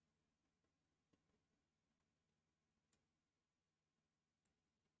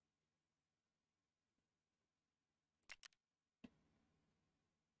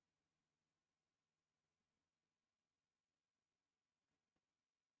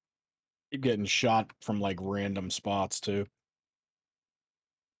 Keep getting shot from like random spots too.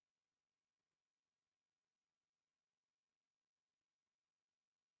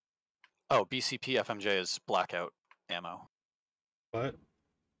 Oh, BCP FMJ is blackout ammo. What?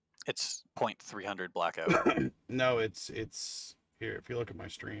 It's .300 blackout. No, it's here. If you look at my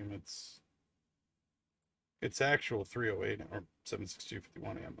stream, it's actual 308 or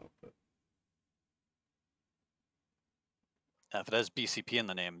 762.51 ammo. But If it has BCP in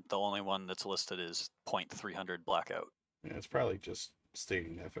the name, the only one that's listed is .300 blackout. Yeah, it's probably just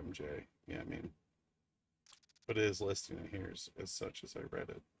stating FMJ. Yeah, I mean, but it is listing it here as such as I read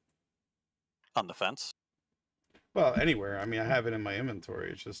it. On the fence. Well, anywhere. I mean, I have it in my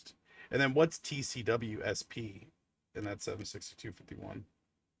inventory. It's just, and then what's TCW SP in that 76251?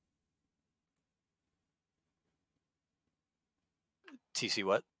 TC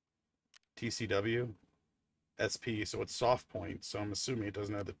what? TCW SP. So it's soft point. So I'm assuming it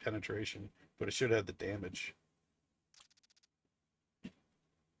doesn't have the penetration, but it should have the damage.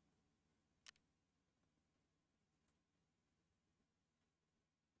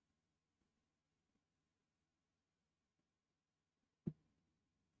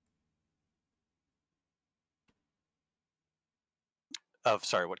 Of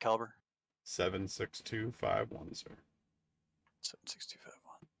sorry, what caliber? 76251, sir.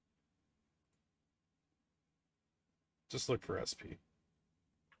 76251. Just look for SP.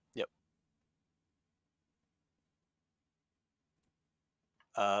 Yep.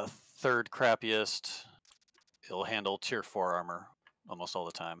 Third crappiest. It'll handle tier 4 armor almost all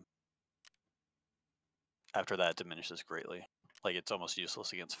the time. After that, it diminishes greatly. Like, it's almost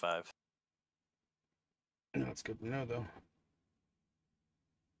useless against 5. That's good to know, though.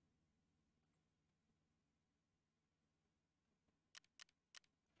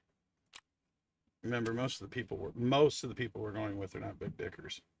 Remember, most of the people we're going with are not big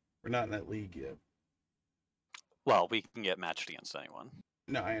dickers. We're not in that league yet. Well, we can get matched against anyone.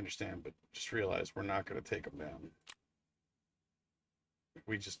 No, I understand, but just realize we're not going to take them down.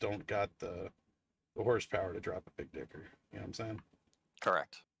 We just don't got the horsepower to drop a big dicker. You know what I'm saying?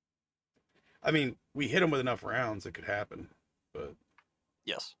 Correct. I mean, we hit them with enough rounds, it could happen, but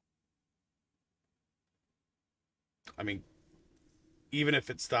yes. I mean, even if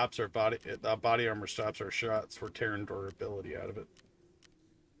it stops our body armor stops our shots, we're tearing durability out of it.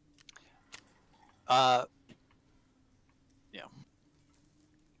 Yeah.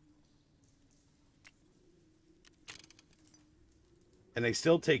 And they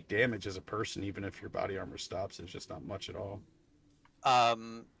still take damage as a person, even if your body armor stops. It's just not much at all.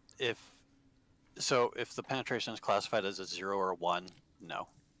 If the penetration is classified as a 0 or a 1, no,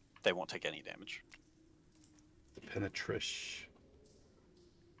 they won't take any damage. The penetration.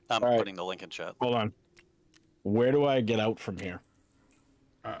 I'm All right. putting the link in chat. Hold on. Where do I get out from here?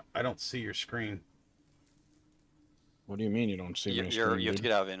 I don't see your screen. What do you mean you don't see my You screen, have to dude?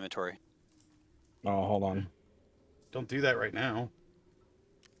 get out of inventory. Oh, hold on. Don't do that right now.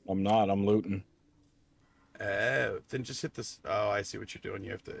 I'm not. I'm looting. Then just hit this. Oh, I see what you're doing.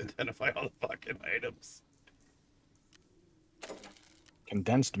 You have to identify all the fucking items.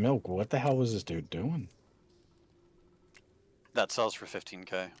 Condensed milk. What the hell was this dude doing? That sells for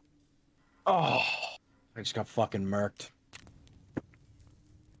 15k. Oh, I just got fucking murked.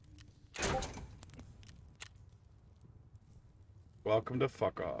 Welcome to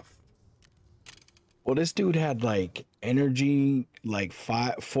fuck off. Well, this dude had like energy, like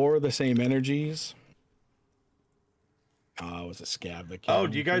 4 of the same energies. Oh, it was a scab that killed Oh,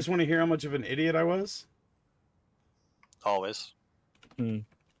 him. do you guys want to hear how much of an idiot I was? Always.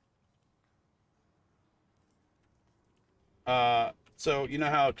 So you know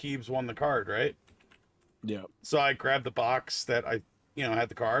how Keebs won the card, right? Yeah. So I grabbed the box that I, had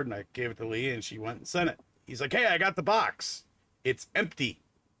the card, and I gave it to Lee, and she went and sent it. He's like, "Hey, I got the box. It's empty.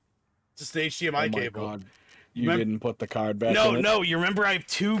 Just an HDMI cable." God. You didn't put the card back in it? No. You remember I had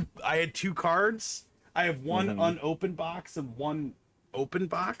 2 cards. I have one unopened box and one open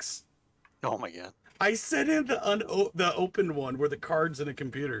box. Oh my god. I sent in the open one where the card's in a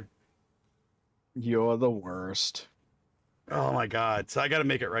computer. You're the worst. Oh my god! So I got to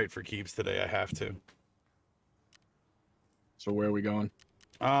make it right for Keeps today. I have to. So where are we going?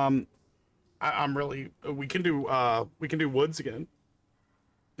 I'm really. We can do woods again.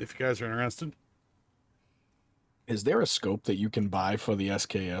 If you guys are interested. Is there a scope that you can buy for the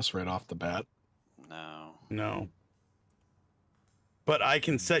SKS right off the bat? No. No. But I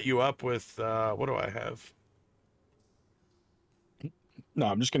can set you up with what do I have? No,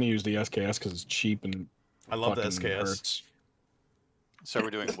 I'm just going to use the SKS because it's cheap and I love the fucking SKS. hurts. So are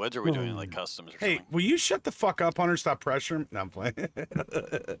we doing woods or are we doing like customs or Hey, something? will you shut the fuck up, Hunter? Stop pressuring. No, I'm playing.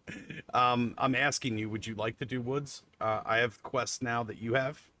 I'm asking you, would you like to do woods? I have quests now that you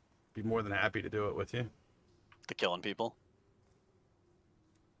have. Be more than happy to do it with you. The killing people?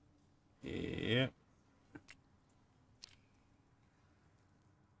 Yeah.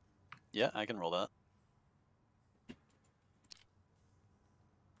 Yeah, I can roll that.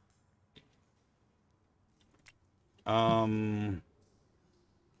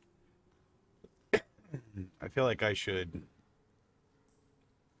 I feel like I should.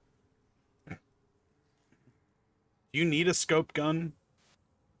 Do you need a scope gun?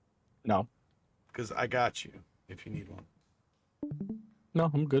 No. Because I got you if you need one.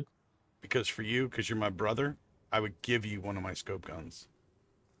 No, I'm good. Because for you, because you're my brother, I would give you one of my scope guns.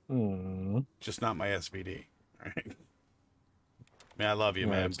 Just not my SVD. All right. Man, I love you,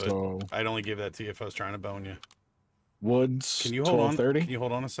 All man, right, but so I'd only give that to you if I was trying to bone you. Woods. Can you hold on? 12:30? Can you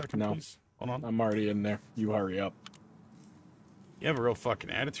hold on a second, No. please? Hold on. I'm already in there. You hurry up. You have a real fucking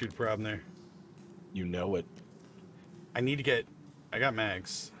attitude problem there. You know it. I got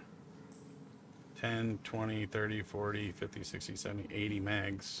mags. 10, 20, 30, 40, 50, 60, 70, 80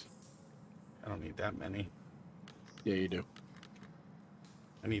 mags. I don't need that many. Yeah, you do.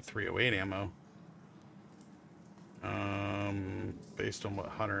 I need 308 ammo. Based on what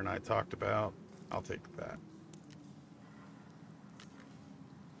Hunter and I talked about, I'll take that.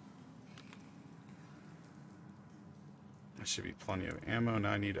 There should be plenty of ammo.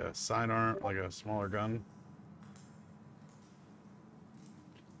 Now I need a sidearm, like a smaller gun.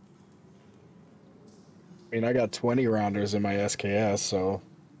 I mean, I got 20 rounders in my SKS, so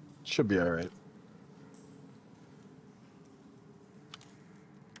should be all right.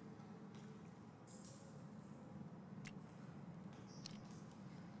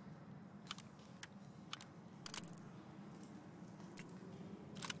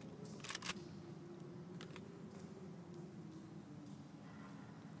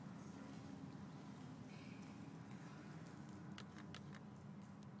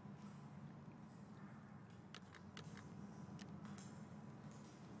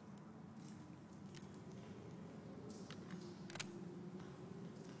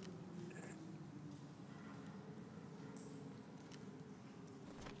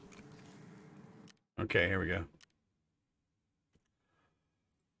 Okay, here we go.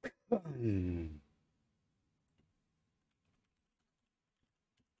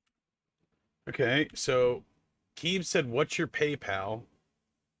 Okay, so Keeb said, "What's your PayPal?"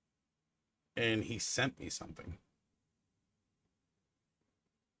 And he sent me something.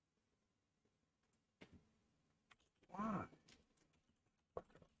 Why?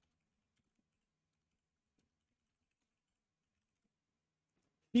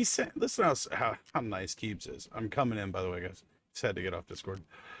 He said, "Listen how nice Keebs is." I'm coming in, by the way, guys. Just had to get off Discord.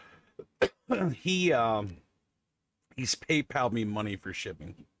 He's PayPal me money for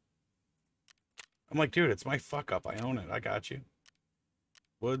shipping. I'm like, dude, it's my fuck up. I own it. I got you.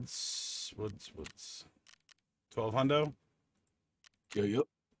 Woods. 12 hundo. Yep.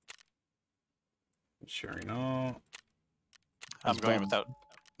 Sure, no. I'm going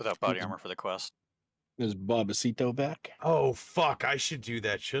without body armor for the quest. Is Bobacito back? Oh fuck! I should do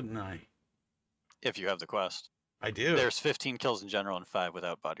that, shouldn't I? If you have the quest. I do. There's 15 kills in general and 5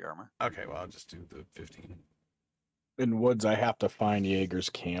 without body armor. Okay, well, I'll just do the 15. In Woods, I have to find Jaeger's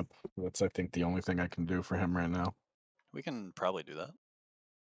camp. That's, I think, the only thing I can do for him right now. We can probably do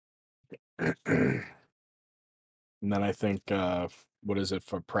that. And then I think, what is it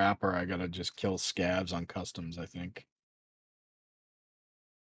for Prapper? I gotta just kill scabs on customs, I think.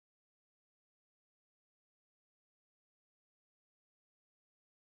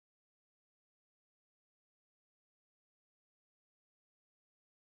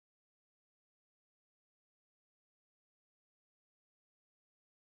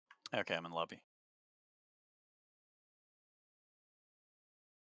 Okay, I'm in lobby.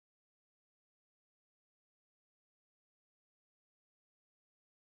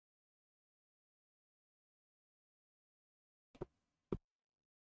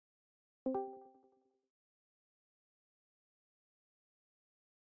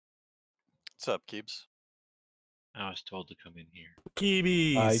 What's up, Keebs? I was told to come in here.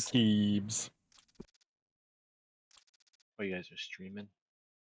 Keebies. Hi, Keebs. Oh, you guys are streaming?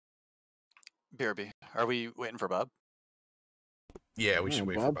 BRB. Are we waiting for Bob? Yeah, we should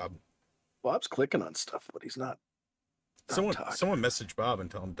wait for Bob. Bob's clicking on stuff, but he's not. Someone message Bob and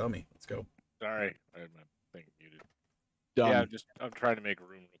tell him dummy. Let's go. Sorry, I had my thing muted. Dumb. Yeah, I'm trying to make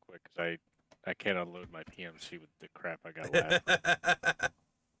room real quick because I can't unload my PMC with the crap I got left.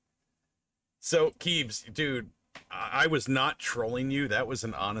 So, Keebs, dude, I was not trolling you. That was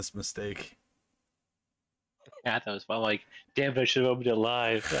an honest mistake. Yeah, that was fun. Like, damn, I should have opened it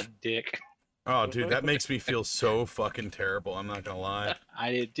live. That dick. Oh, dude, that makes me feel so fucking terrible. I'm not gonna lie.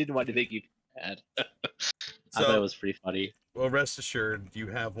 I didn't want to think you had. I thought it was pretty funny. Well, rest assured, you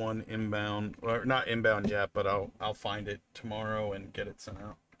have one inbound, or not inbound yet, but I'll find it tomorrow and get it sent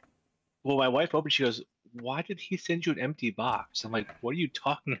out. Well, my wife opened. She goes, "Why did he send you an empty box?" I'm like, "What are you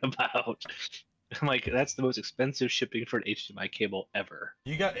talking about?" I'm like, "That's the most expensive shipping for an HDMI cable ever."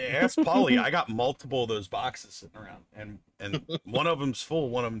 You got ask Polly. I got multiple of those boxes sitting around, and one of them's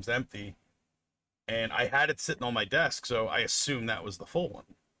full, one of them's empty. and I had it sitting on my desk, so I assumed that was the full one.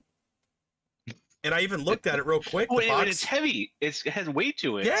 And I even looked at it real quick. Well, The box... it's heavy. It has weight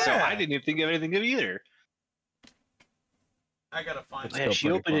to it. So Yeah. I didn't even think of anything of either. I gotta find Yeah, it. she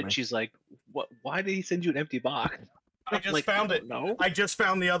opened it and she's like, "What? Why did he send you an empty box?" I just found it. No, I just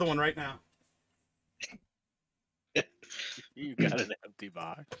found the other one right now. You got an empty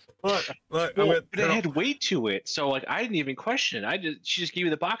box. Look, well, but it had weight to it, so like I didn't even question it. She just gave me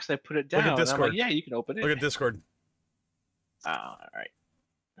the box and I put it down. Look at And I'm Discord. like, yeah, you can open it. Look at Discord. All right.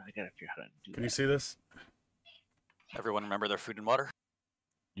 I gotta figure out how to do Can you see this? Everyone remember their food and water?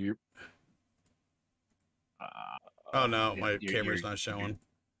 Yep. Oh no, my camera's not showing.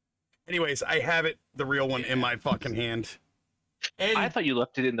 Anyways, I have it, the real one, in my fucking hand. And I thought you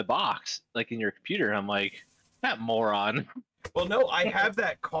left it in the box, like in your computer. And I'm like, that moron. Well, no, I have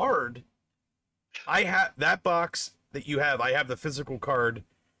that card. I have that box that you have. I have the physical card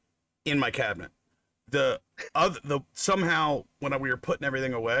in my cabinet. Somehow when we were putting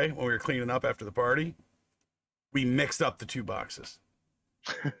everything away, when we were cleaning up after the party, we mixed up the two boxes.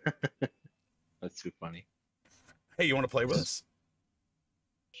 That's too funny. Hey, you want to play with us?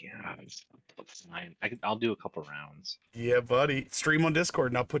 Yeah, that's fine. I'll do a couple rounds. Yeah, buddy. Stream on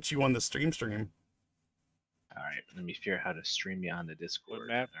Discord, and I'll put you on the stream. All right, let me figure out how to stream you on the Discord. What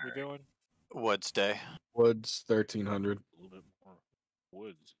map are we doing? Woods Day. Woods 1300. A little bit more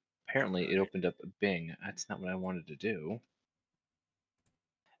woods. Apparently, it opened up a Bing. That's not what I wanted to do.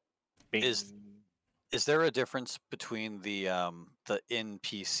 Bing. Is there a difference between the in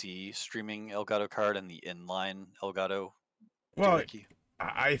PC streaming Elgato card and the inline Elgato? Well, doohickey?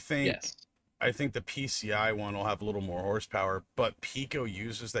 I think Yes. I think the PCI one will have a little more horsepower, but Pico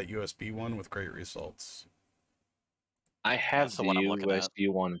uses that USB one with great results. I have That's the the one I'm looking at. USB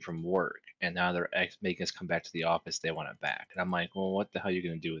one from work, and now they're making us come back to the office. They want it back, and I'm like, well, what the hell are you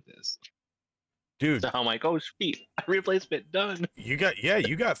gonna do with this? Dude, So I'm like, oh sweet, replacement done. you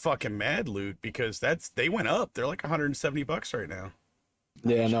got fucking mad loot because they went up. They're like $170 right now.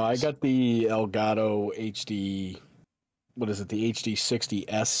 Yeah, no, I got the Elgato HD. What is it? The HD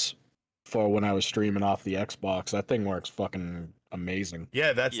 60S for when I was streaming off the Xbox. That thing works fucking amazing.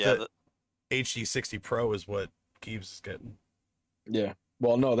 Yeah, that's the HD 60 Pro is what Keeves is getting. Yeah.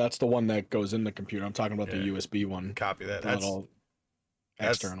 Well, no, that's the one that goes in the computer. I'm talking about the USB one. Copy that. The That's little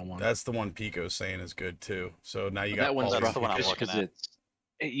external one. That's the one Pico's saying is good too. So now you got That one's all these That's the one I'm Picos. looking because at.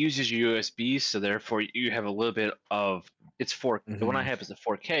 it uses USB, so therefore you have a little bit of it's 4. The one I have is a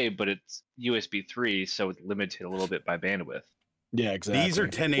 4K, but it's USB 3, so it's limited a little bit by bandwidth. Yeah, exactly. These are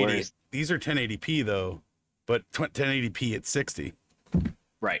 1080. Whereas- These are 1080p though, but 1080p at 60.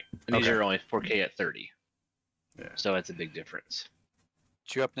 Right, and these Okay. are only 4K at 30. Yeah. So that's a big difference.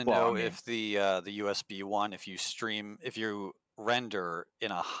 Do you happen to Well, I know mean- if the USB one, if you render in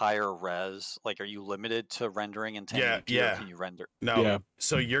a higher res, like are you limited to rendering in 1080p Yeah. or can you render? No. Yeah.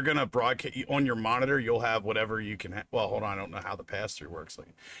 So you're gonna broadcast on your monitor. You'll have whatever you can. Well, hold on. I don't know how the pass through works. Like,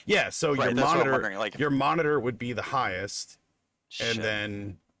 yeah. So Right, your that's what I'm monitor, wondering, like, your monitor would be the highest, and Shit.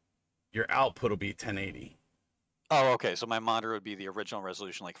 then your output will be 1080. Oh, okay. So my monitor would be the original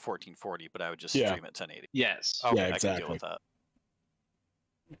resolution, like 1440, but I would just Yeah. stream at 1080. Yes. Okay, Yeah, I can exactly. deal with that.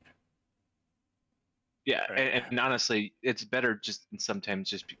 Yeah, Right. and honestly, it's better just sometimes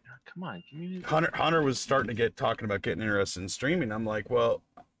just be, come on, give me. Hunter was starting to talking about getting interested in streaming. I'm like, well,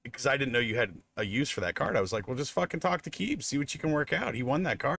 because I didn't know you had a use for that card. I was like, well, just fucking talk to Keeps, see what you can work out. He won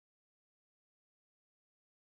that card.